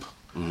rope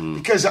Mm-hmm.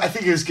 because I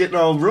think it's getting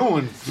all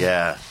ruined.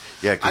 Yeah.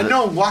 I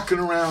know walking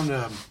around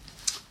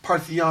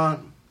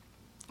Parthenon,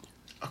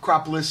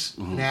 Acropolis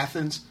in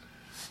Athens,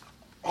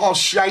 all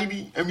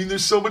shiny. I mean,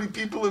 there's so many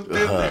people have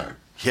been there.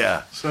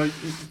 Yeah. So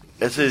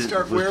That's you it.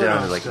 start Was wearing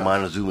down that to like stuff.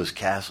 Montezuma's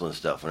castle and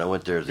stuff. When I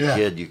went there as a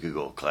kid, you could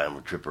go climb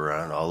or trip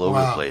around all over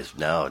the place.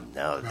 Now it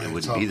it's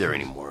wouldn't all be there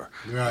cool. anymore.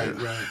 Right.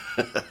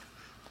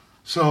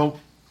 So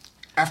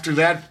after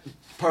that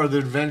part of the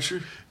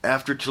adventure,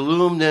 After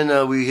Tulum,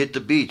 then we hit the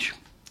beach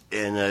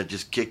and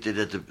just kicked it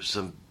at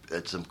some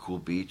cool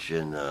beach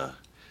and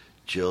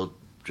chilled,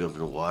 jumped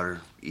in the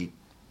water, eat,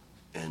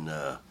 and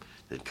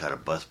then caught a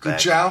bus good back.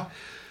 chow.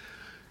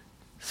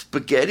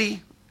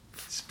 Spaghetti,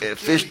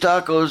 fish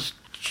tacos,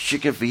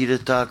 chicken fajita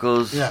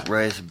tacos,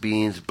 rice,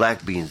 beans,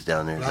 black beans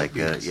down there. Black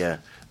beans.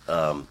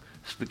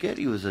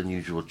 Spaghetti was an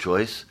unusual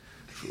choice.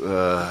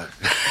 It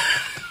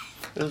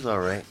was all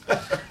right.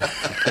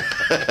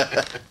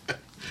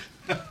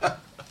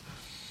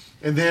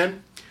 And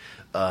then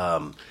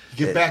you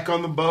get back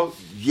on the boat.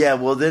 Yeah,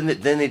 well, then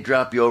they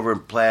drop you over in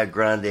Playa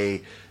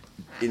Grande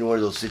in one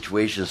of those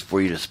situations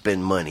for you to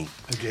spend money.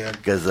 Again.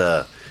 Because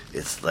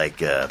it's like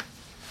the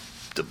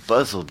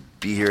bus will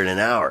be here in an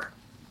hour.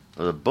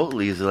 Well, the boat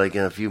leaves like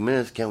in a few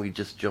minutes. Can't we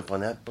just jump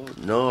on that boat?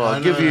 No,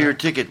 I'll give you your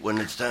ticket when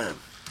it's time.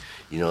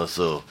 You got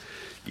to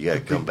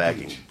come back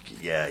and,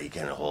 you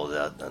kind of hold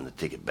out on the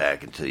ticket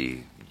back until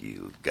you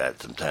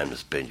got some time to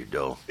spend your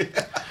dough.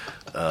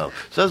 So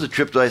that was a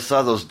trip, though. I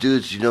saw those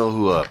dudes,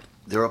 who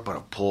they're up on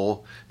a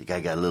pole. The guy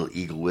got a little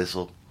eagle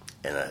whistle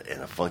and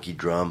a funky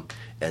drum.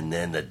 And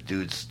then the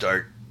dudes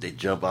they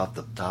jump off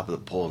the top of the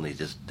pole, and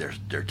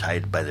they're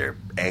tied by their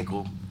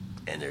ankle,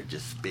 and they're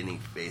just spinning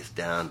face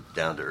down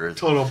to earth.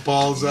 Total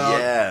balls out.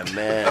 Yeah,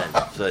 man.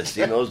 So I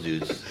seen those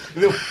dudes.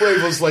 The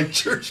wave was like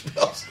church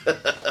bells.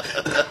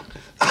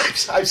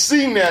 I've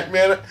seen that,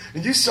 man.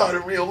 And you saw it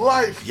in real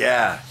life.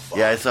 Yeah.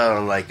 Yeah, I saw it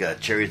on like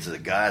Chariots of the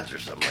Gods or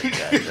something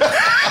like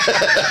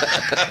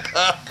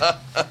that.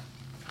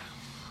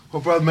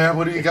 Well, brother, man,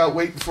 what do you got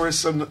waiting for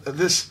us on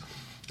this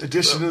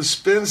edition of the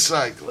Spin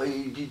Cycle? Well,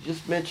 you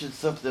just mentioned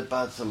something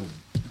about some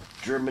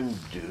German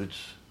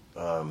dudes.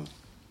 I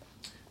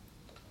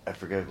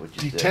forget what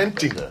you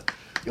Detenting. said.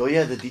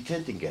 The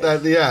detenting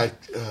guy.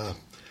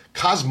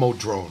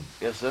 Cosmodrome.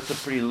 Yes, that's a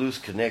pretty loose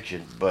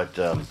connection, but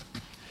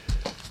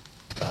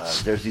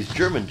there's these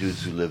German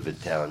dudes who live in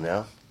town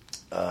now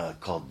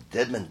called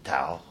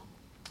Deadmantal.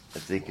 I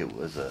think it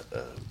was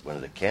one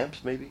of the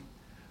camps, maybe.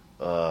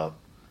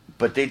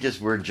 but they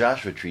just were in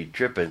Joshua Tree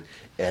tripping,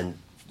 and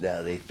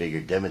now they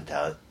figured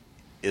Demontown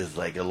is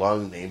like a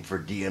long name for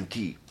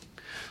DMT.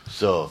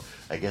 So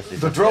I guess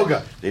The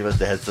droga. They must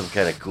have had some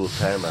kind of cool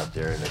time out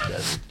there in the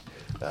desert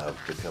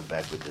to come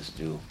back with this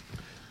new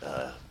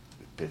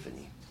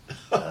epiphany.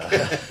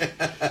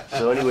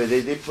 So anyway,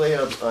 they play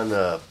up on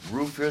the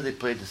roof here. They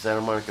played the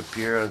Santa Monica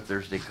Pier on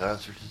Thursday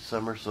concerts this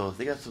summer, so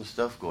they got some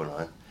stuff going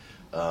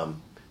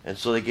on. And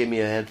so they gave me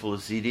a handful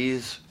of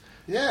CDs.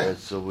 Yeah. And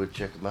so we'll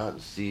check them out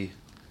and see.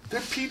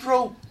 They're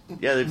Pedro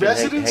Yeah, they've been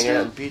residents hanging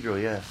here? out in Pedro,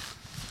 yeah.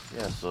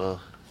 Yeah, so...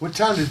 What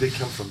town did they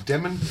come from?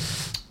 Demon?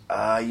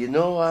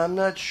 I'm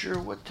not sure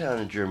what town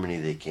in Germany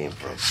they came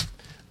from.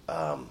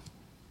 I'm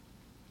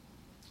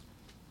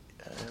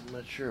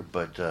not sure,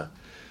 but... How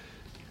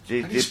do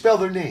you spell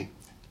their name?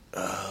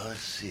 Let's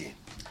see.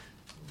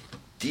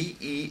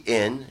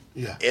 DENMANTAU.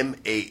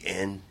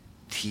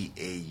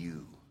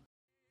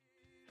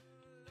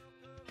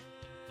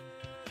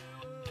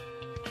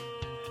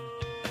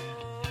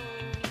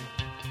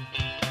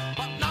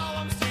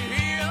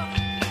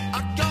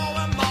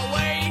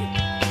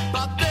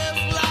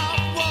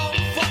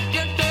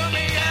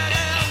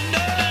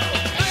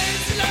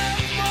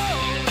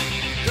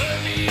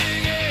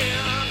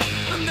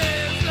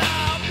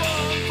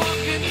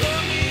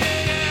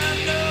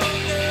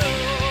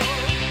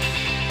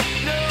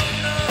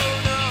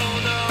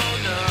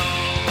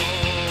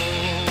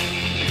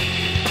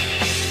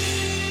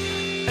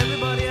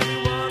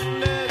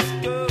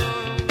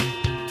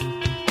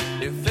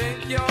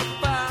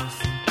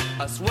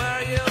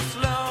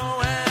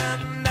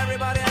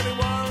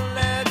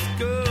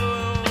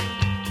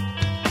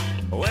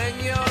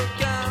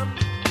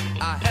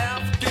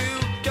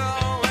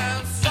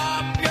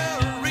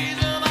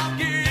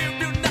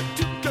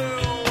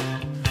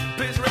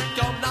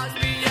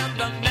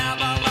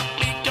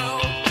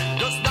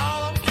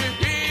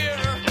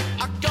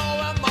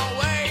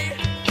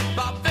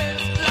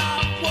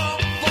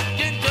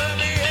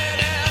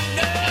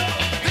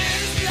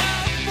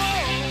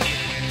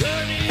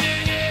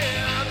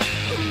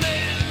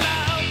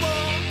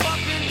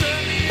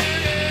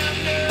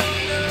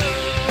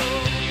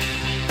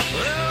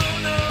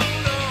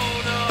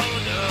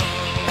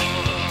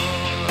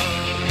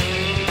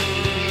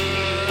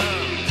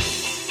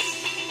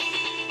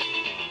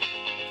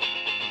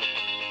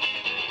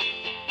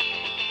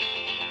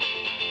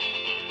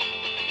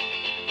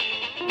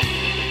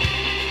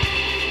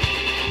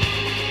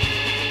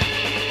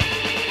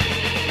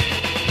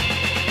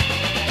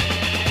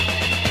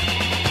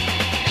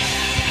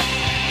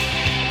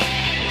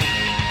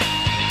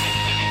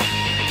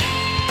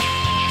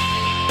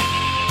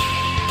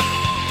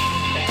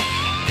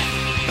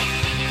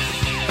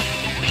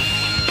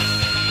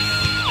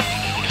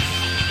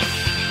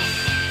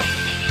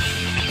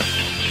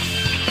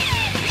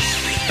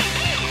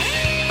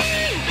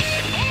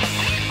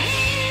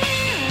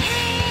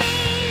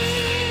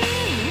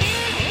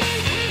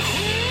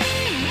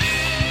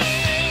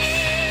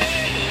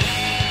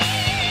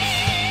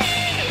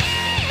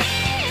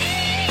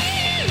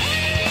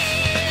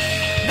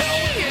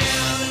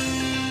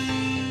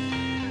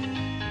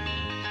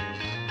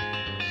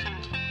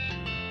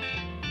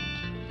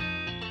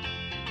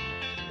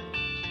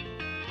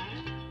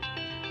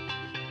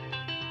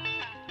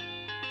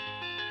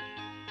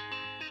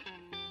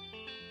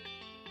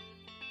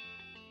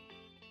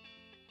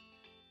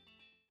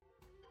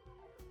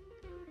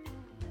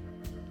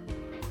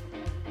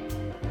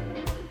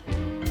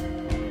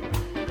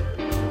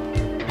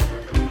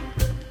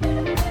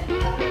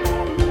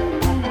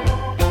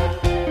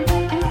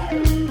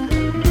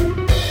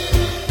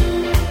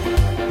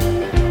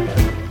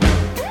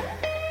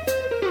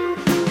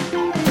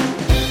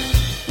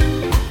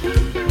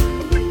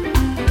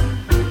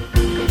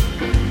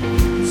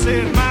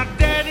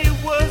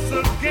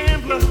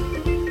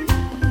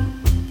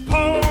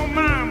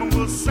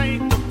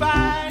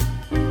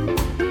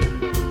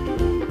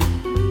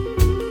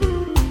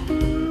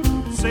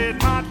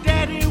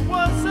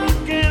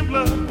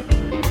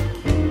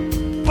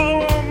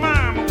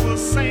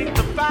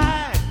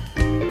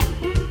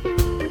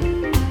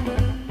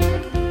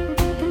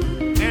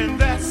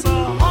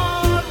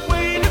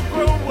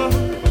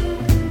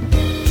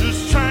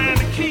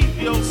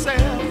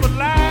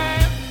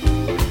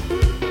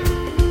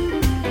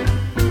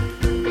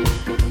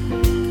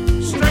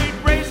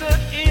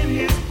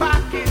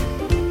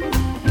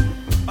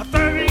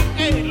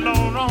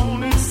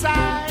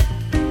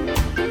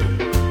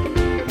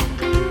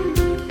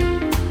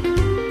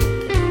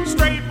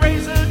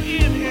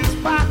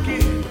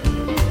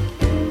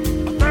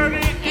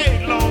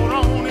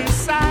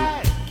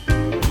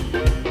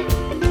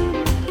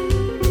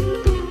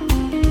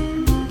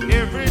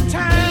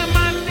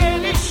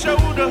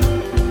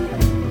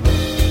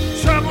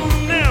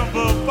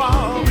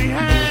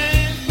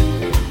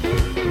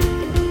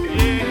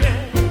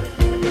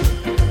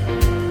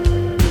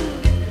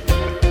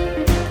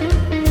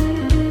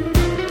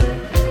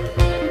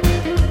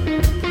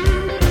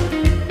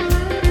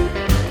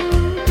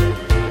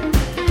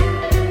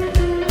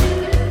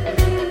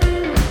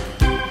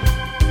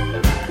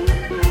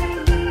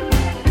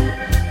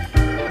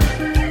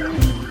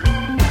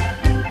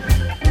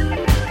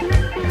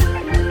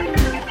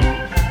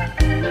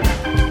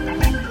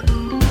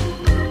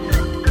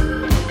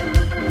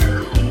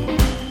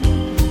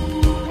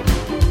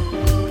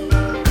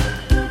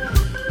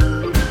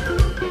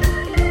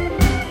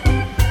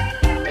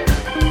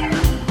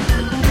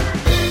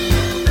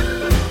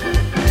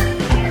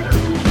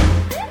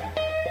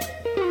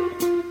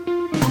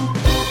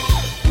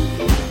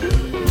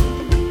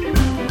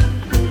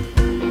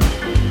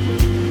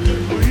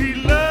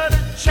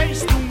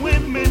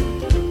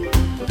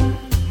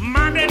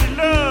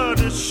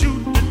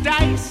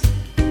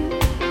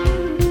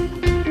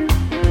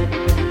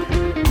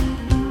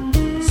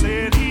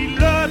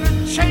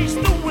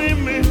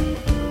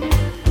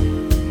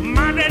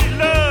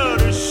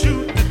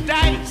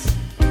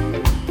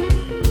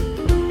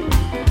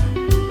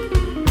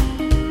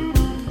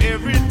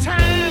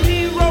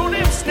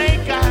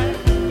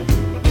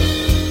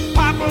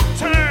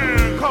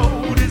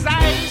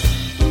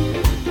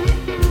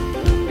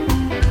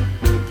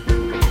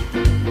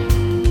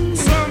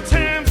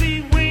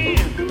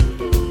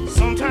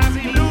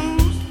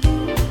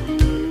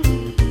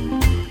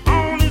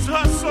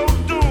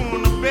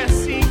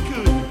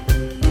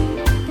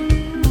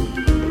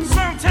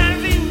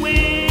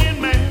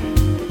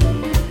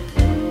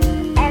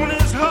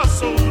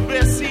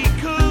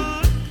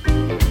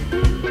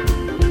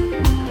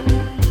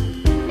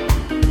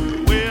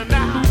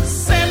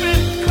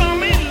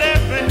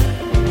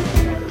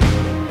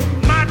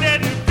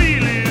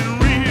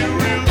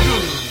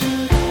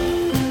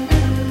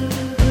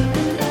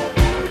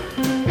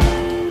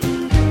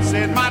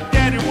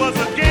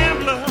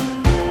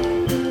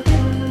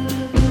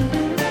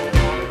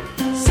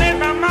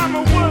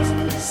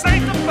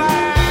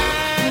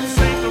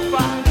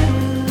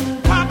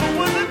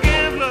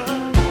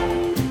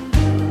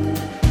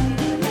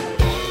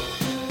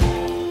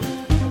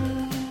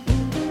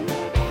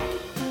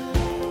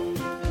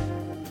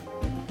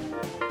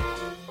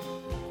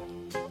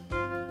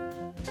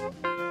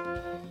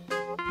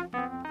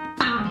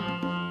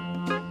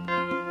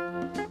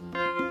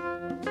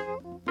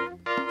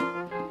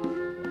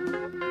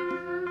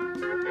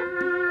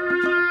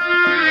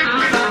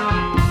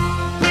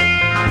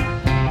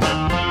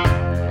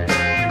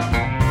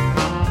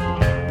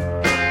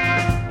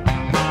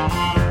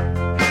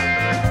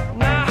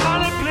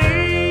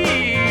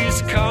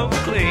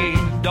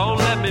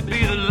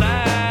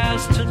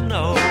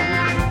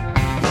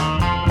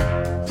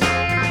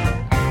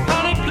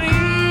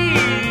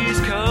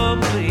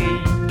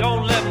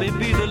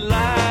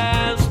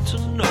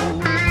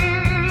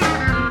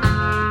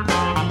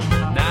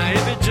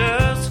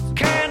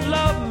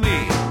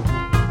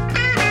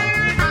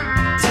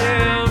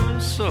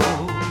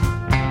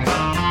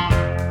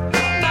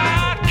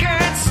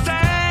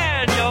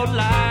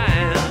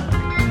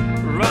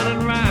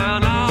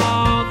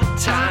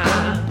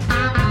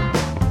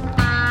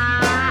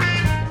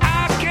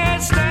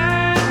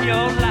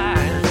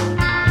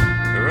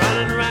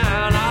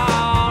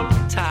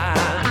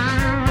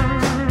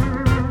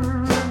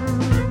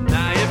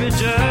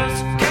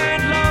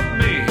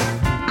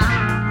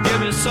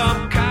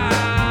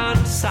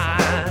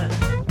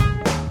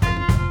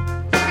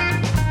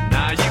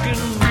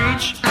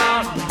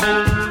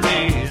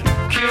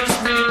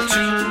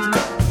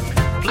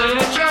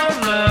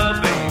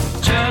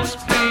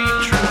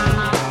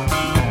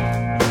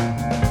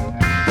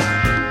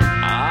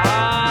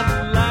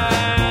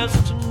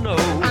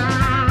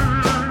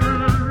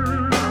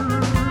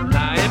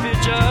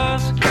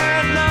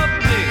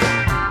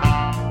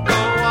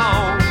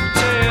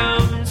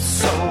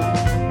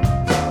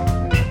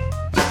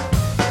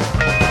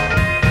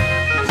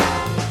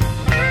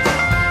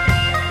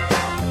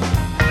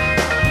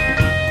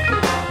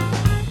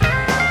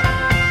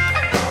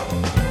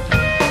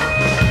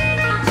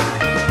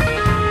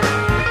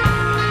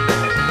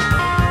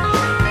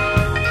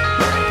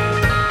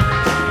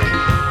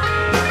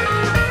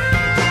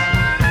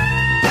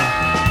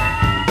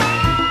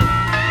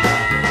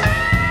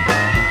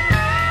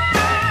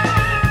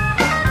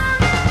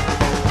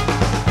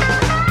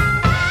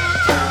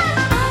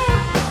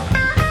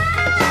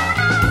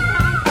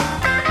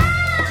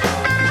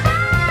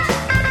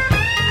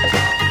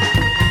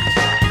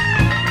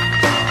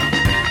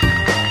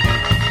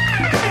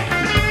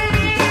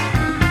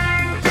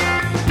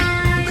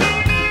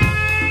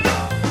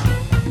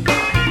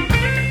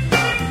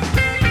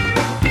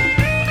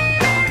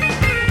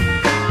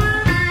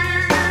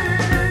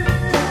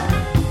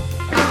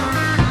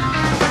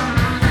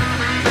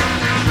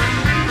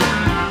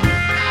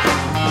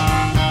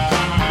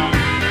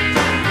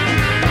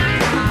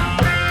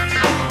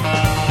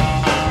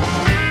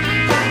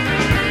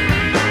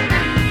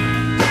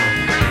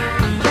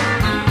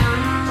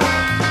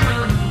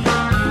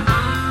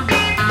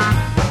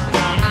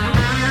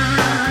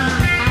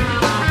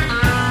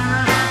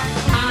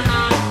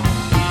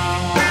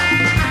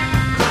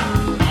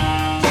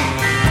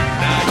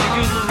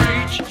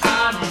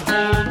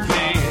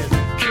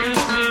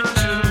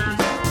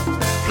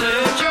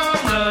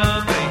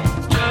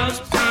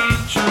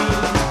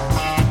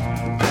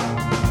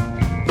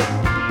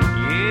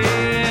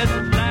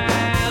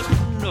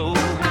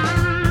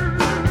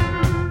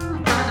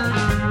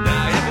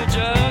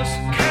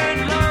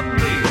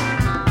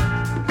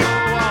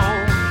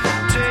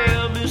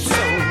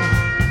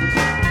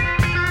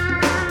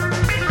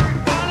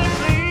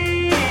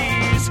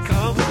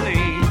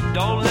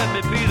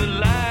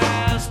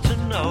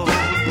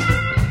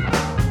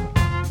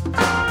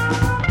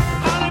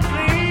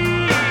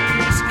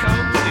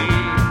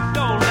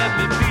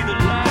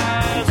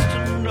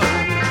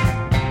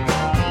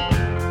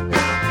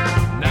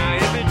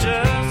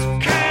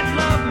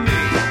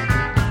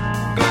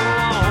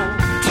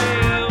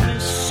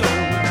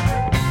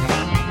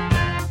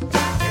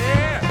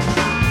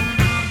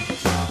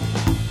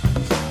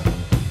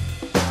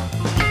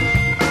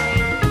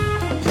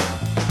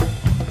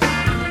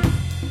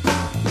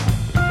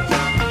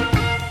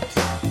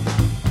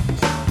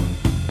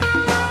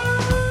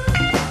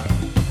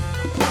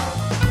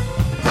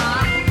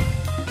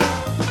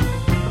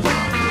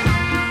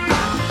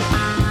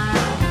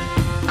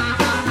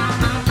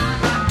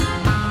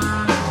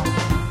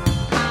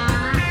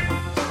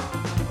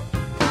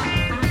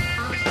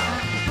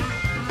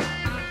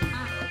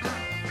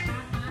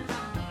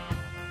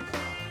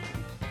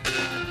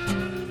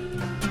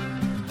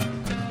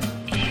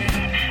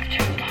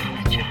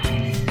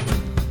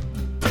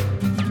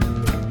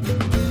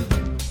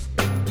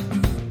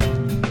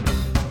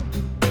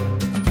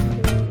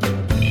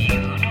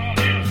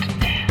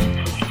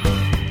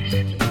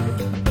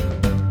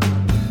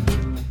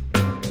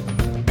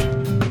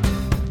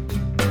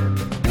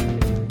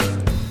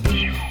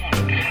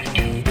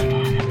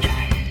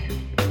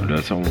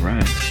 That's all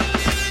right.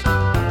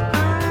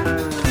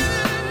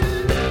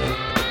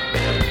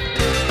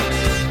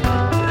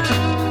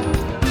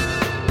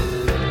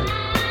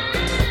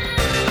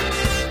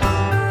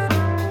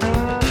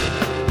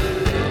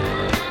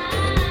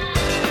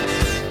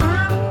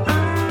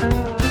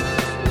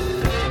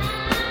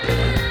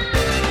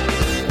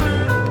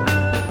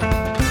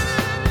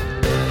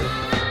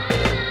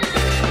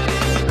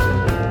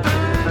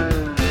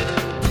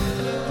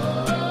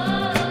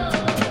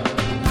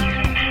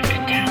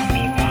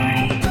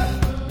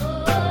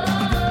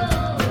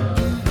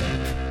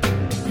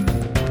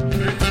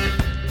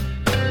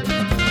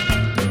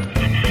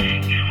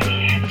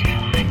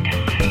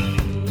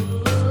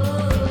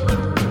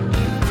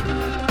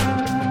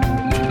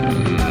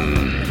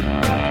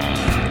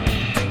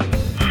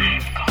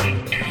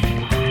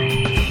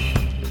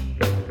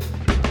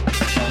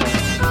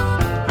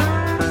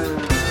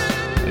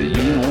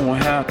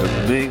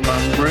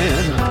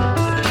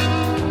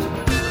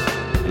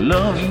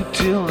 Love you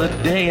till the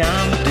day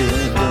I'm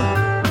dead.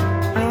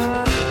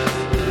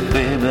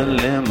 Baby,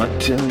 let me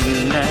tell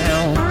you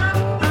now,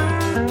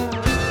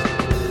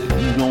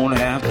 you don't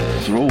have to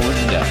throw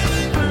it down.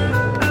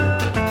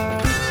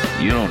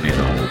 You don't need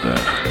to hold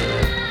that.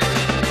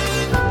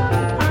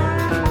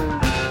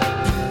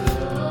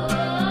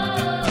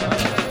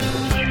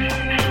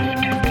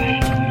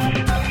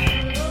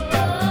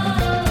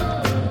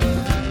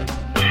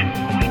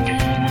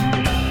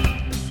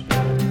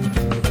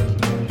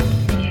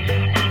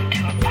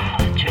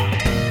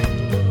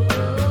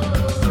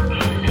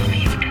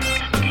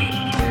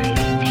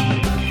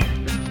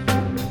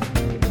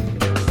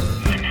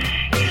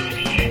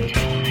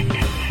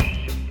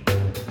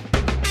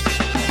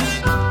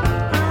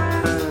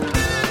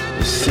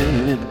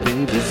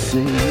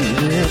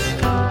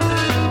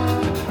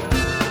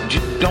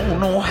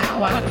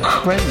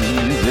 Crave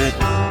it,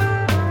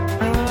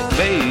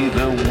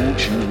 baby, won't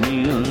you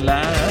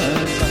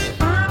realize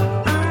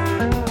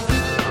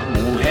I'm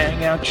gonna hang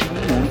out you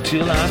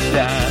until I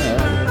die.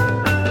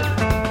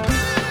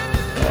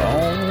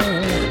 Oh,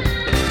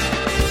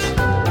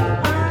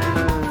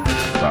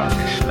 buy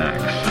me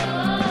snacks,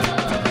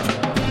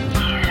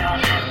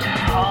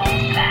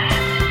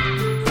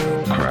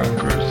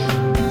 crackers,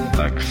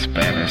 like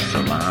Spanish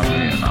salami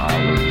and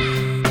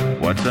olives.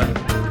 What's that?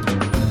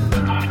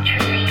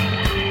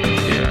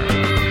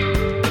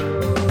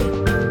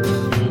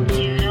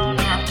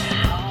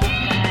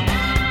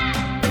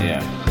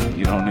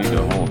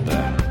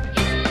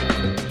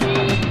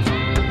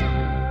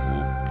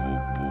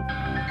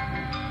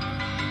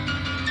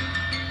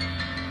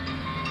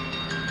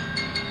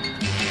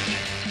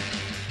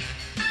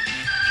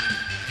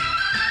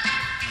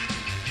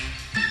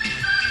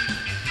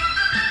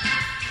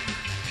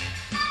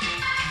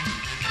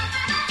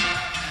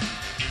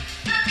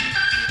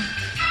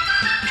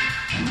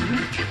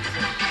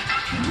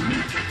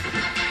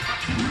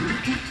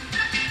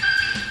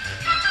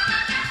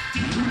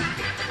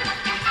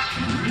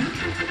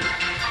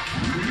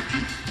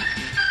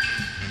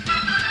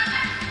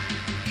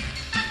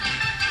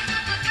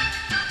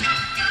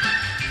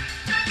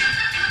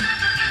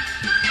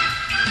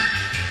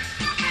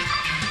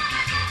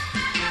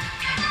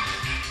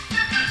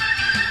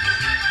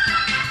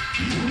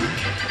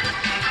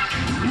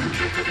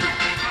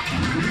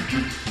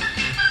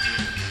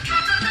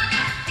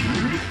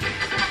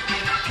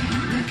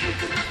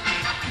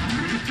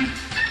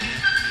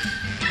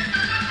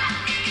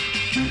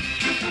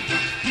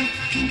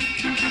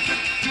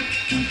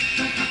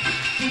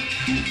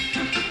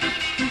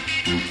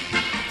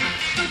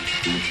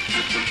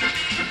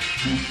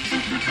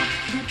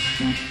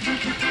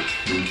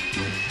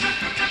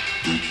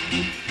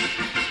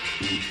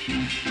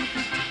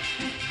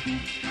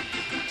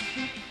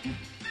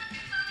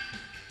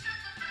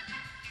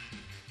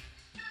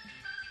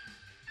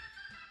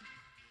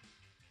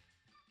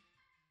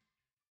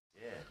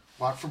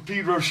 Walk from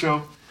Pedro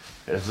Show.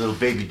 That's little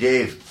baby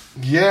Dave.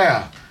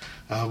 Yeah.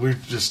 We're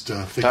just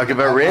thinking talking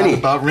about Rennie.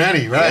 About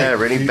Rennie, right? Yeah,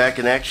 Rennie back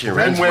in action.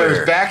 Renware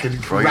is back, and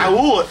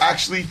Raul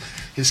actually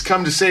has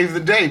come to save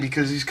the day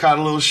because he's caught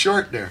a little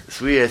short there.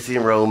 Sweet, I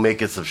seen Raul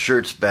making some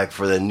shirts back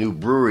for that new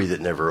brewery that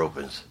never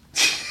opens.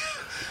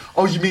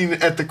 Oh, you mean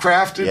at the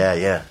Crafted? Yeah,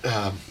 yeah.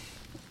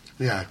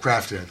 Yeah,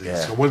 Crafted, I think.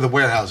 Yeah. So one of the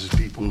warehouses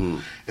people.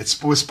 Mm. It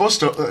was supposed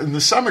to in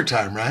the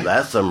summertime, right?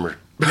 Last summer.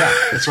 Yeah,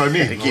 that's what I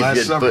mean.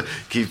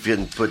 Keep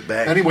getting put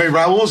back. Anyway,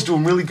 Raul's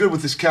doing really good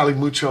with his Cali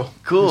Mucho.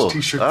 Cool. His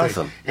t-shirt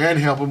awesome. thing. And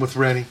helping with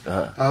Rennie.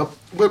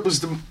 What was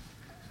the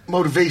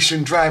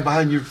motivation drive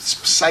behind your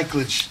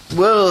cyclage?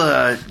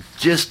 Well,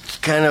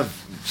 just kind of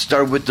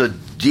started with the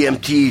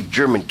DMT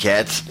German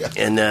cats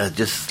and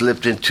just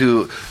slipped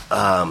into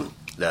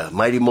the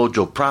Mighty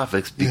Mojo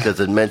Prophets because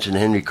it mentioned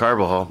Henry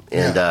Carvajal,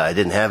 and I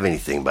didn't have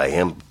anything by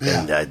him. Yeah.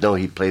 And I know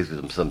he plays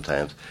with them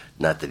sometimes.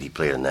 Not that he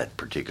played on that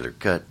particular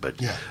cut, but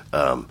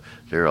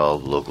they're all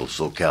local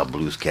SoCal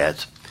blues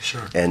cats.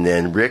 Sure. And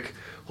then Rick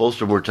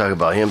Holstrom, we're talking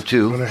about him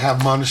too. We're going to have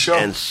him on the show.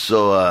 And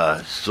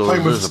so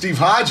playing with Steve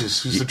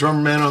Hodges, who's the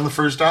drummer man on the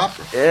first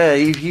opera. Yeah,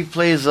 he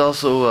plays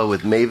also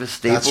with Mavis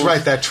Staples. That's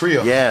right, that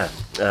trio. Yeah,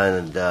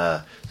 and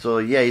so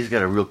yeah, he's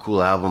got a real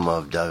cool album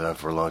I've dug on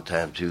for a long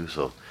time too.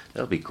 So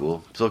that'll be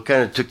cool. So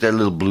kind of took that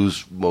little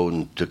blues mode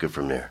and took it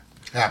from there.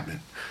 Happening.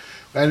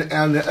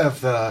 And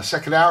of the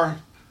second hour,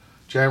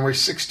 January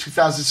 6,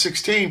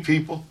 2016,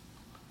 people.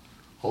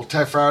 Hold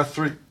tight for hour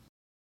 3.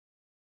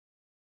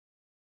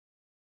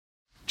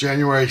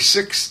 January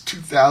 6,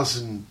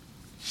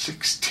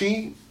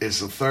 2016 is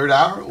the third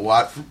hour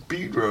Watford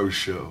Pedro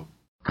Show.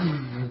 See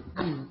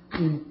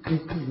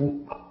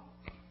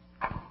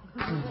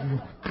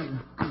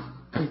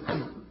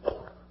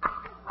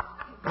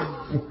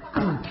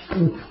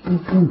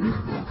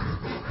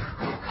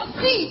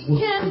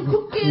 10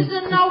 cookies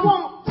and I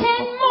want 10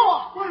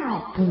 more.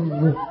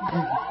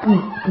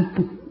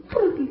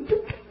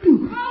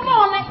 Come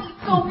on, I eat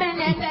so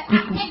many that I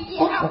can't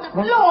get out the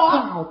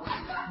floor.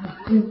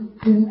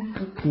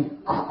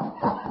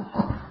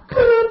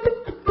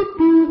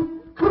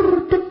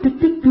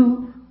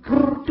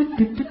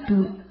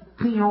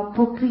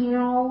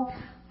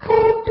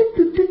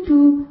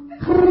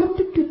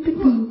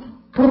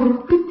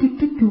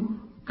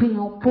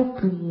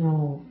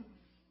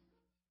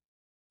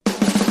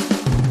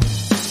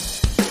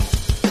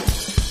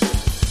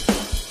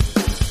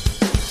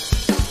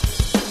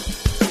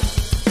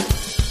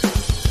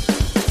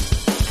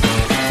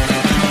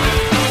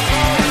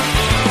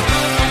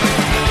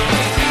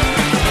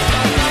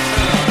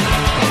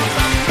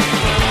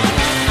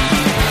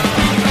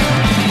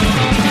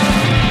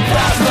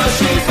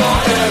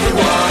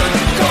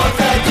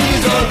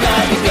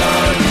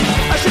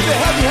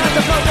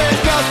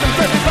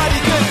 Everybody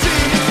could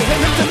see, to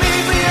him, to me,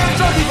 we are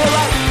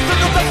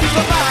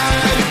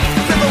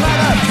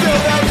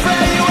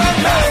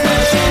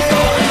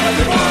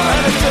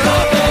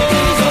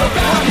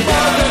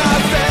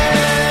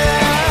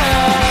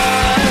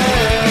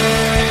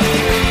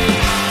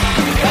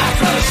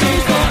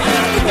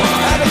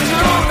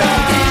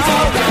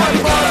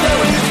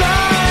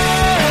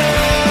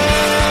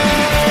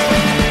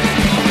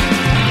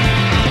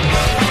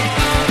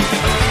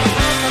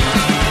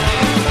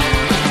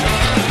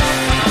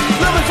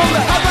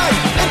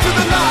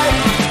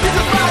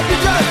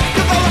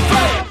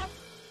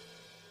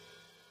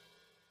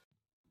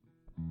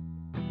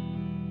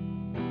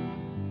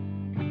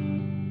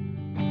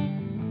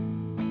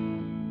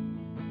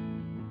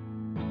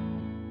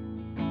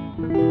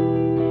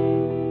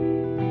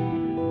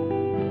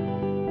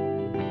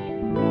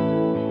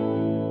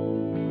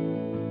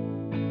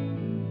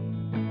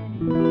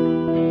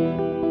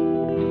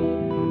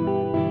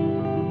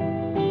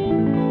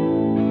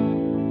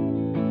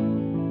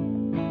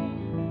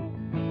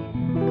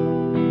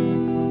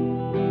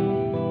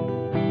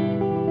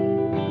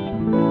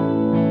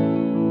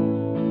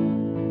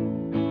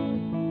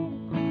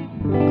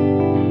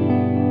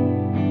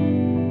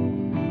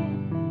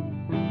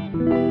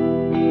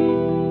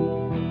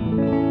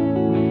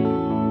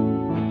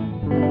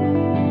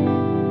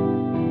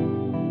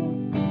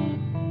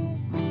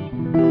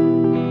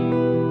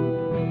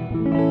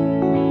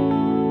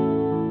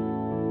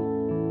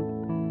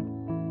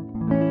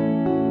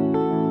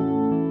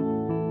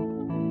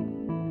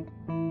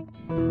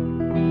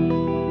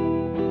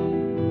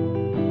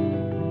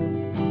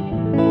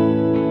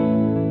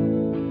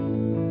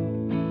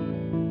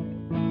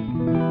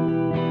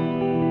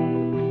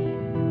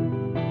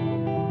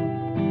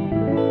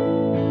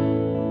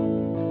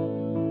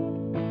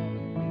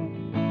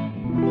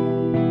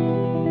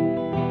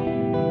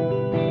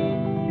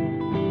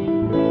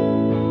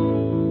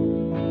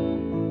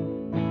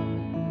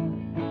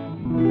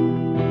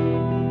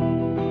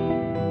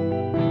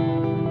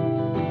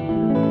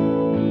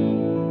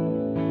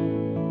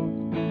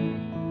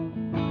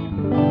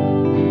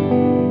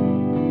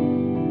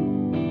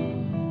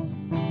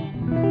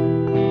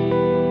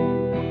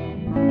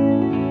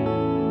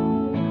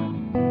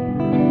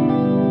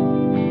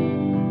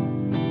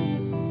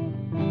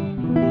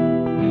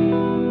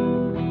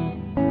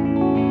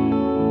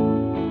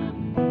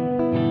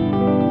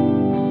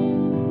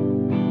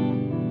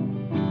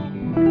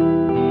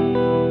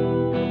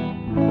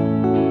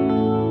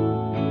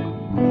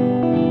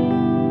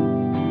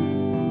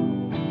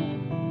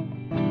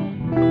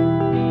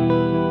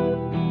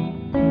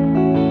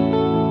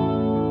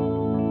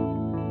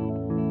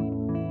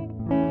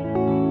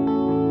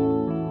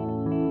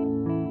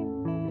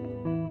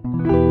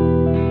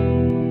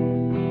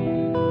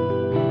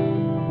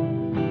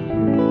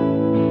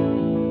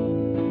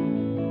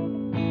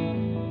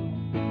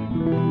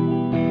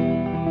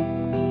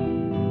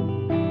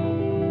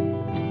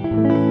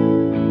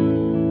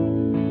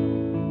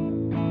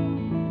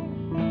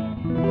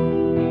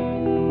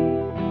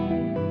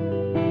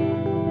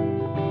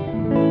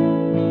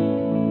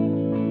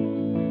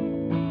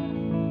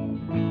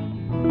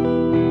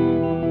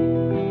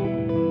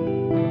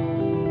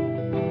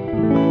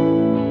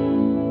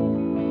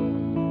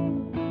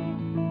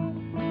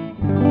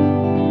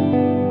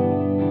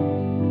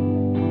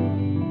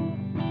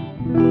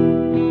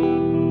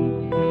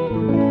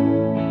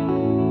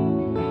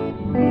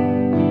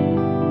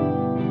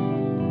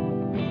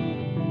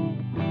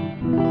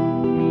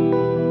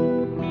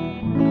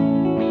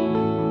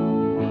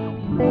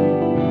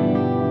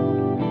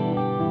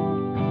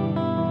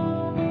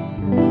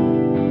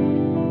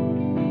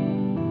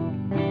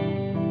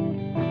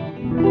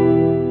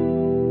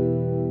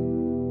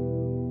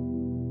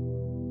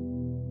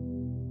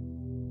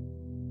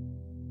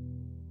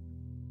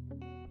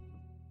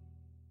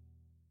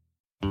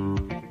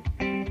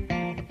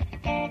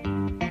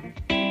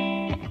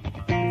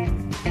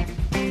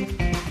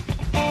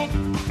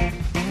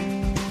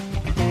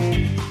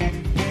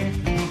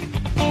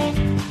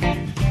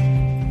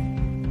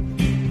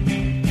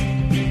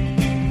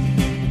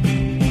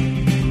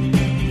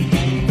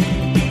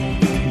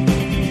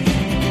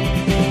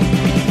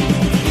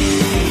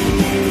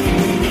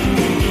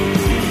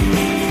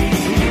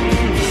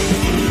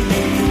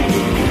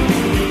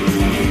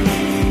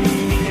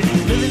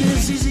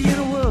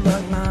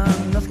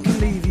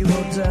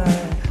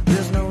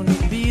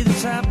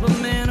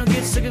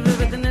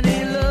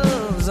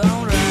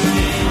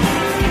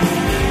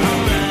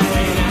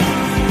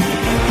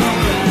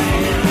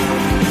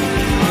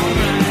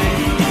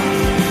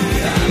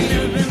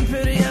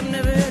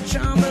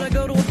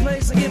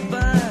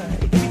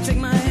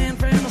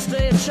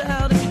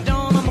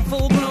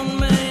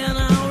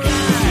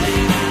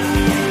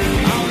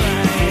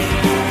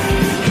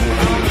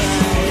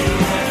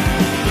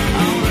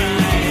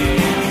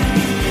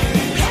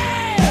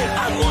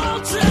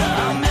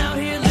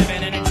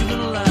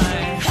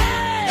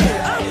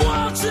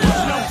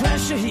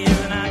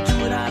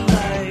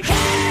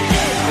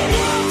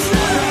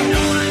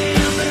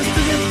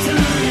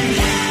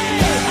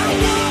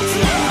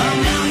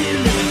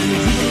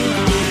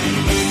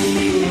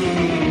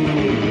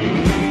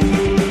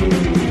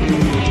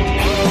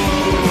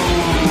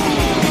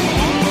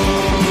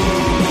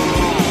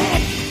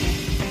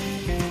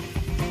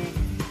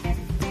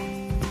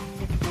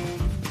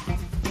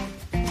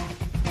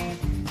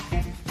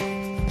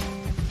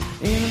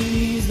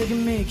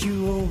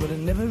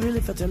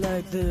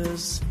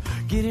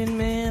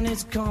man,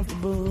 it's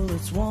comfortable,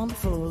 it's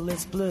wonderful,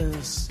 it's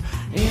bliss.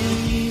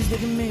 Enemies, they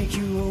can make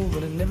you old,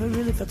 but I never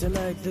really felt it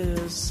like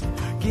this.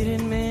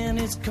 Getting man,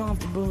 it's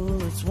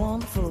comfortable, it's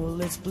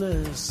wonderful, it's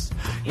bliss.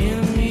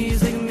 Enemies,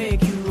 they can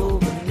make you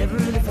old, but I never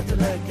really felt it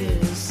like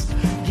this.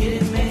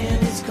 Getting man,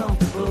 it's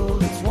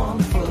comfortable, it's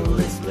wonderful,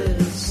 it's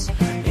bliss.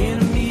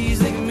 Enemies,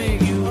 they can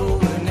make you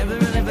old, but I never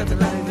really felt it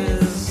like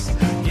this.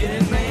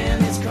 Getting man,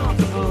 it's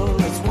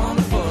comfortable, it's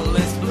wonderful,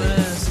 it's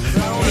bliss.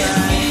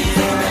 Enemies,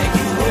 they can make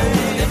you old,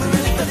 but I never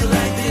really felt it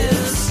like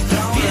this.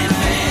 Getting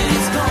man,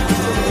 it's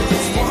comfortable,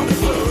 it's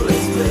wonderful,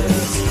 it's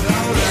bliss.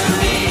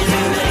 Enemies, they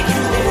can make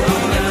you old, but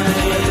I never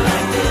really felt it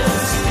like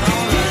this.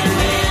 Getting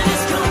man,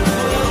 it's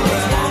comfortable,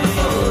 it's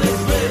wonderful,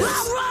 it's bliss.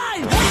 All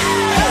right,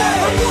 hey,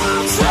 I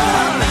want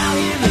some. Now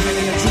you're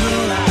living a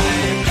true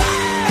life.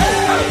 Hey,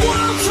 I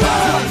want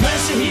some. The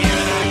pressure here,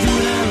 and I do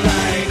what I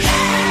like.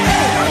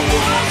 Hey, I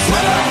want some.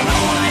 I don't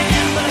know what I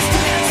am, but I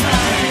still got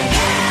time.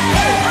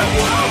 Hey, I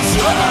want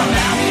some.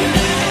 Now you're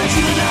living a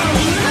true life.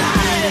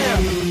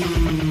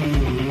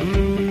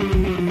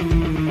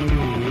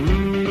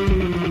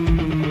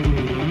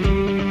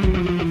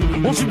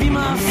 Won't you be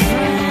my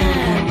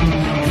friend?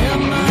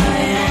 Help my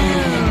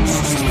hands,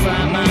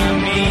 justify my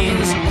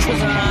means,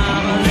 'cause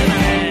I'm a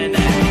living.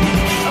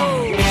 Oh.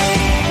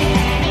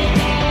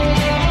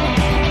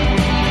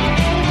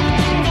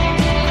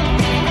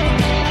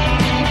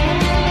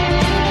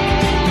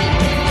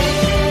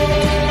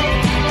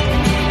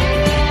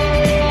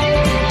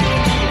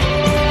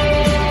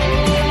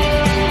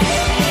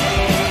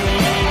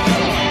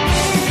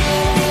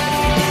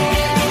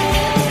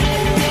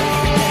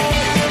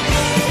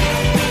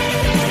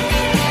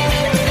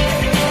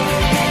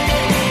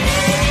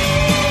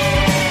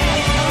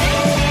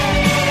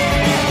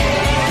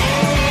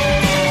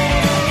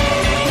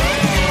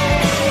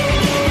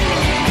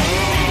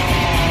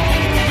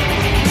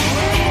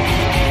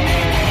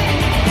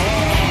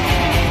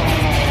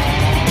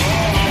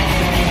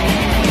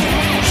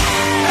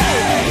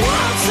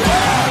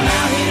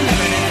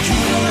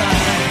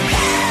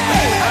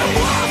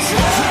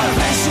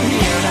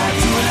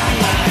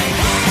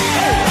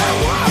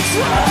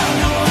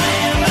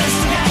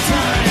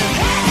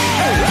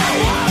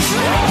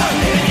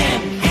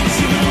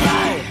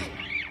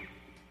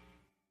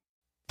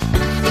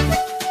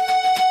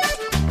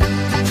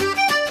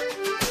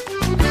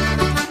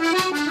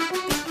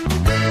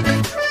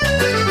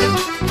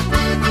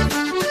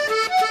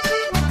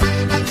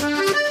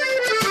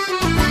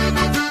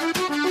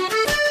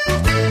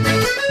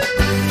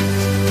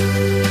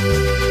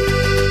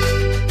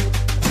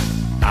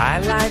 I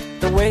like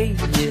the way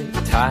you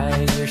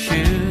tie your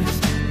shoes,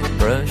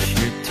 brush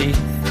your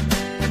teeth,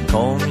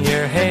 comb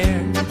your hair.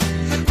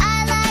 I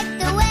like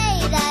the way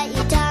that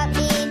you taught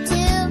me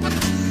to.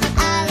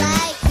 I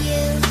like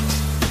you.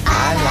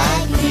 I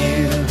like you.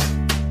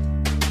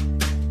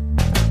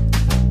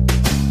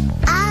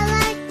 I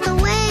like the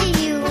way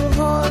you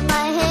hold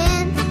my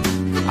hand.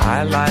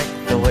 I like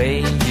the way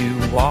you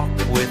walk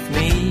with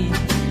me.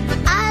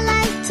 I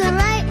like to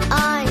write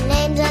our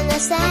names on the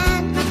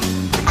sand.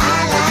 I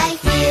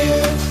like you.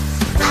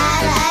 I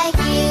like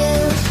you.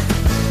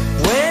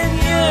 When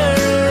you're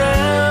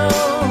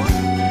around,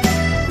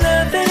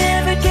 nothing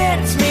ever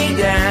gets me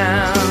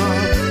down.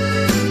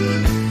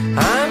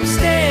 I'm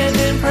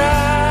standing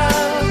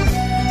proud,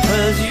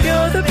 'cause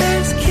you're the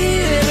best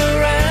kid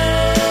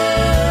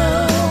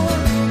around.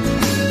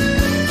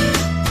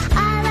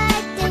 I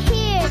like to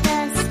hear the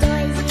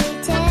stories you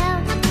tell.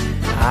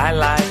 I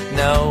like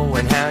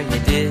knowing how you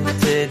did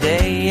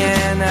today,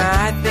 and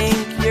I think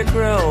you're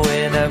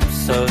growing up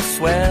so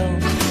swell.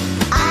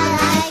 I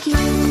like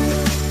you.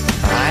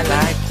 I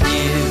like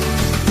you.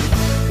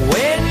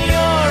 When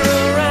you're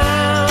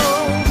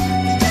around,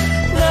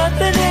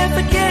 nothing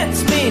ever gets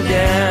me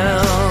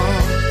down.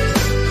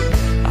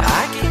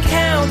 I can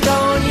count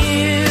on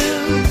you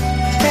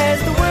as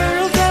the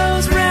world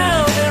goes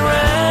round and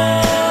round.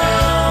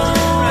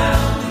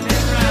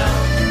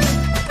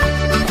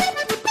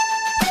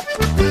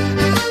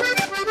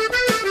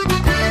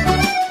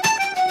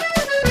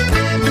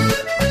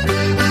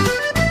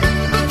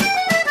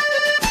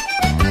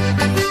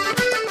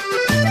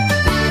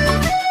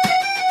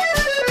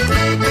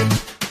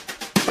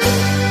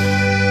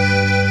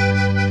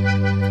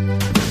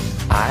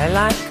 I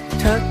like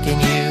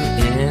tucking you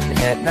in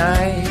at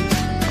night.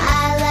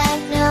 I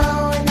like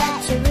knowing that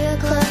you're real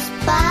close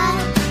by.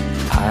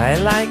 I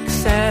like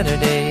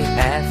Saturday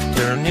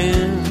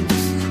afternoons.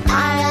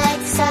 I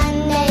like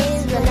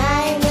Sundays when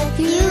I'm with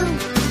you.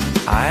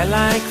 I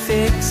like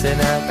fixing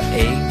up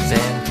eggs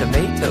and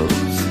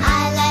tomatoes.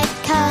 I like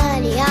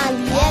honey on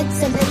the eggs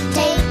and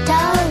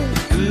potatoes.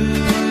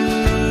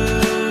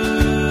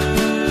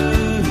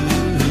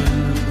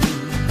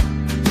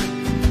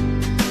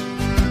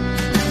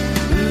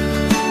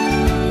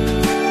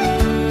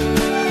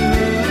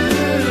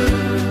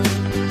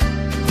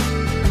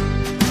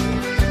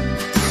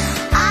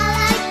 I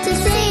like to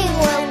sing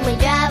when we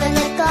drive in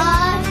the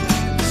car.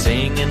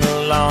 Singing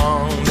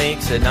along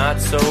makes it not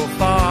so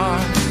far.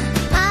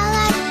 I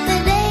like the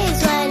days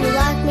when you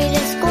walk me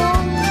to school.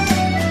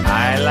 I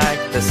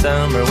like the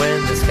summer when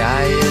the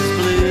sky is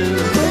blue.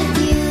 With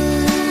you.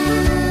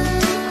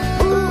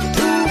 Ooh,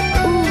 ooh,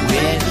 ooh.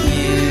 With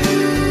you.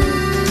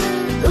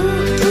 Ooh,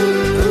 ooh,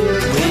 ooh.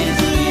 With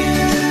you.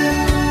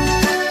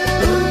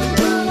 Ooh,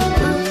 ooh,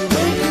 ooh.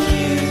 With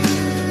you.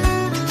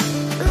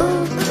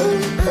 Ooh, ooh,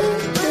 ooh.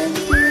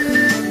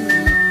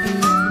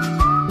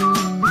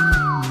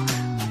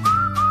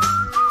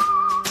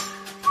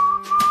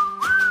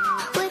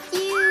 With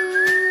you.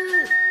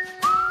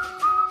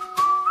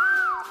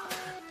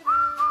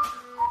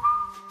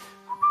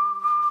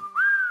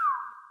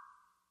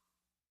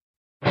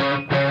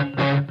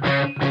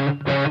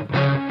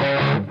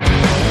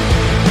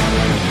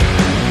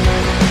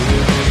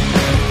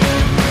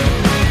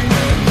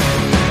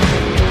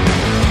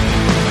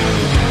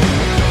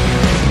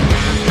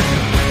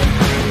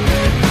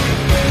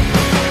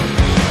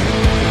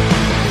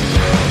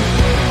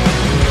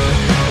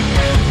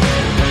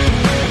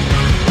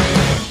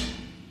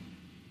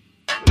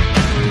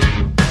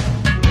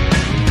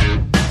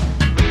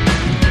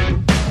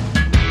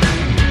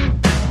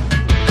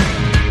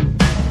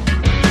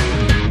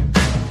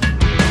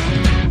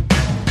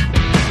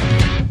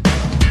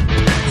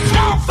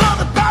 Small for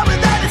the power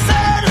that is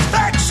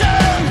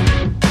satisfaction.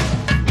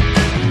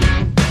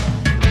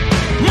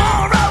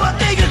 More of an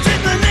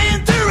ego-driven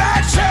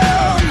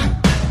interaction.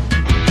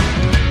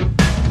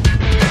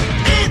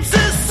 It's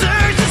a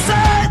surge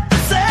inside the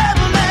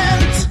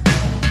settlement.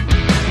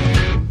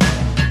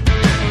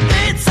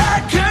 It's our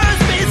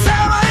curse, it's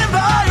our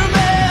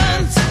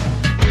environment.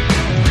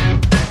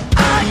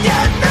 I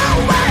got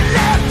nowhere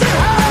left to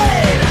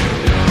hide.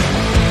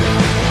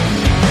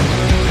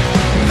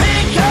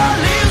 Think our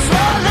lives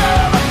all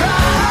over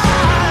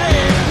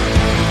pride.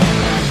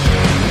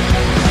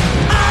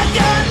 I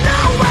got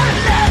nowhere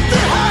left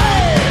to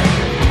hide.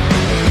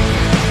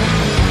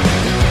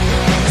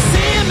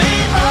 See me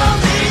on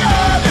the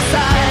other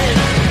side.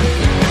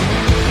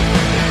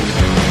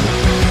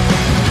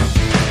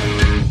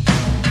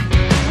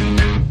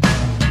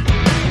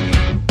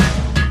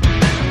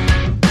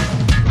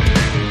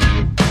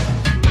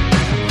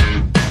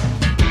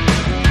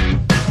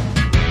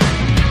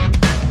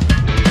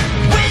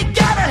 We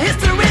got a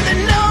history that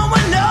no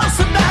one knows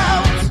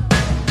about.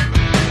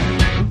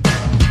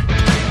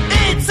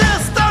 It's a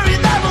story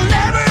that will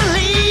never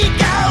leak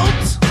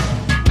out.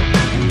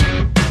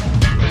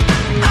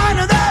 I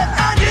know that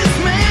I just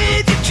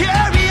made you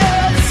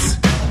curious.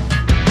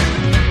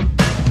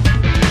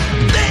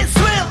 This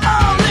will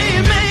only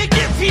make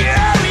you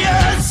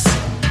furious.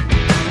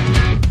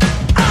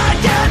 I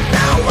got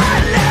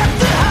nowhere left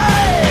to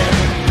hide.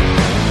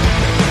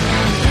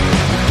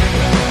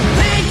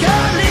 Think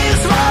our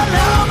lives all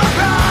over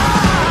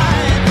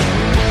pride.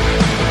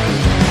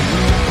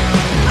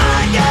 I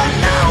got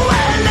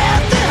nowhere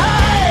left to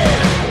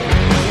hide.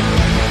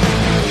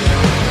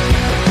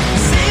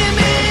 See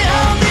me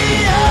on the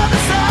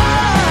other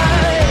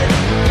side.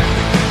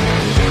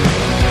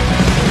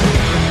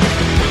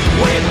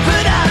 We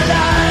put our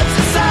lives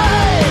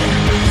aside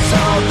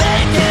so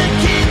they can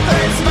keep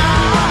their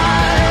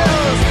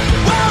smiles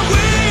while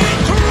we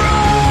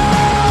cry.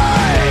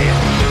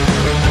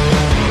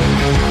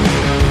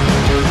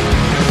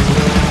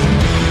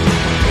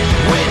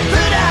 We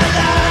put our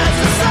lives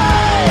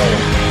aside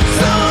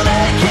so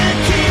they can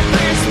keep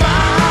their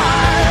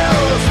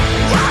smiles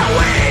while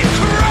we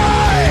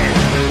cry.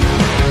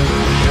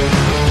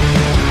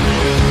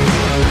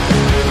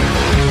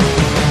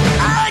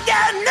 I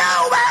got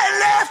nowhere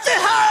left to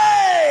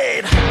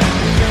hide.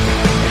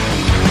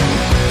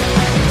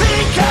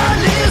 Think our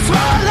lives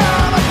all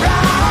over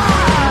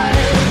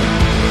pride.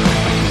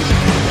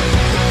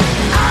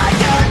 I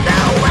got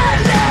nowhere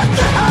left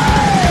to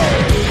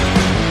hide.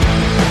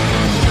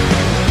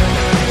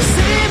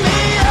 See me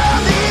on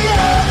the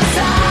other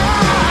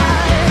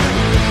side.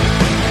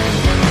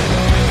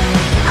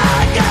 I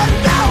got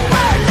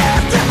nowhere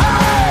left to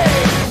hide.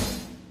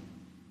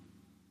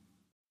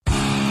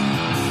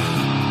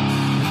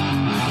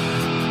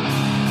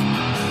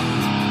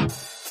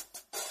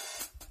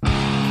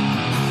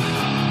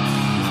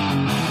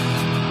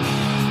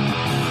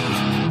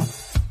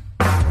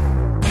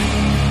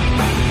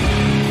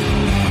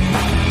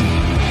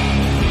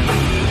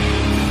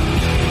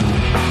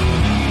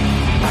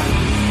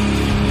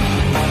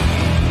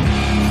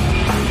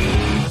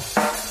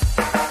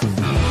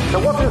 Now,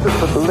 what is it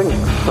that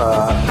links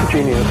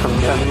genius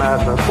and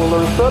madness? Well,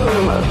 there are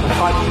certain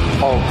types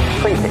of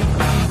thinking.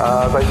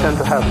 They tend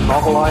to have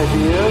novel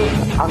ideas,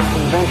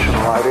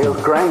 unconventional ideas,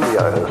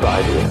 grandiose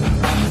ideas.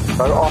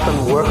 They're often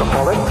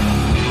workaholics,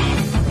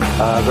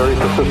 very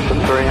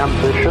persistent, very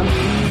ambitious,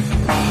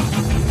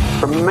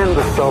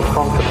 tremendous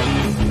self-confidence.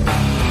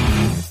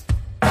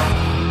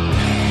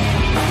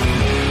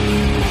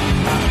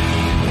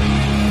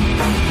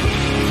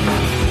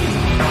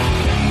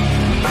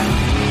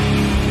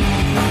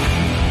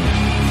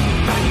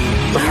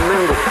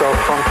 Tremendous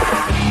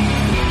self-confidence.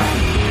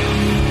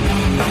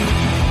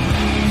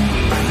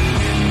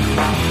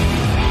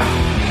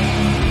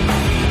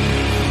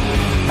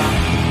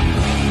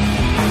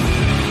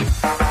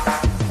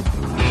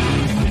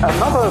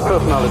 Another another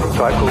personality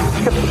type called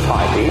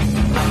schizotype,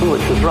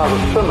 which is rather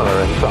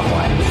similar in some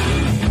ways,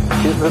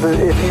 is that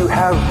if you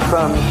have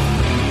some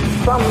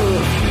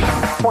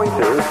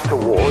pointers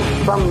towards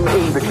some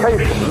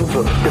indications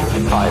of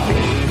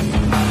schizotyping,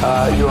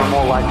 you are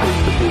more likely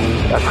to be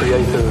a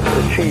creative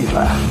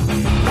achiever.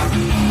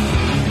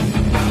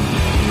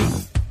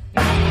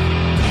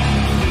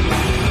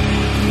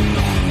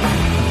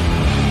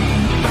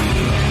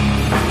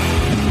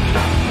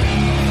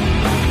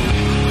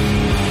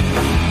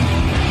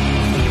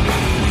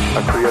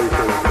 A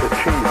creative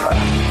achiever.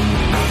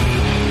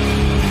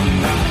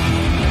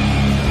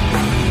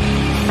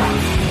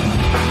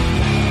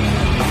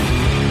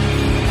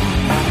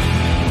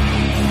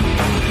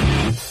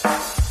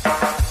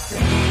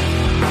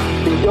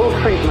 The ill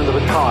treatment of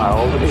a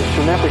child is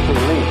genetically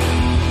linked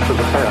to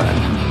the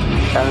parent,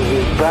 and it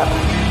is that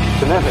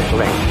genetic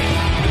link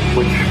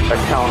which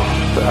accounts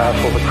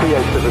for the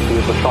creativity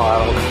of the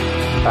child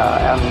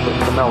and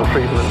the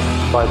maltreatment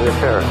by their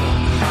parents.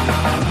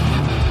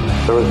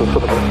 There is a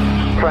sort of a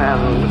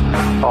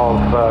strand of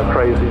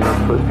craziness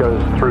that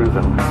goes through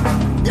them.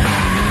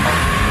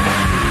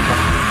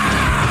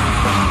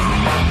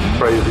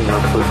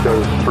 Craziness that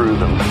goes through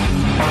them.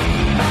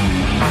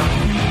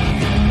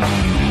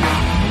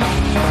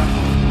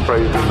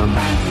 Craziness.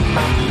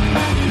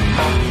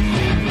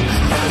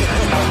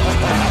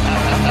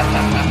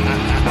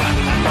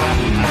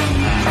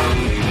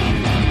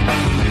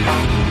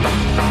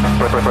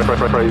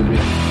 Crazy.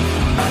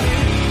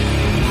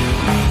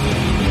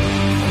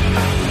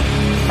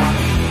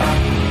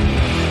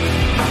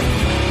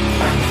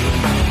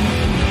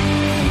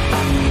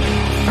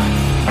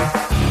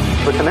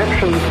 The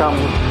connection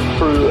comes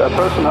through a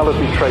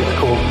personality trait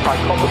called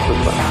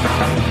psychoticism.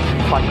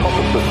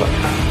 Psychoticism.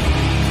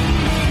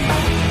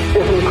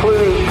 It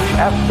includes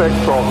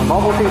aspects of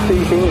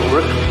novelty-seeking,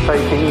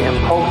 risk-taking,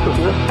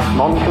 impulsiveness,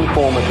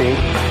 non-conformity,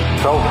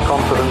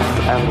 self-confidence,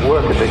 and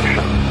work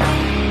addiction.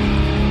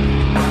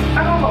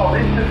 I don't know,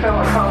 this just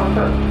sounds like common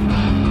sense.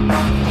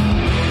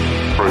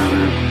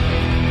 Crazy.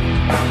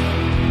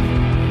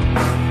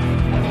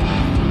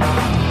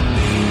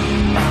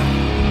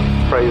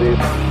 Crazy.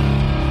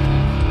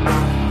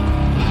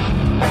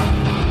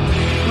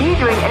 Me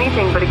doing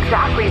anything but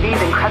exactly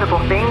these incredible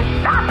things,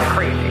 that's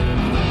crazy.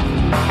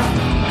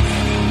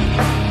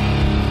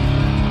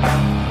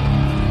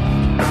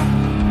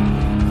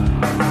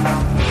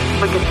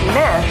 What gets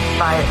missed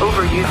by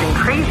overusing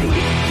crazy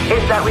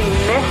is that we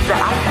miss the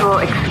actual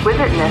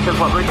exquisiteness of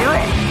what we're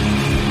doing.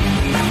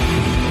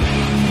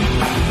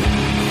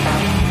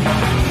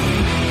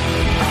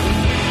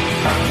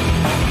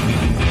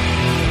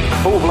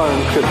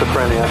 Full-blown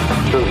schizophrenia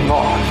does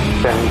not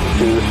tend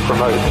to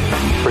promote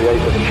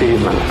creative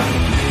achievement.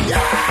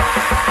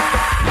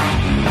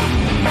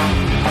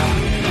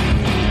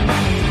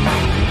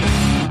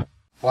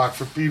 Walk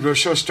for Pedro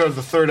Show started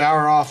the third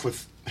hour off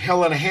with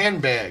Hell in a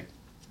Handbag.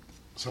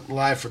 Something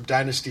live from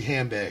Dynasty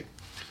Handbag.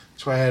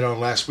 That's what I had on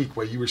last week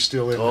while you were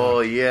still in. Oh,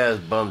 yeah, I was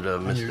bummed I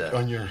missed that.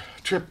 On your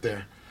trip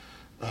there.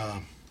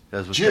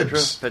 That's what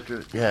Jibs.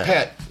 Petra? Yeah.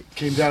 Pet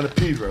came down to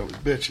Pedro. It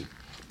was bitching.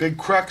 Big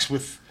Crux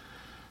with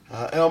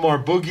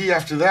Elmore Boogie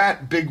after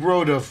that. Big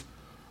Road of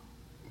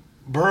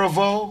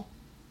Bravo.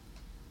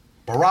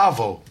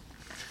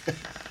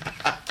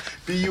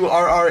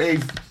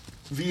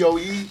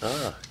 B-U-R-R-A-V-O-E.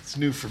 It's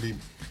new for me.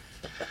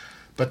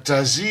 But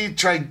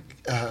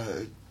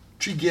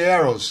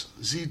Trigueros.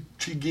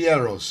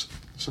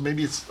 So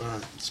maybe it's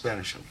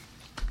Spanish or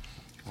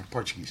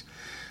Portuguese.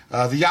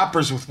 The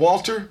Yoppers with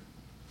Walter.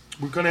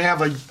 We're going to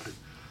have a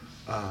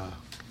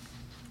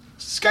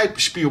Skype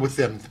spiel with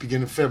them at the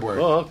beginning of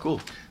February. Oh,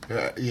 cool.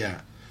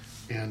 Yeah.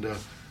 And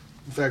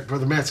in fact,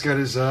 Brother Matt's got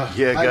his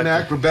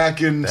iMac. We're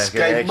back in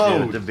Skype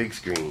mode. With the big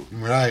screen.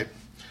 Right.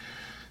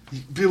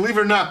 Believe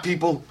it or not,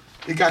 people,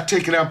 it got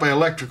taken out by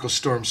electrical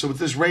storm. So with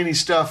this rainy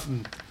stuff,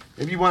 and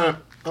maybe you want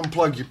to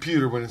unplug your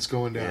computer when it's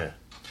going down.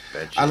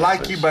 Yeah. I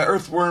Like You by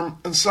Earthworm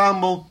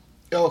Ensemble,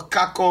 El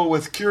Caco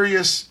with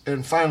Curious,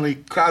 and finally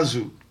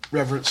Krazu,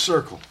 Reverent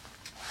Circle.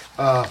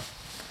 After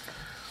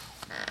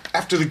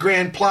the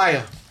Grand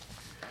Playa.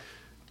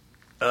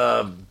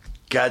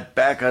 Got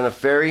back on a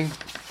ferry,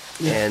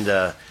 and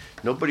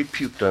nobody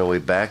puked on the way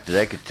back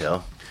that I could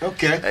tell.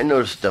 Okay. I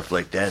noticed stuff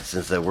like that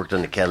since I worked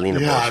on the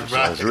Catalina boat.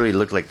 Right. It really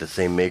looked like the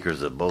same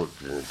makers of the boat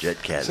and the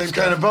jet cat. Same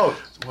kind of boat.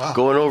 Wow.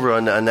 Going over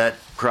on that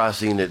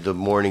crossing, the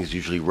morning's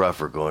usually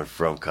rougher going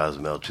from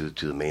Cozumel to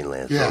the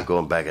mainland. Yeah. So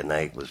going back at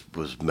night was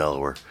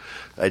mellower.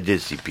 I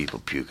did see people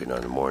puking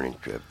on the morning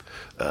trip.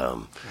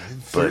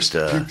 First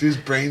puked his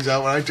brains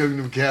out when I took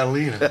him to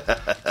Catalina.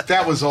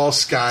 That was all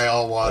sky,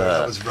 all water.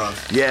 That was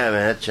rough. Yeah,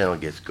 man, that channel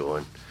gets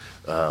going.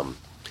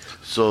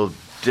 So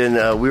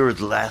then we were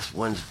the last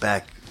ones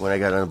back. When I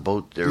got on the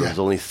boat, there was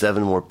only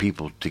 7 more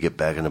people to get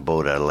back on the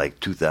boat out of like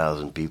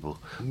 2,000 people.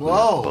 Whoa!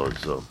 On the boat.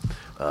 So,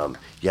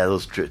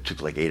 those trips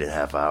took like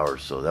 8.5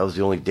 hours. So that was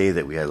the only day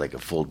that we had like a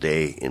full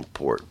day in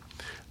port.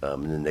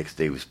 And the next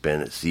day we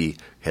spent at sea,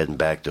 heading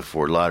back to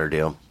Fort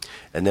Lauderdale.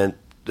 And then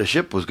the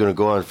ship was going to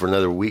go on for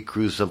another week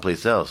cruise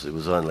someplace else. It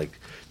was on like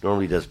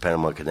normally does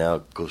Panama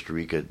Canal, Costa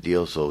Rica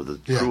deal, so the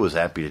crew was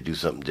happy to do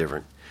something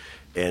different.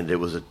 And it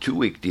was a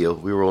 2-week deal.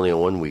 We were only on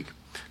 1 week.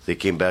 They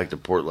came back to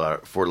Fort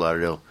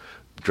Lauderdale,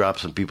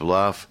 dropped some people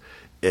off,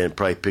 and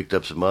probably picked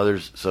up some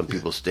others. Some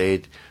people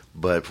stayed,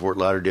 but Fort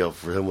Lauderdale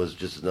for them was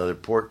just another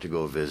port to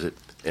go visit.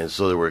 And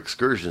so there were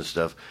excursion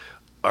stuff.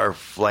 Our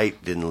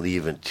flight didn't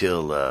leave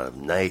until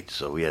night,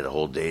 so we had a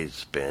whole day to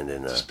spend.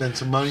 And spend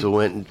some money? So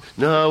went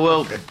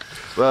well,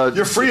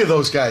 you're free of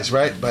those guys,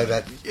 right? By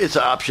that, it's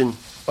an option.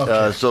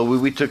 Okay. So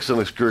we took some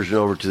excursion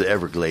over to the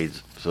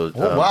Everglades. So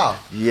wow!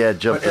 Yeah,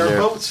 jumped in there.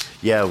 Airboats?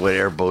 Yeah, went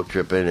airboat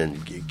tripping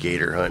and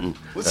gator hunting.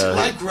 What's it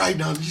like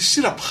riding on? You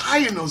sit up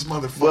high in those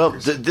motherfuckers.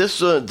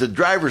 Well, the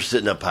driver's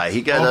sitting up high.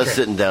 He got us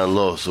sitting down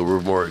low, so we're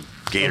more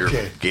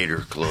gator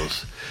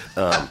close.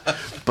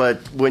 But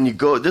when you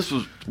go, this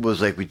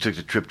was like we took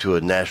the trip to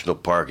a national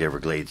park,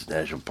 Everglades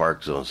National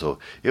Park Zone, so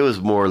it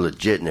was more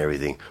legit and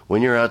everything.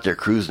 When you're out there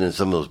cruising in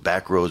some of those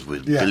back roads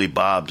with Billy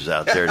Bobs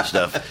out there and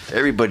stuff,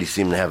 everybody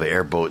seemed to have an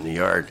airboat in the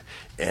yard.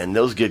 And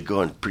those get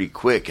going pretty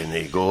quick, and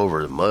they go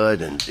over the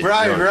mud. And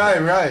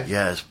Right.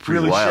 Yeah, it's pretty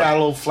really wild.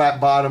 shallow, flat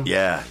bottom.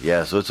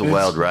 Yeah. So it's a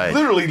wild ride.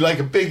 Literally like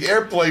a big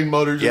airplane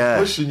motor just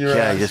pushing your ass.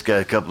 Yeah, you just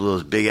got a couple of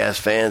those big-ass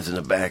fans in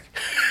the back.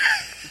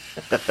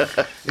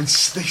 And they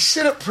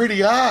sit up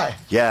pretty high.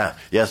 Yeah,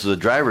 so the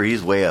driver,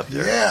 he's way up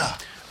there. Yeah.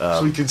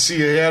 So we can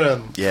see ahead of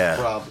him. Yeah.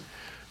 Probably.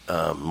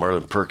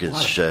 Marlon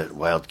Perkins'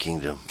 Wild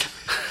Kingdom.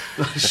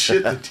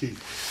 Shit in the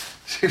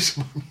teeth. Here's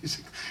some more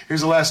music.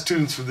 Here's the last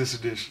tunes for this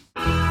edition.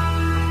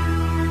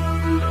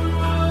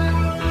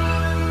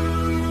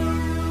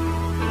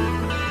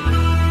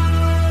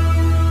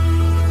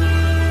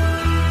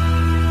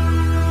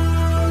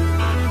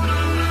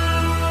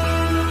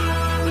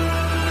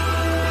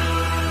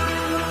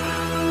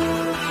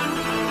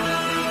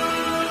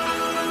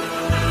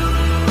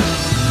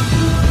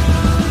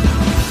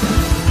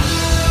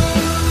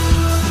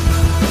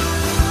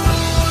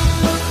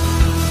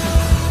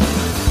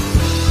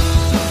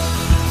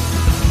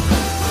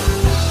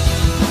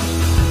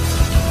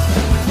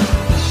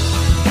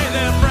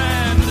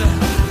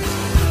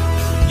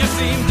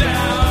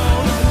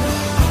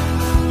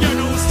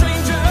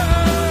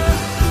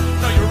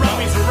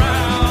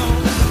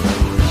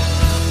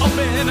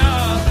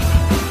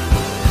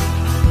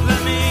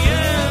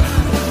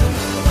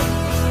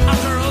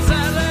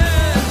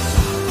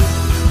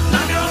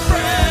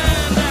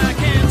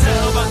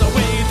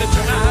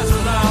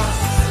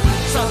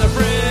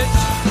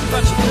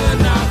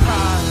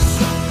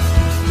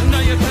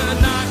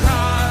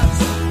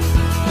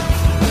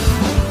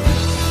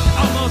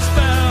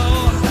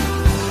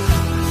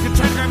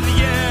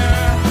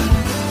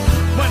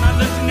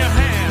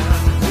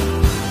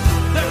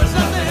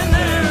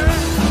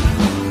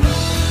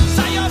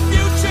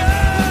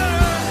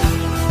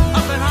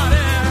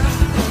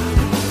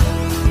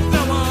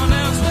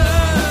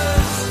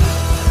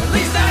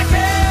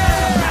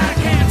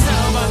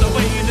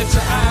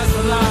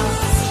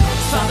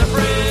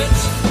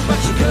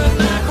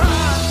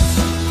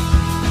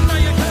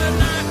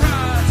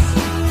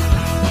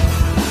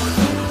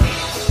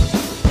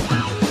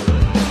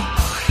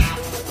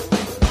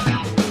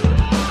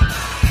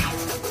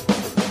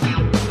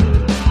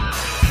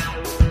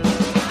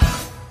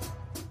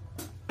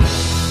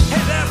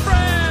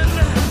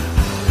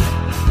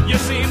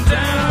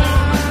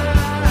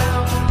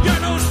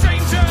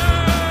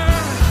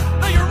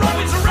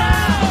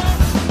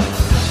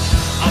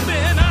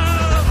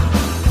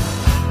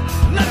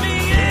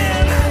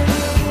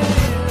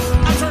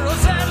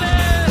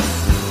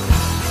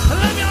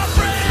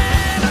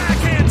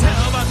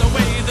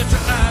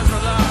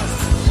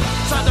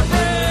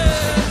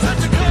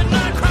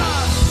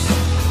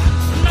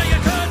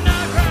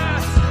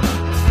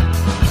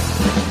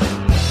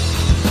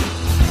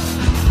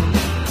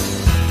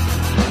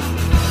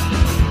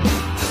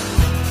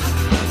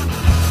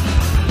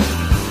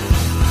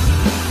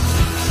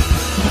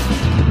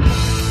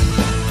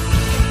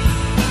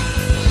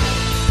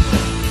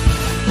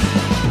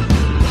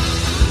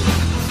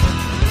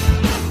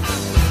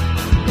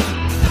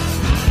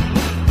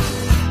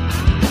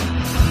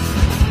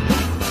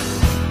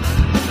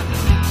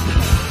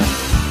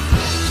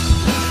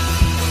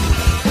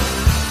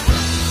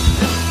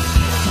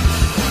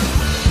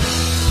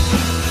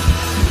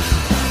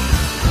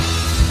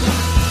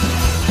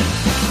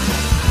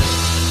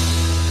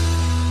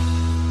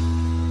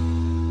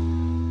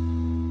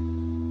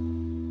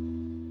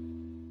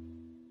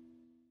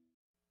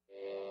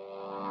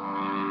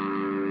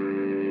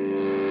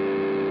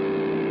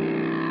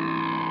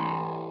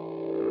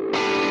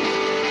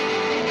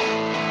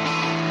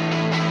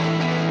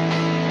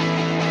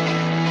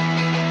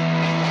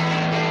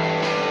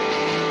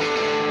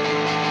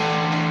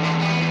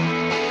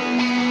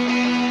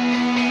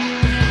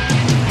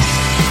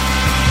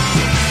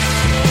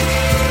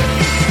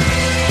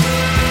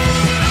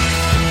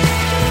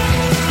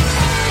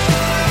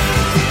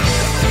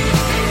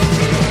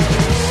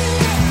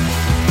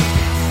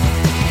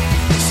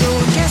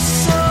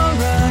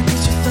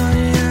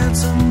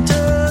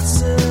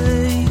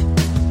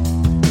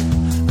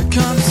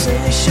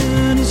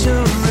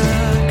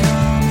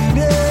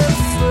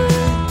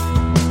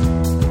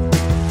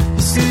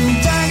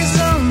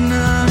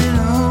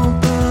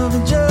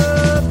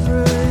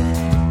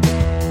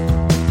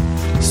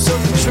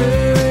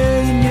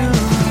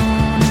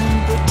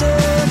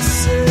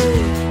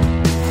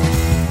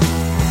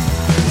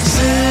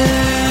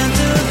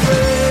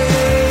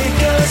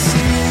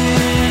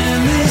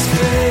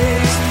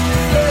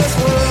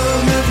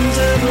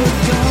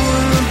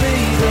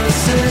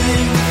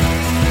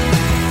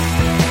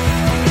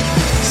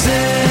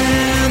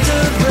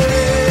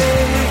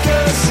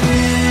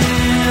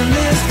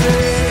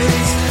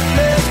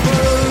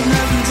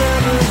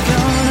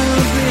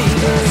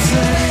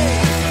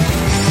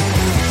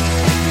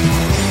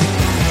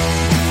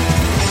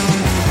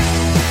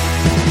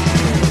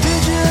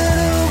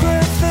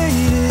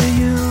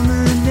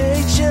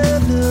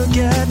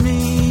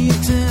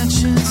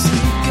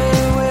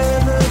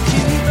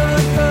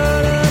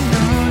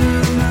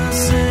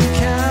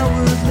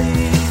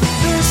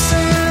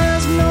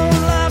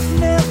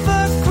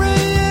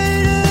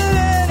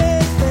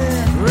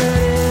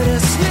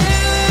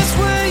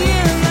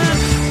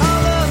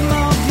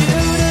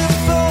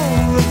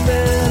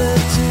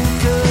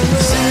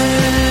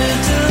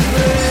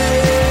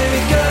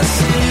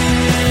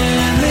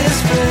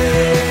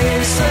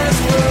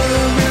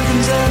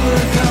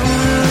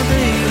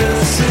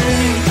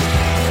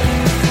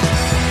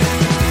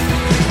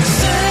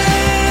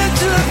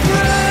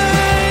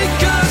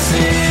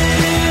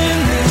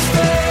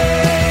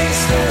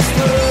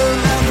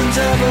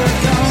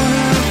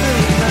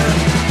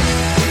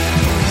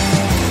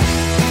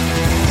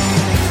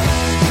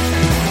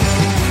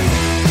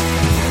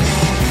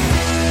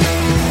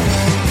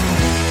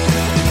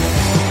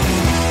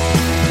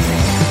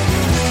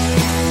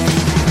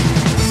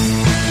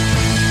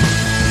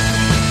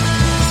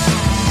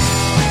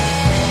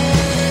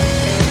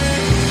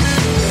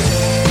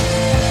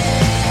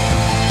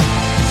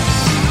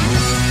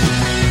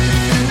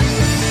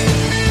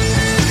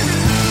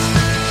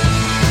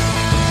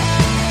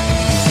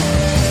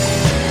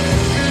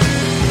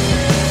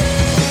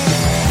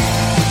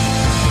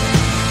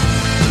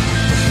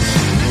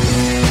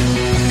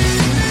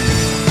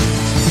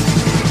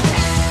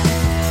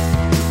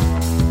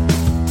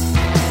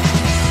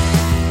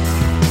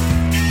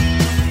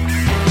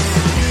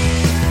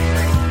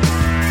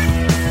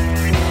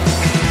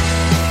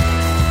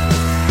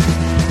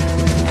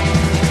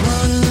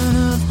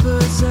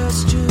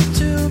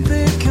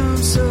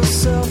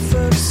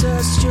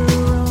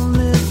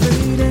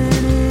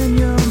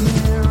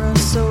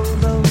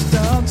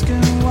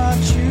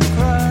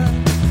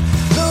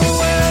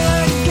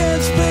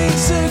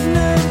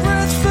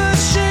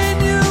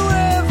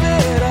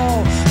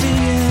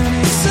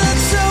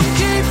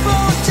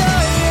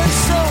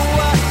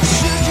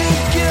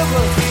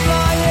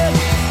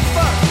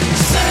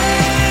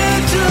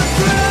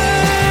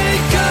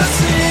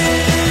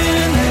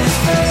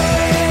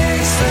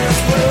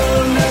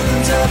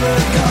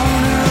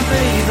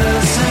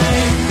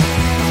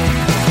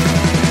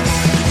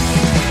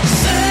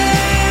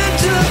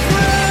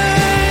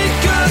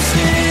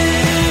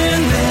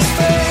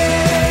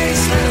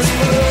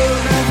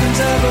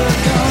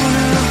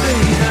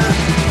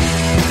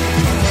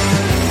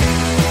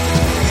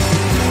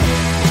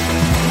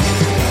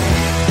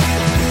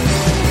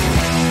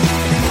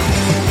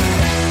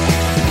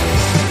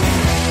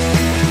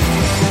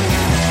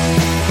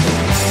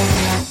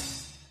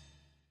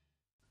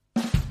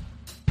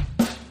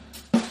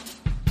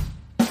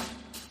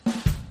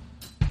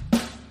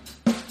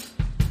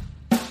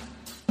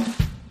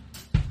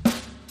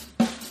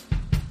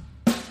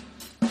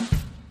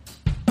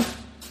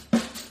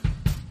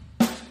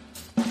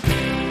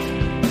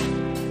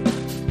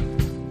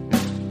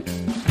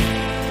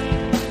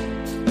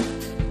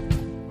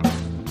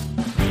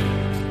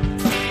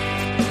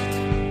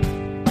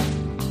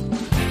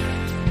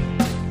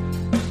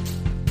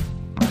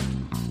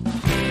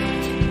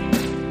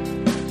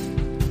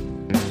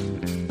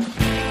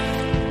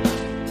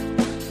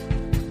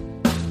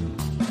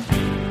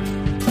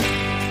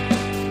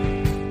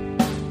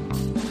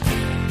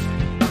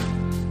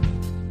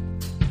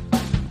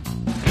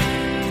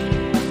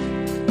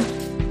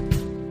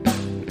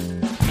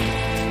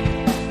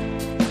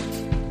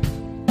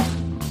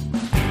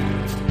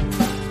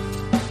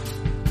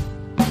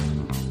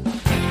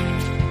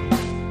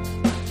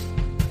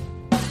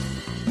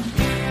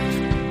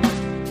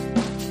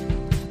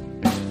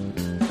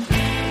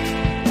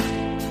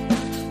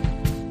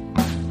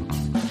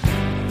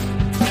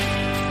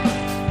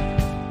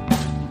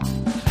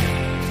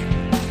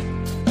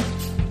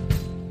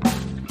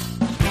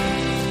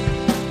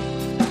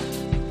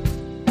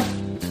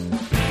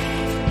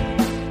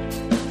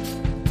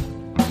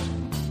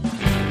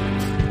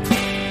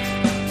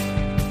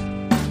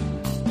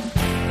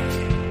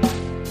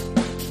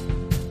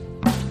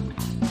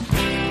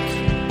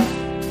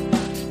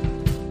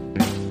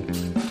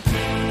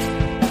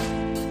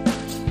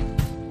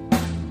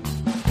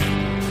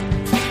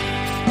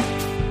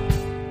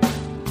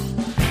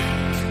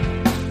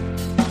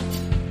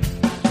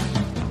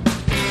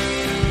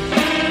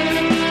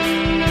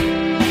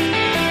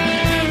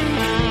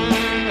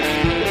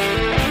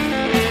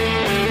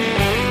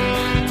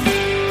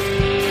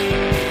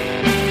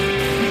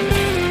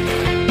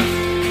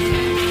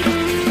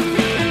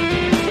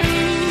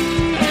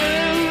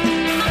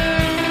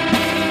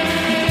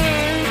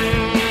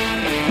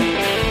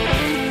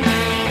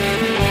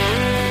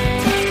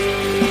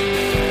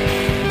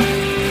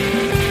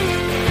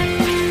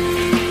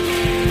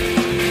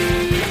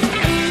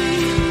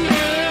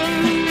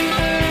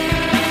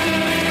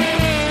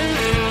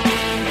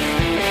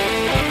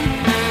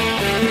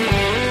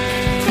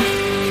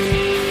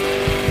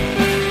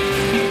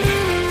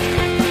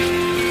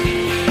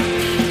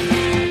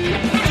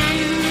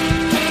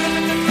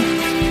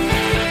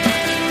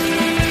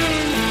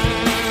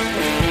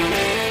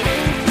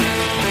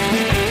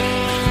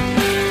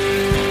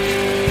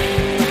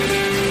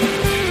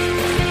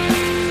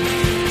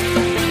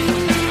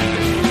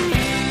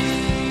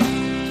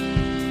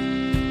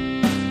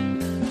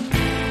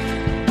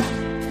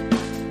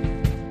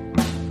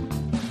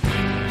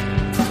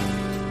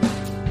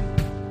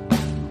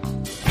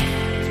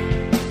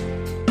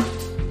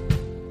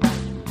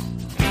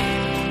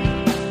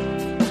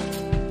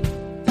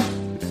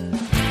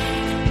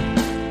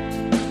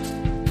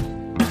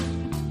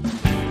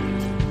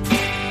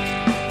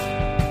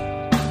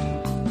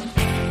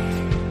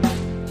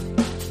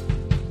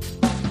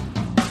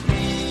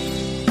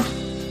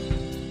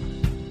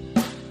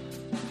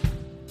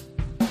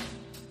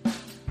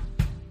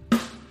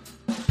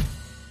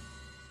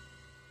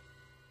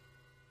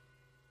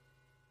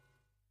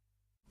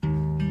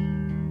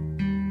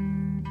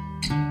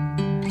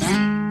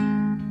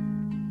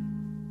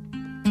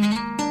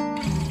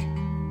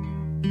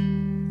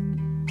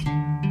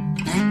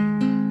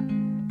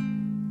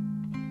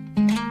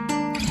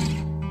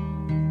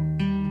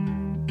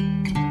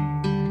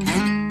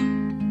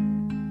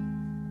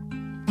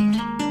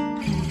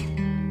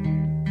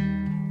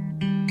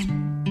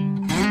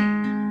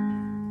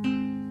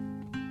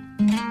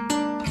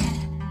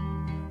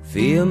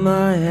 Feel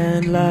my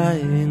hand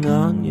lying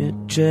on your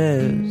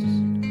chest.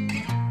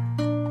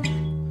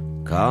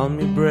 Calm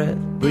your breath,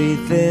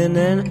 breathe in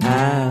and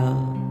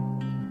out,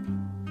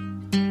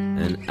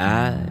 and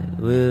I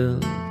will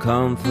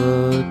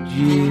comfort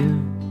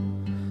you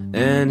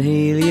and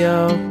heal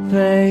your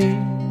pain.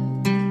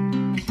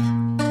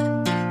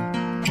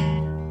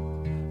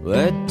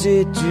 Where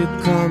did you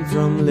come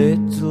from,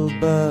 little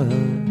bird?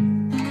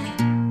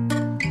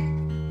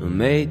 What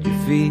made you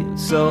feel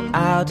so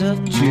out of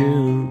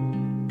tune?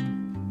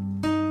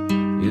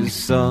 Your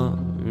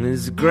song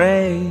is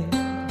great,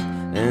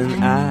 and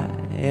I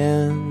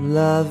am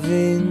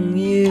loving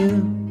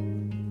you.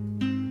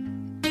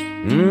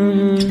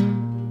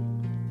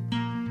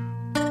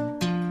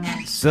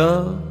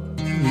 So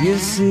you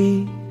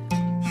see,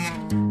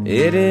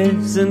 it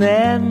is an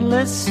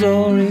endless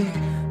story.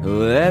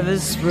 Whoever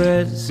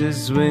spreads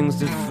his wings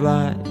to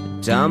fly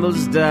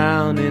tumbles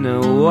down in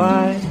a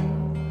white.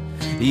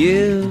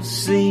 You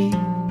see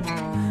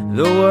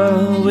the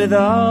world with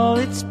all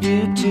its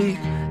beauty,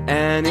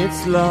 and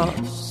it's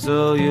lost,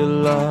 so you're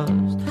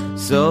lost,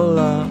 so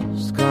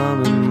lost.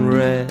 Come and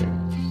rest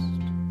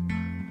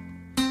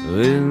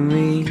with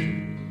me.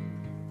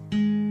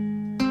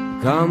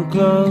 Come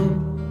close.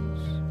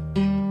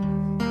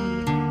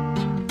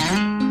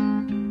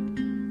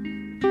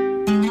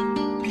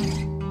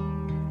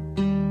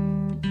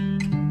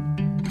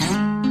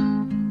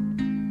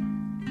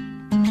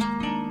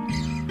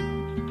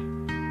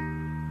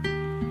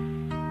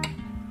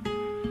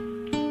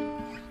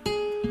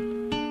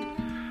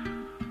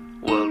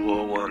 World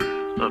War I,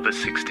 over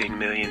 16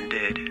 million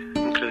dead,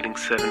 including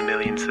 7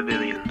 million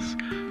civilians,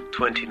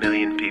 20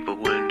 million people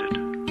wounded.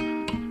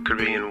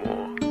 Korean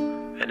War,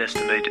 an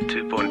estimated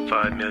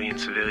 2.5 million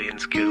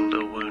civilians killed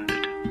or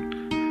wounded.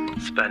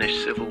 Spanish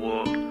Civil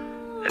War,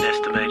 an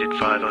estimated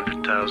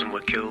 500,000 were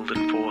killed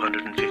and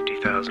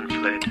 450,000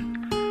 fled.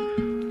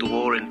 The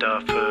war in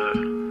Darfur,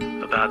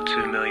 about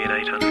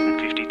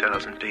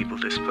 2,850,000 people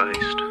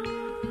displaced.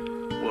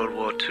 World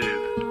War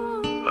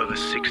II, over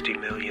 60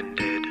 million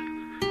dead.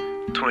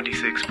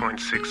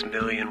 26.6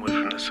 million were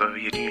from the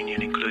Soviet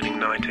Union, including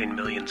 19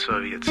 million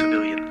Soviet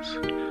civilians.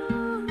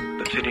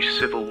 The Finnish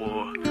Civil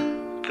War,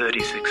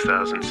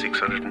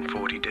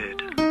 36,640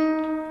 dead.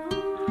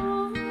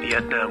 The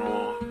Vietnam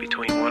War,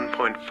 between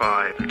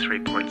 1.5 and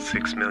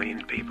 3.6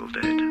 million people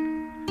dead.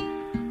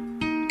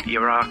 The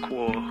Iraq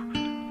War,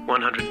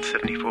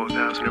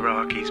 174,000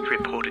 Iraqis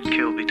reported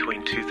killed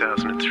between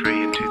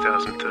 2003 and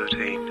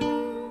 2013.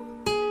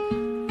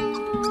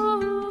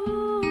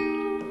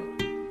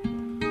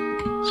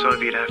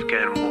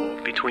 Soviet-Afghan War,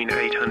 between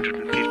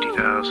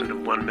 850,000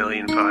 and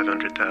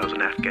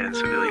 1,500,000 Afghan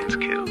civilians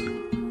killed.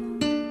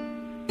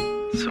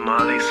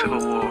 Somali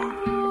Civil War,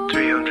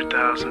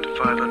 300,000 to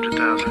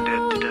 500,000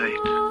 dead to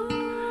date.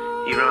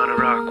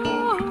 Iran-Iraq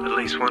War, at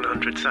least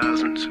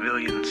 100,000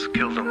 civilians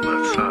killed on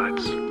both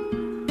sides.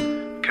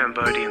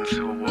 Cambodian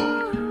Civil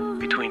War,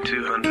 between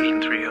 200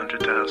 and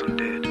 300,000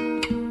 dead.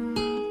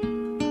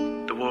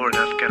 The war in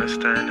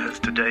Afghanistan has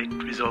to date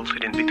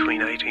resulted in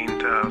between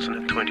 18,000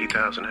 and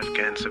 20,000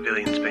 Afghan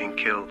civilians being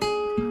killed.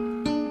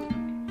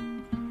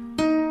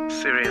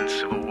 Syrian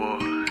Civil War,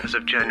 as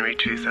of January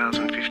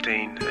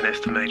 2015, an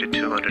estimated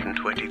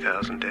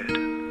 220,000 dead.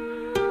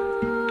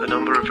 The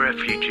number of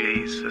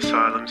refugees,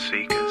 asylum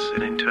seekers,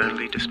 and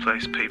internally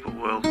displaced people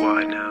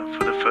worldwide now,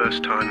 for the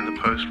first time in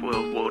the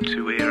post-World War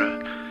II era,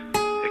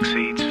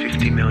 exceeds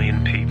 50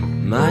 million people.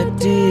 My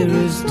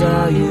dearest,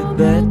 are you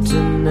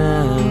better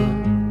now?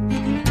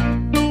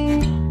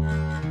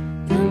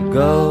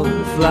 Go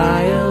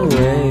fly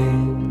away.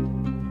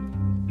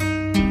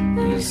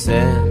 You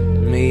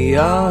send me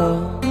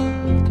off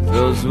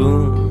those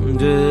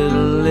wounded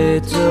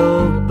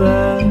little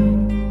birds.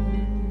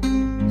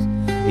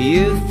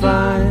 You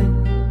find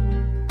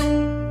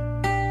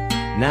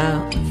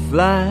now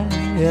fly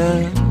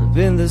up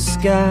in the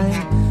sky.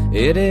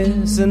 It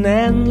is an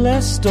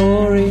endless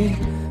story.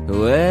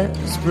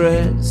 Whoever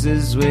spreads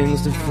his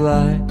wings to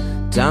fly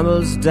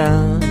tumbles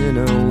down in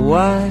a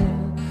while.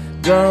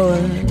 Go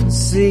and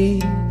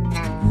see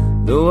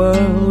the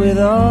world with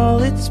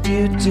all its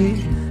beauty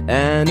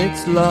and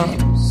its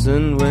loss.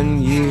 And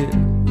when you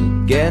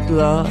get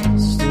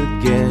lost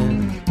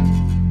again,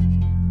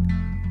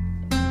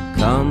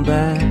 come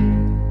back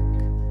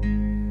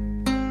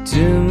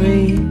to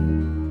me.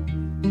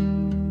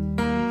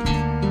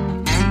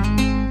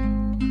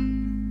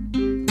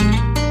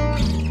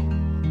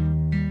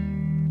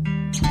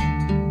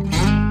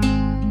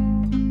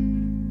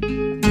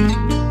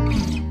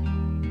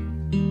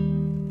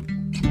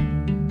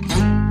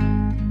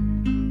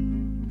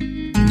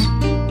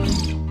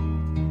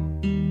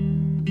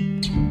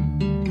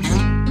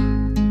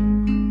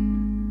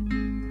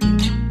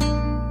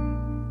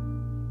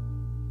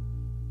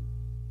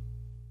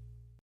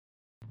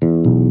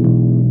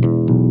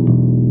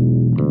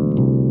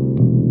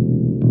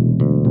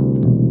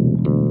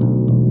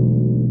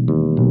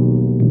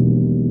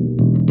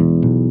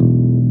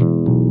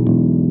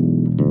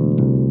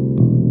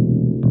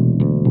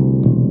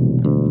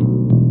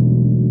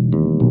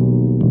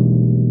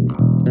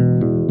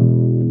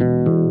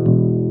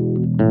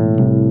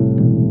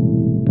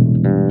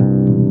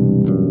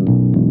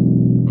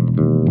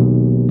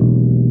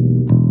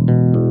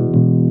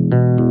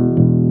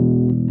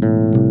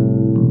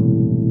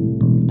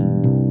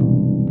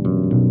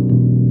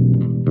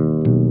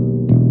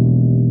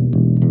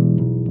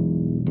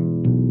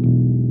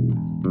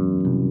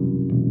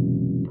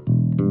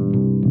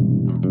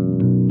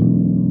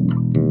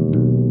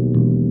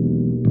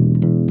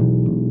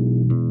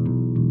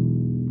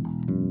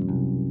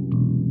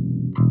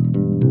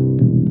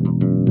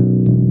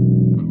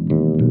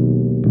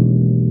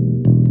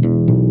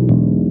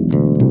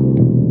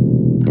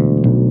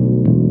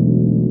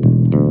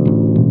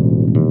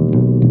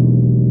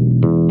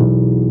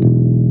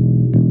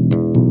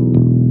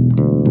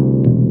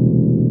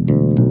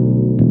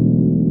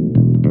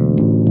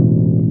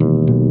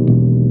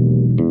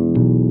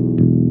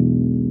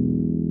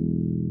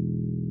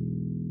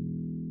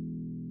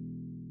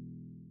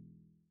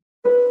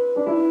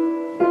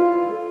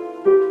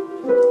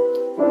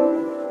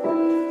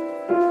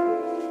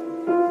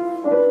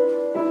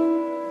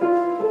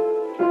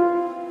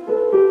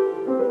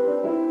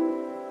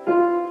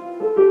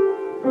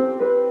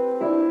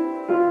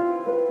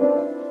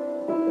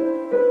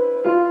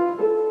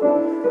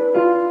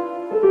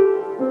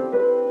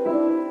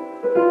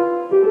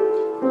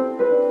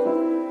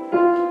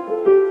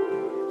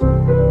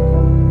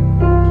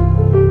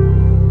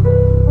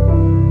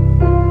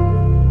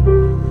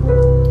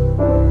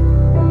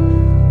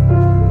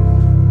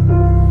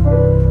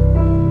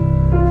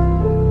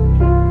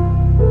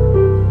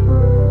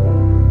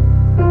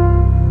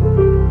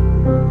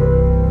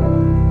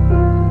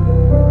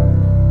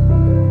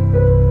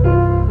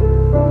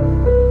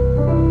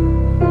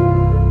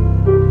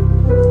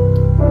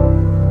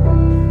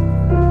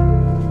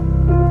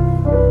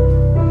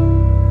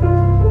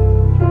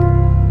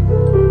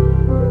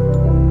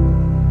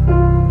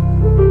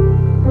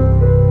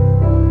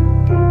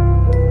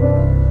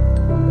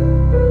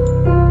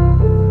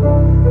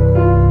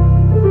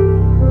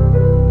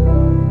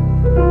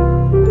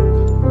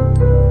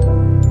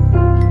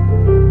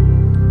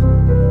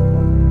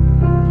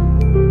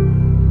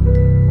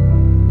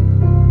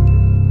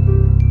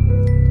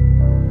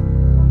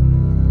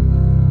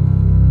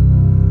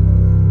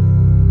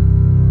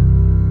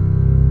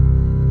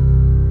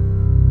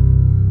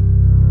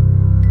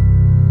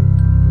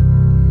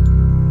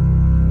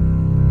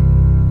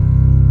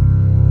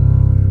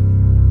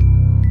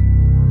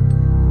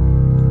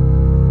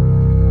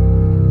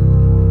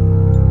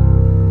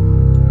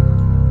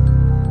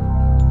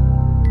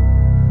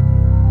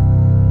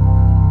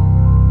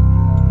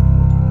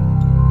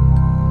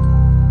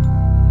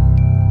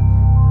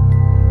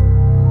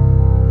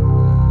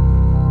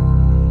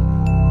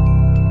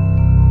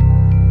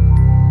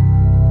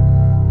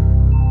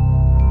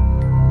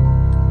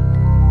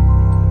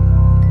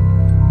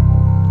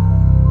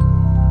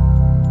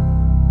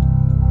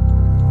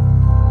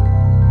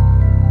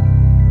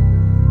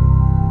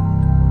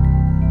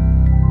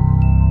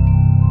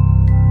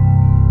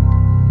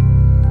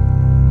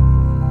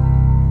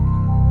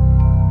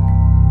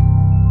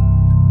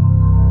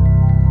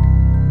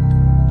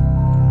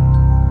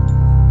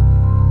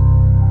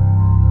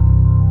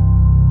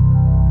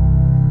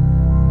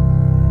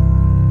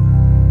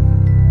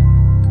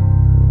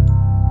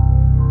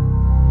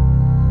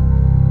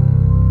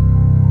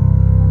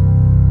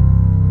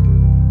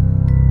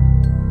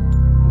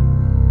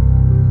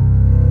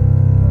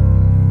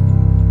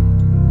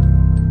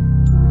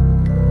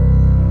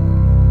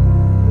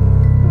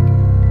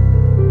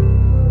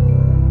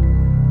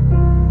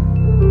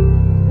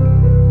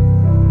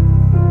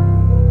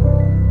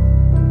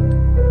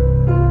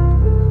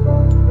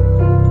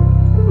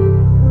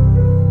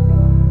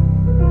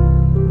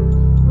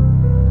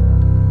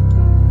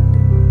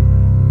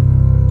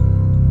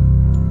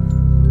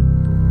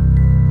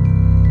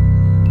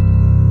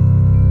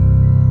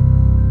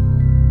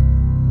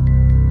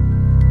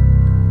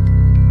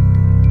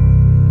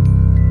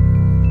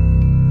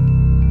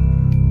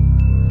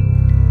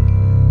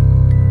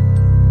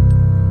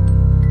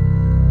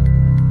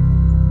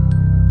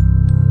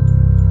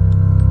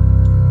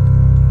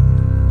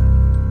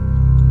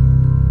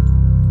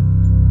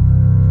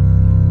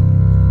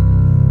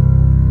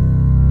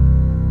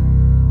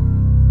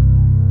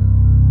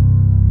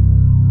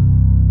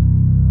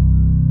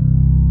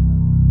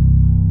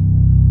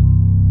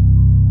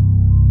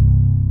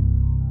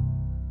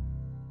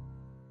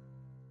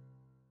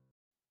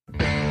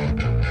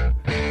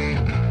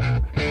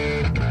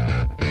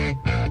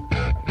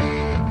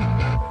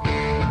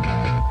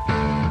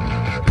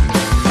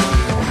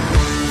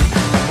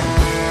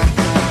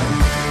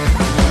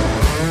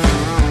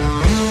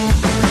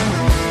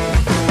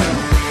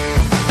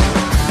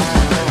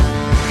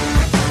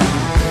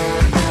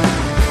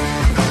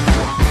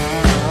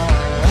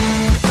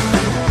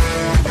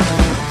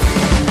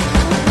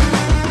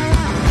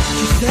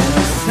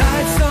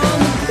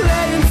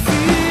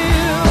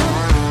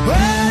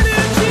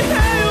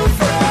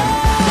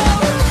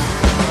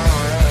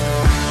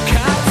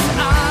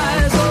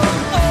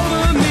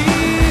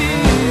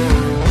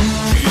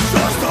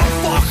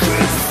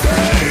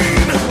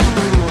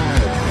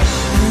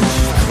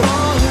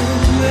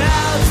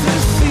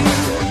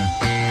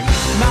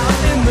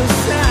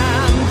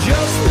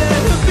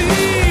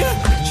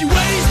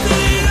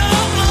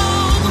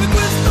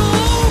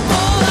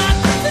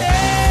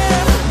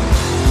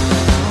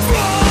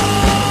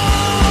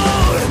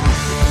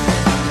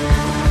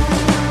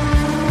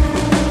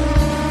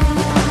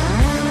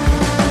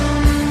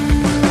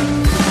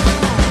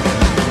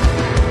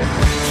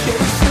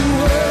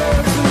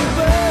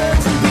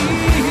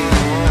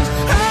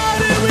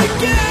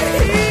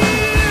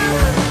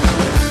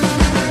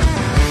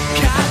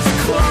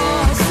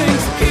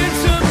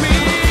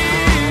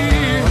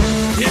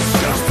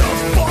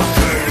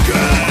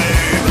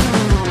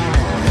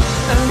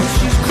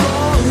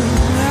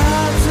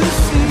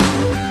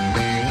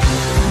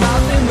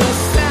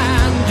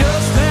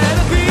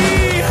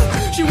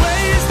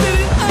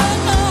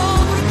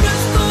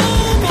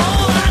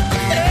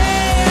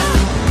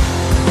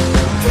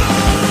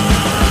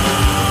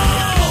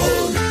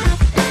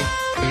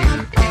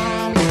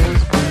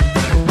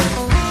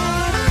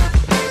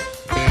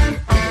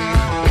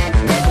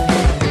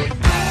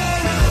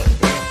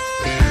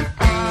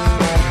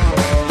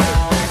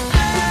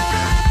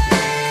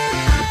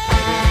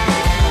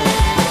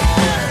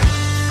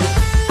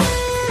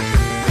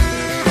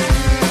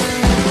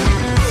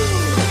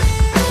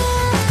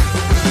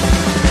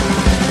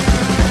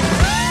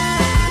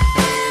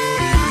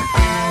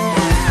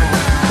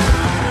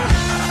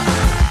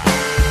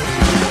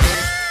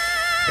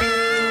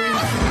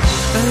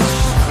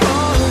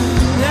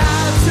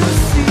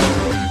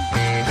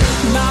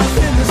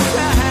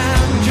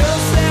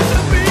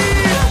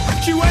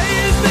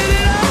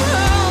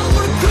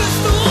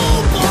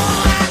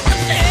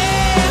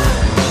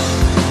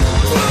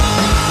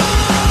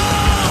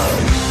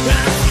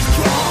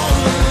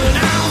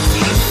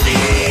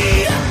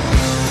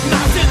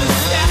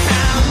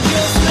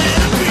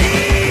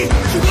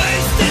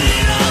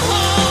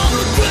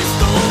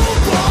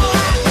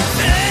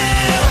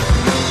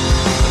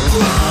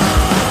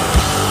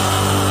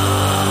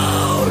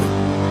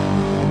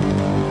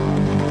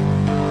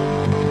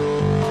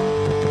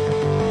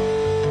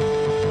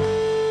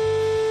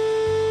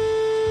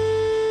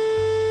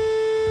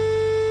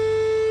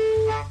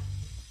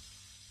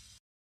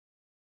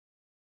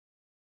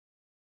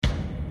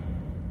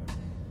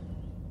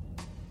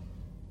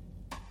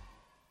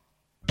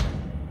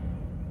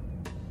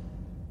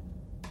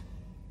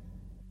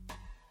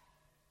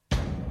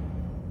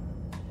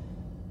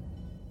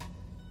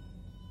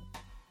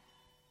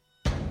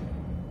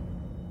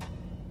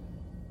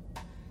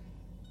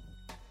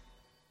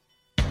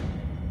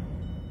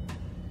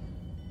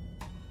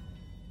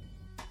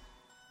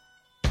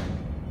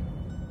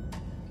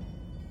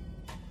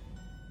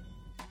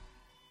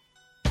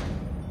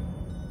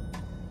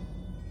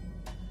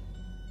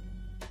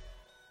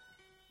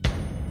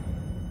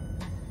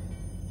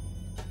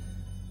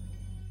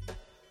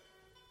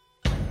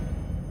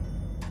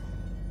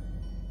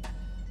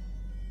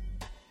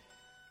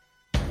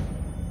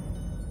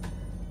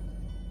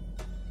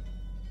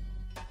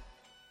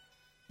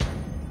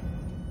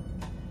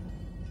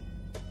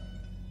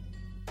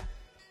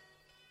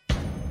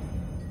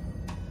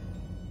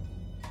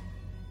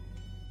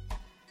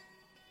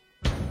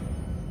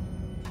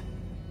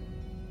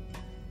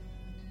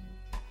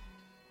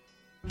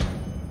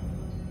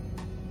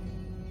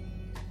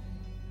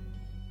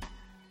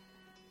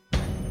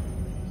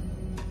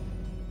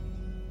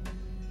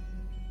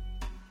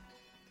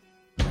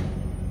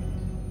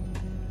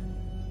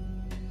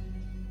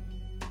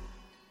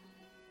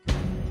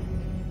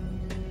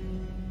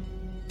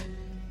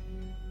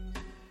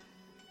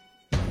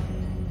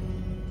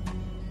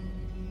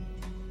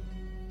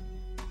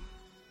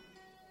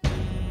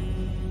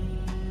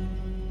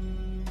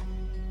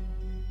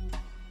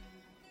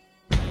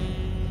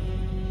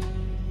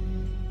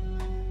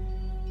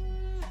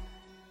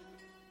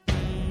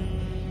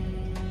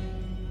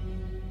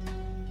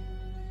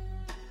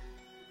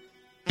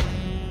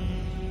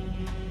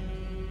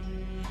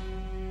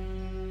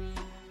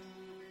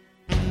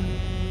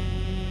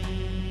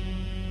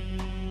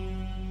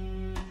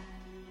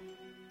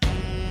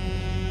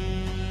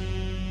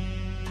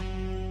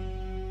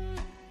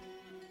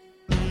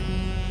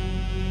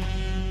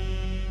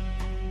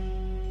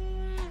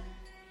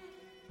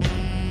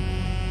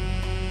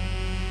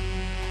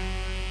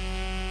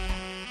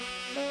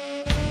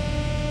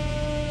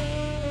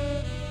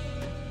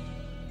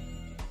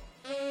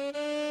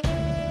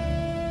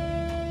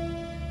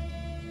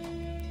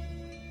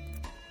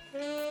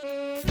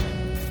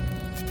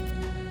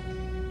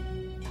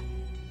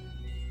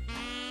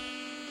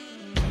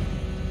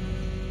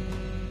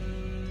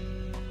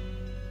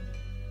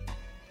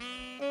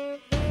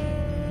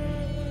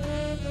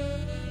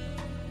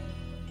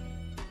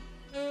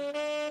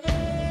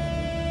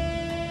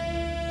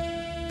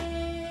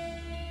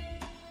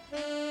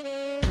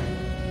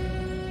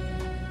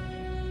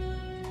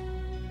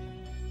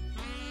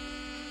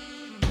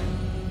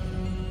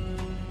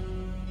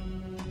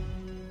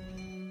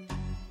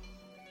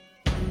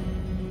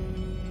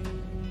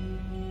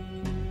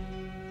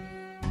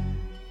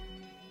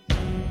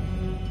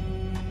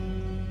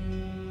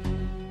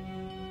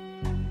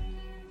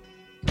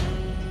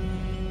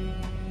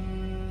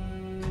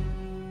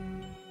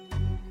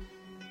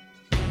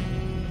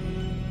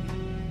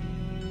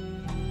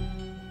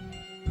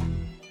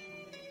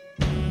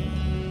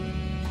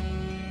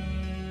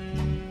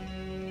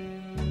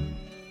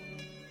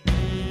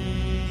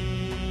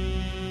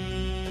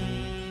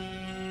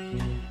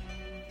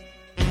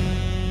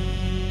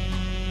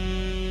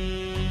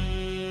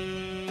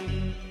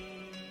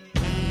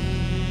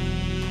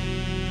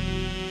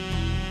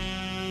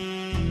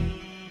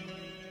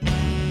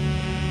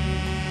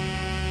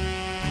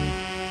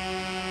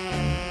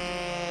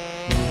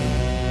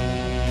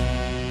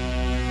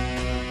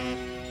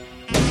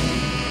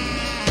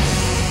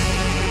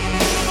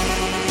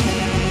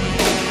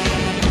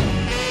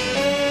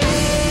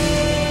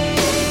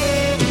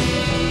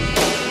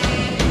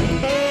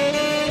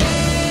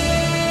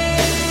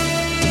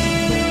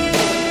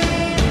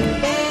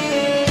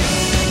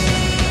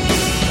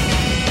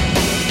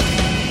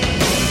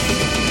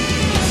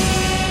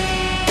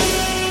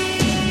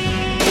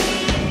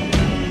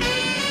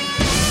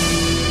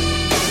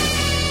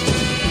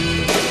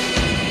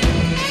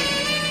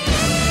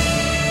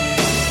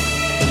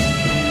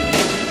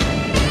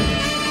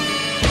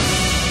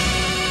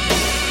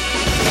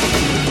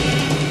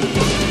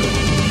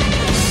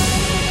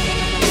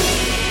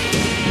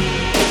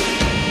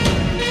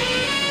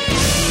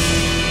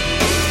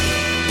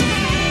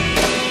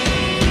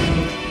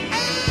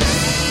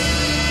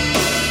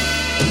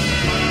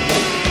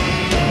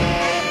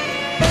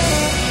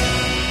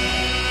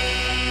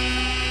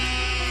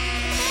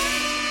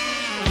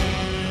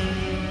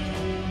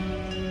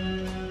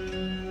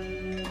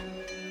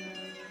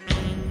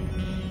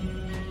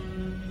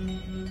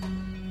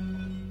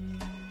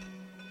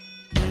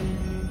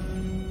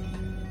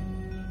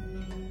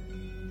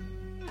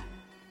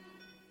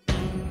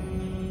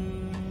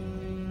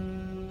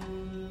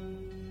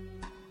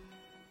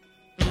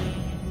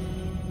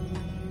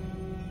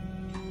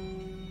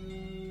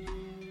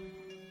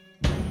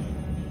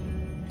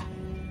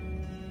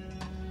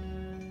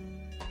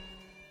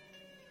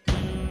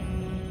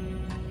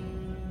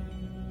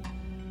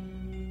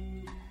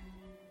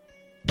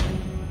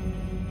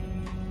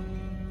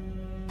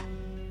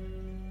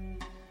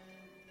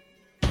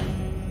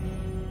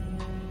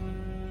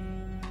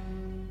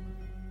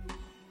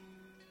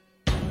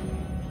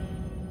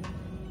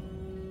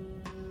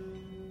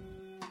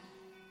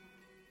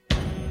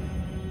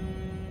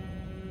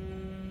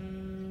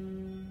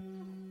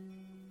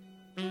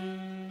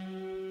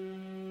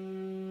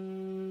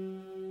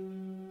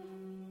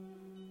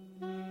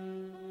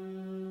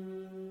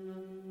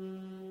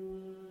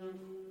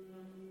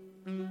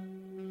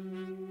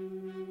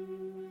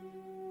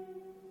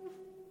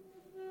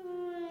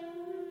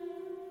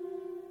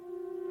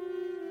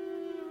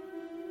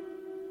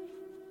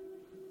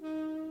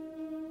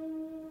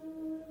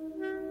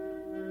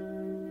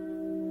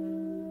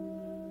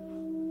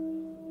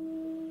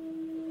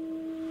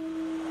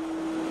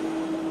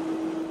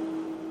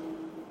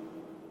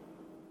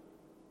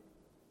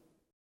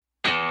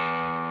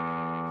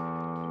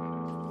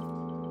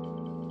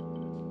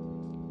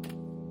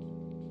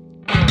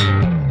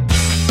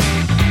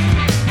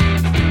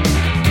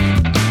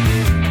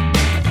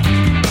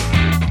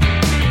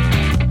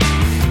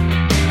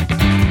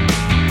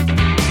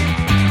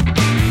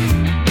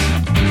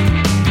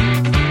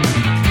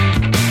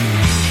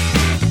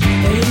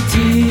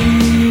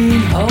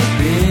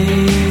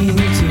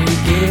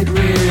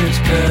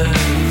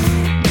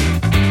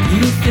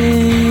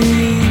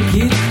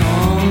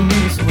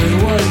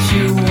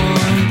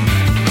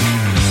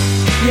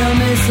 You're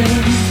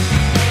missing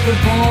the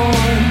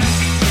point.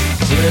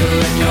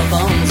 Twiddling your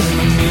thumbs in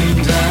the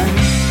meantime.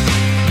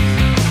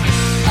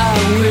 I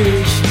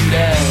wish you'd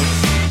ask,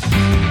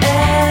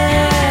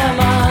 am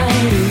I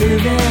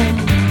living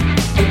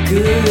a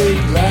good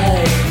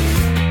life?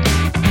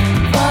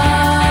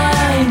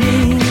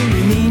 Finding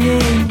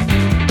meaning.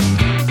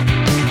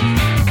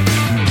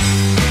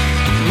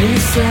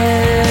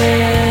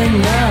 Missing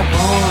the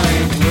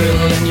point.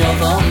 Twiddling your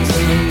thumbs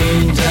in the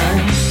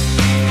meantime.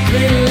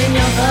 Twiddling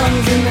your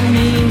thumbs in the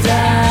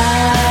meantime.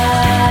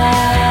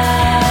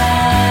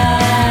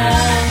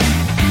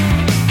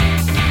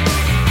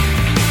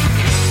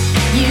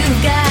 You've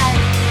got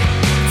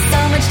so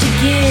much to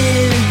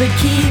give, but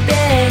keep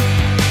it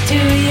to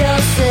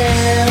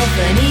yourself.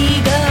 An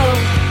ego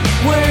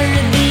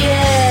worthy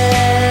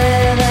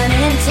of an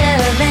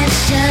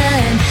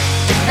intervention.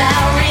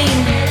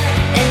 Devouring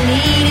and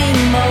needing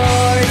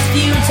more. It's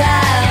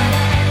futile.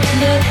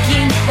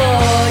 Looking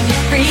for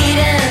your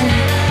freedom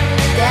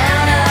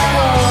down a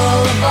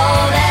hole of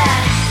all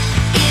that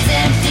is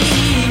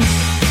empty.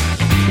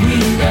 We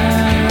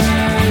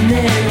learn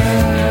never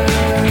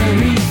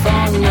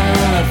for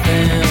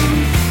nothing.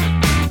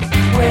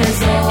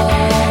 Where's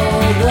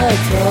all the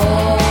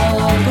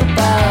talk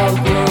about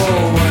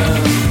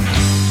growing?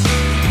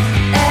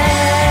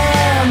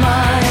 Am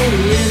I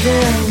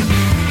living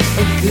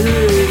a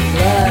good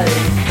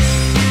life?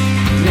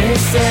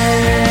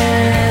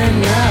 Missing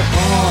the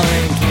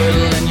point.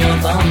 Twiddling your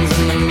thumbs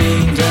in the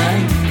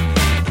meantime.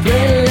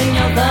 Twiddling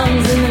your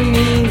thumbs in the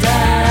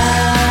meantime.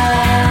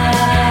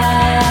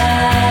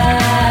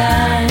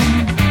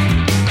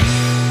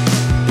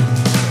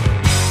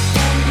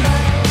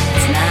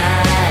 It's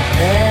not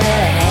the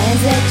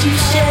hands that you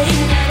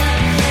shake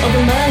or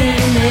the money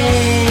you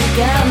make.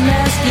 I'm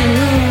asking,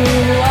 who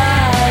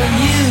are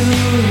you?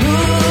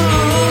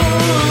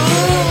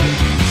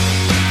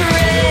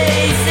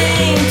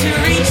 Racing to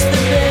reach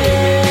the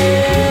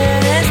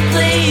best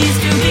place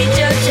to beat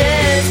your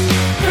chest.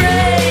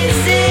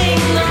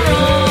 Praising the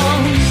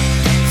wrong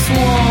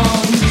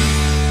swan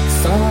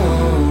song.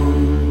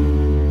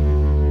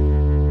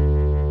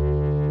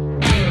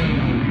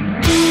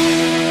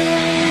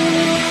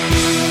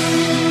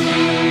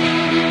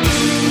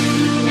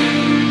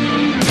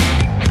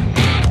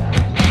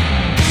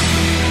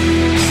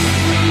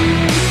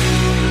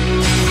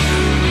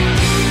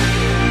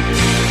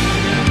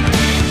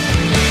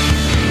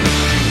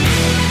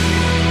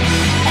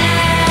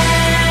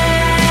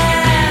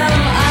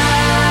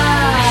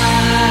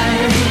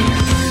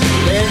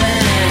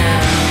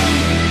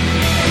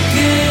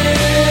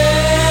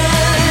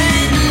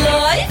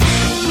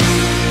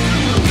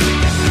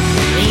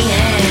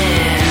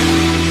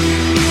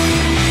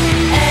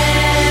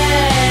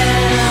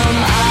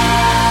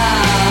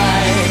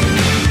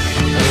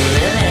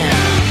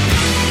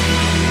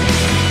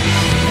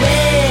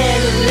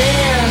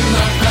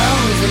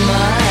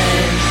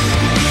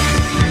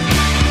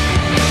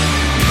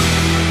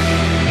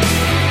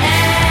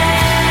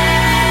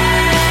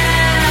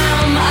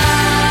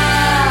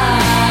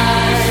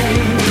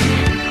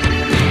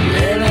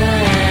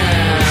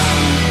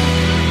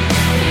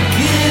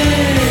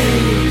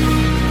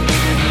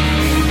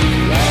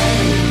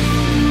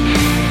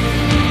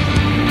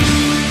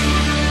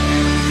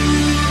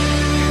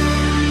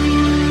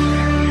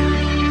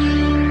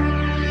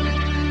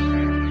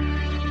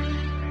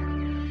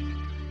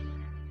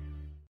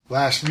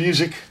 Last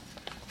music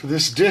for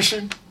this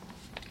edition.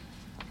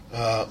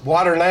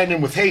 Water Landing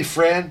with Hey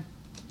Friend.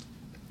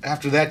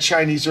 After that,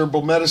 Chinese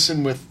Herbal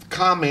Medicine with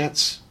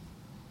Comments.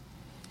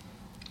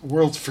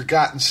 World's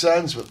Forgotten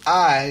Sons with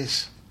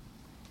Eyes.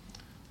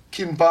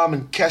 Kinbaum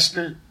and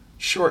Kestner,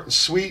 Short and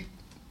Sweet.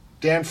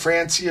 Dan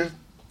Francia,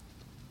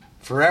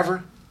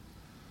 Forever.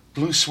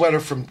 Blue Sweater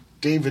from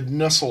David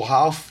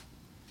Nusselhoff.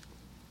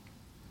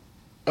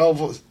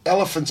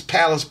 Elephant's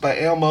Palace by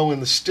Elmo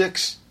and the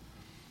Sticks.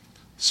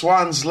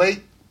 Swan's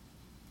Lake,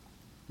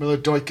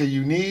 Milodoika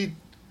You Need,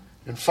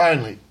 and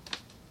finally,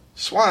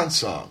 Swan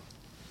Song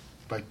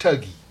by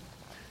Tuggy.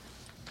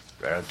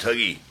 Right on,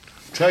 Tuggy.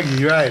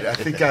 Tuggy, right. I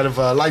think out of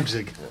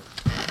Leipzig,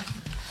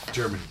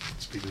 Germany.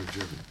 Speaking of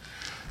Germany.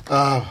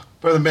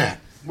 Brother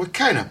Matt, what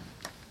kind of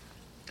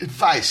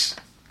advice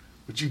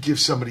would you give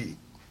somebody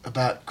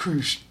about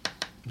cruise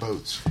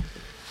boats?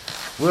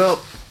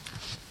 Well,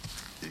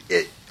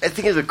 I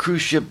think of the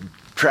cruise ship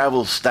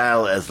travel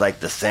style as like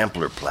the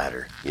sampler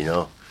platter, you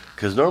know?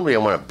 Because normally I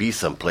want to be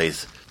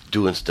someplace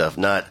doing stuff,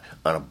 not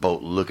on a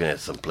boat looking at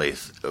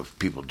someplace of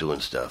people doing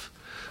stuff.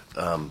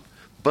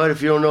 But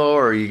if you don't know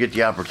or you get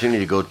the opportunity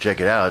to go check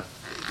it out,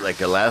 like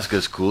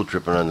Alaska's cool,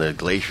 tripping on the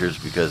glaciers,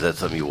 because that's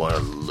something you want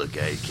to look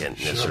at. You can't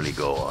necessarily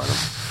go on them.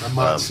 My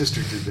mom's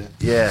sister did that.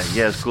 Yeah,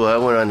 it's cool. I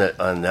went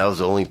on that was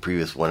the only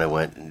previous one I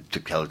went and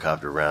took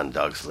helicopter around,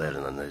 dog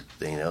sledding on the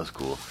thing. That was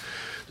cool.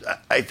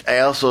 I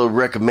also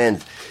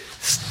recommend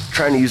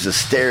trying to use the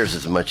stairs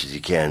as much as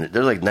you can.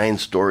 There's like 9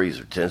 stories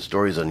or 10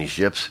 stories on these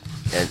ships,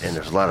 and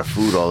there's a lot of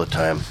food all the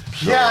time.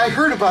 So, yeah, I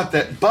heard about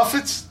that.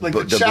 Buffets, like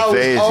the showers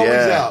buffets, always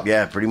out.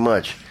 Yeah, pretty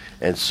much.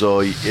 And so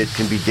it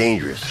can be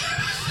dangerous.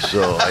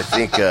 So I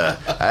think I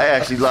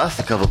actually lost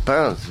a couple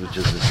pounds, which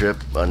is the trip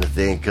on the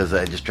thing, because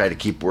I just tried to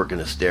keep working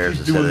the stairs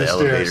instead of the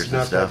elevators and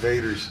not stuff.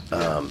 elevators.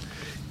 Yeah.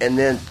 And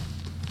then,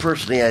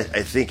 personally, I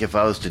think if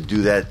I was to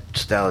do that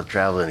style of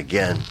traveling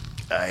again,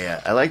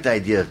 I like the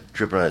idea of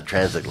tripping on a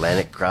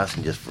transatlantic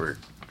crossing just for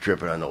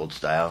tripping on the old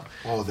style.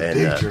 Oh, the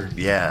big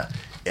journey. Yeah.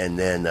 And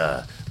then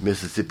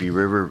Mississippi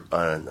River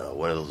on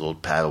one of those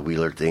old paddle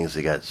wheeler things.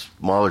 They got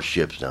smaller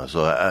ships now,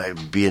 so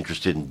I'd be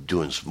interested in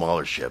doing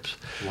smaller ships.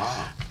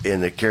 Wow. In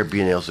the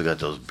Caribbean, they also got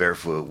those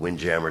barefoot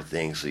windjammer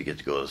things, so you get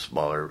to go to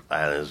smaller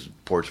islands,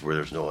 ports where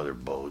there's no other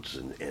boats,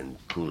 and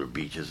cooler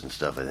beaches and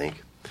stuff, I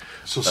think.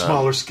 So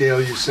smaller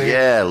scale, you're saying?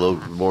 Yeah, a little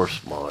more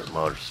smaller.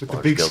 With the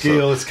big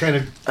scale, so it's kind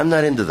of... I'm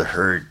not into the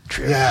herd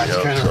trip. Yeah, it's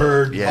kind of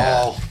herd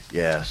ball.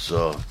 Yeah,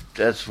 so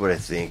that's what I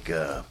think...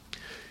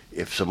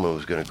 if someone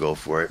was going to go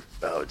for it,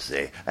 I would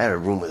say. I had a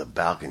room with a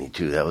balcony,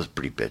 too. That was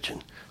pretty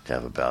bitchin' to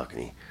have a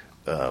balcony.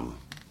 So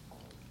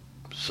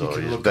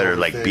it's better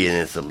like being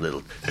in some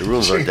little... The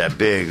rooms aren't that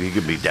big. You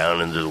could be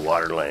down into the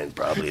water line,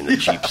 probably, in the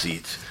cheap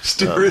seats.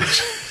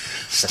 Steerage.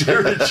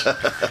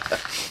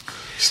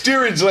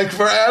 Steerage, like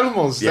for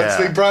animals. Yeah.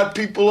 They brought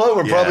people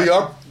over. Yeah. Probably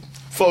our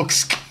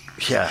folks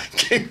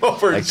came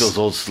over. Like those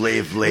old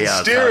slave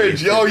layouts.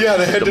 Steerage. Oh, yeah,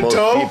 the head to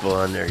toe. Most people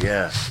on there,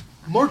 yeah.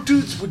 More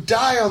dudes would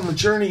die on the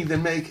journey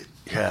than make it.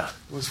 Yeah.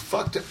 It was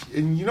fucked up.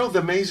 And you know the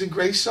Amazing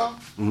Grace song?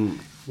 Mm.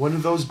 One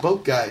of those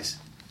boat guys,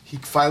 he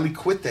finally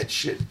quit that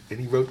shit, and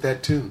he wrote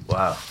that tune.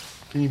 Wow.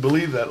 Can you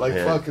believe that? Like,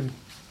 fucking,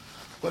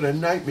 what a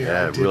nightmare.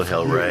 Yeah, real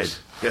hell ride.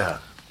 Yeah.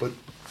 But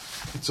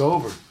it's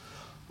over.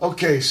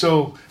 Okay,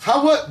 so,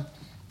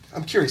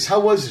 I'm curious, how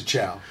was the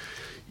chow?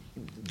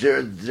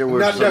 There were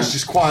not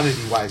just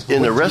quantity-wise.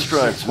 In the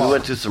restaurants, we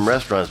went to some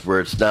restaurants where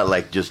it's not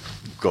like just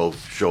go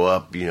show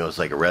up, it's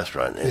like a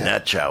restaurant. And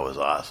that chow was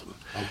awesome.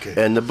 Okay.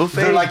 And the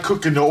buffet... They're like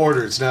cooking to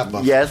order. It's not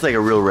buffet. Yeah, it's like a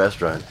real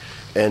restaurant.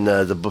 And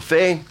the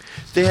buffet,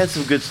 they had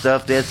some good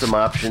stuff. They had some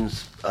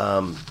options.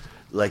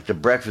 Like the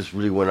breakfast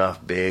really went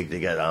off big. They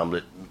got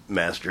Omelet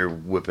Master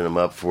whipping them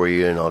up for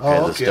you and all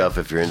kinds of stuff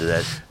if you're into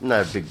that. I'm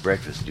not a big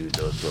breakfast dude,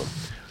 though, so...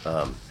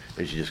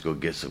 you should just go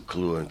get some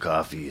Kahlua and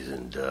coffees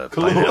and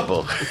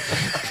pineapple.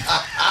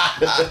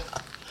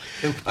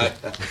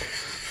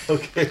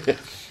 Okay.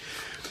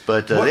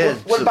 But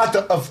what about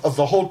of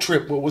the whole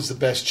trip? What was the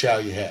best chow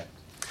you had?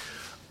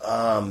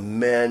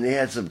 Man, they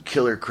had some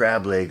killer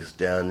crab legs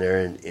down there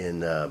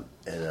in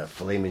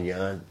filet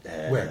mignon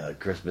at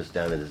Christmas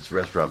down at this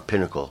restaurant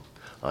Pinnacle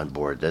on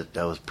board. That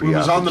was pretty. It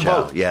was on the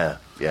boat. Yeah,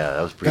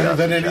 that was pretty. Better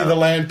awesome than any of the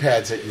land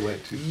pads that you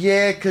went to.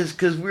 Yeah, because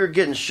we were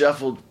getting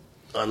shuffled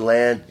on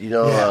land,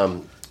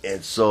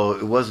 and so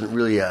it wasn't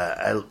really.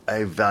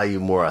 I value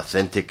more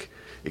authentic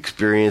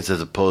experience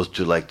as opposed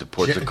to like the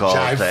Ports of Call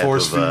type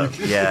force of.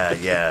 food.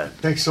 Yeah.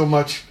 Thanks so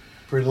much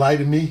for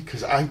enlightening me,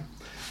 because I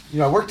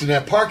worked in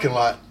that parking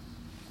lot,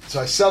 so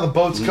I saw the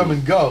boats come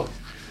and go,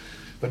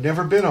 but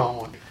never been on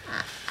one.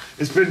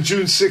 It's been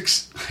June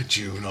 6th.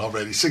 June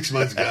already, 6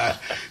 months ago.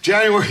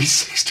 January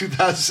 6,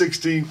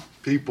 2016,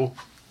 people.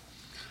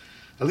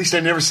 At least I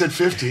never said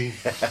 15.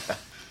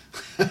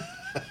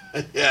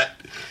 Yeah.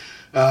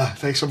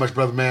 Thanks so much,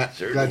 Brother Matt.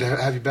 Certainly. Glad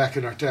to have you back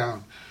in our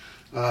town.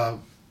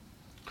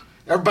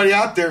 Everybody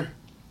out there,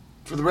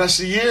 for the rest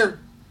of the year,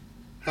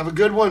 have a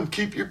good one.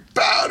 Keep your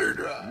powder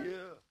dry.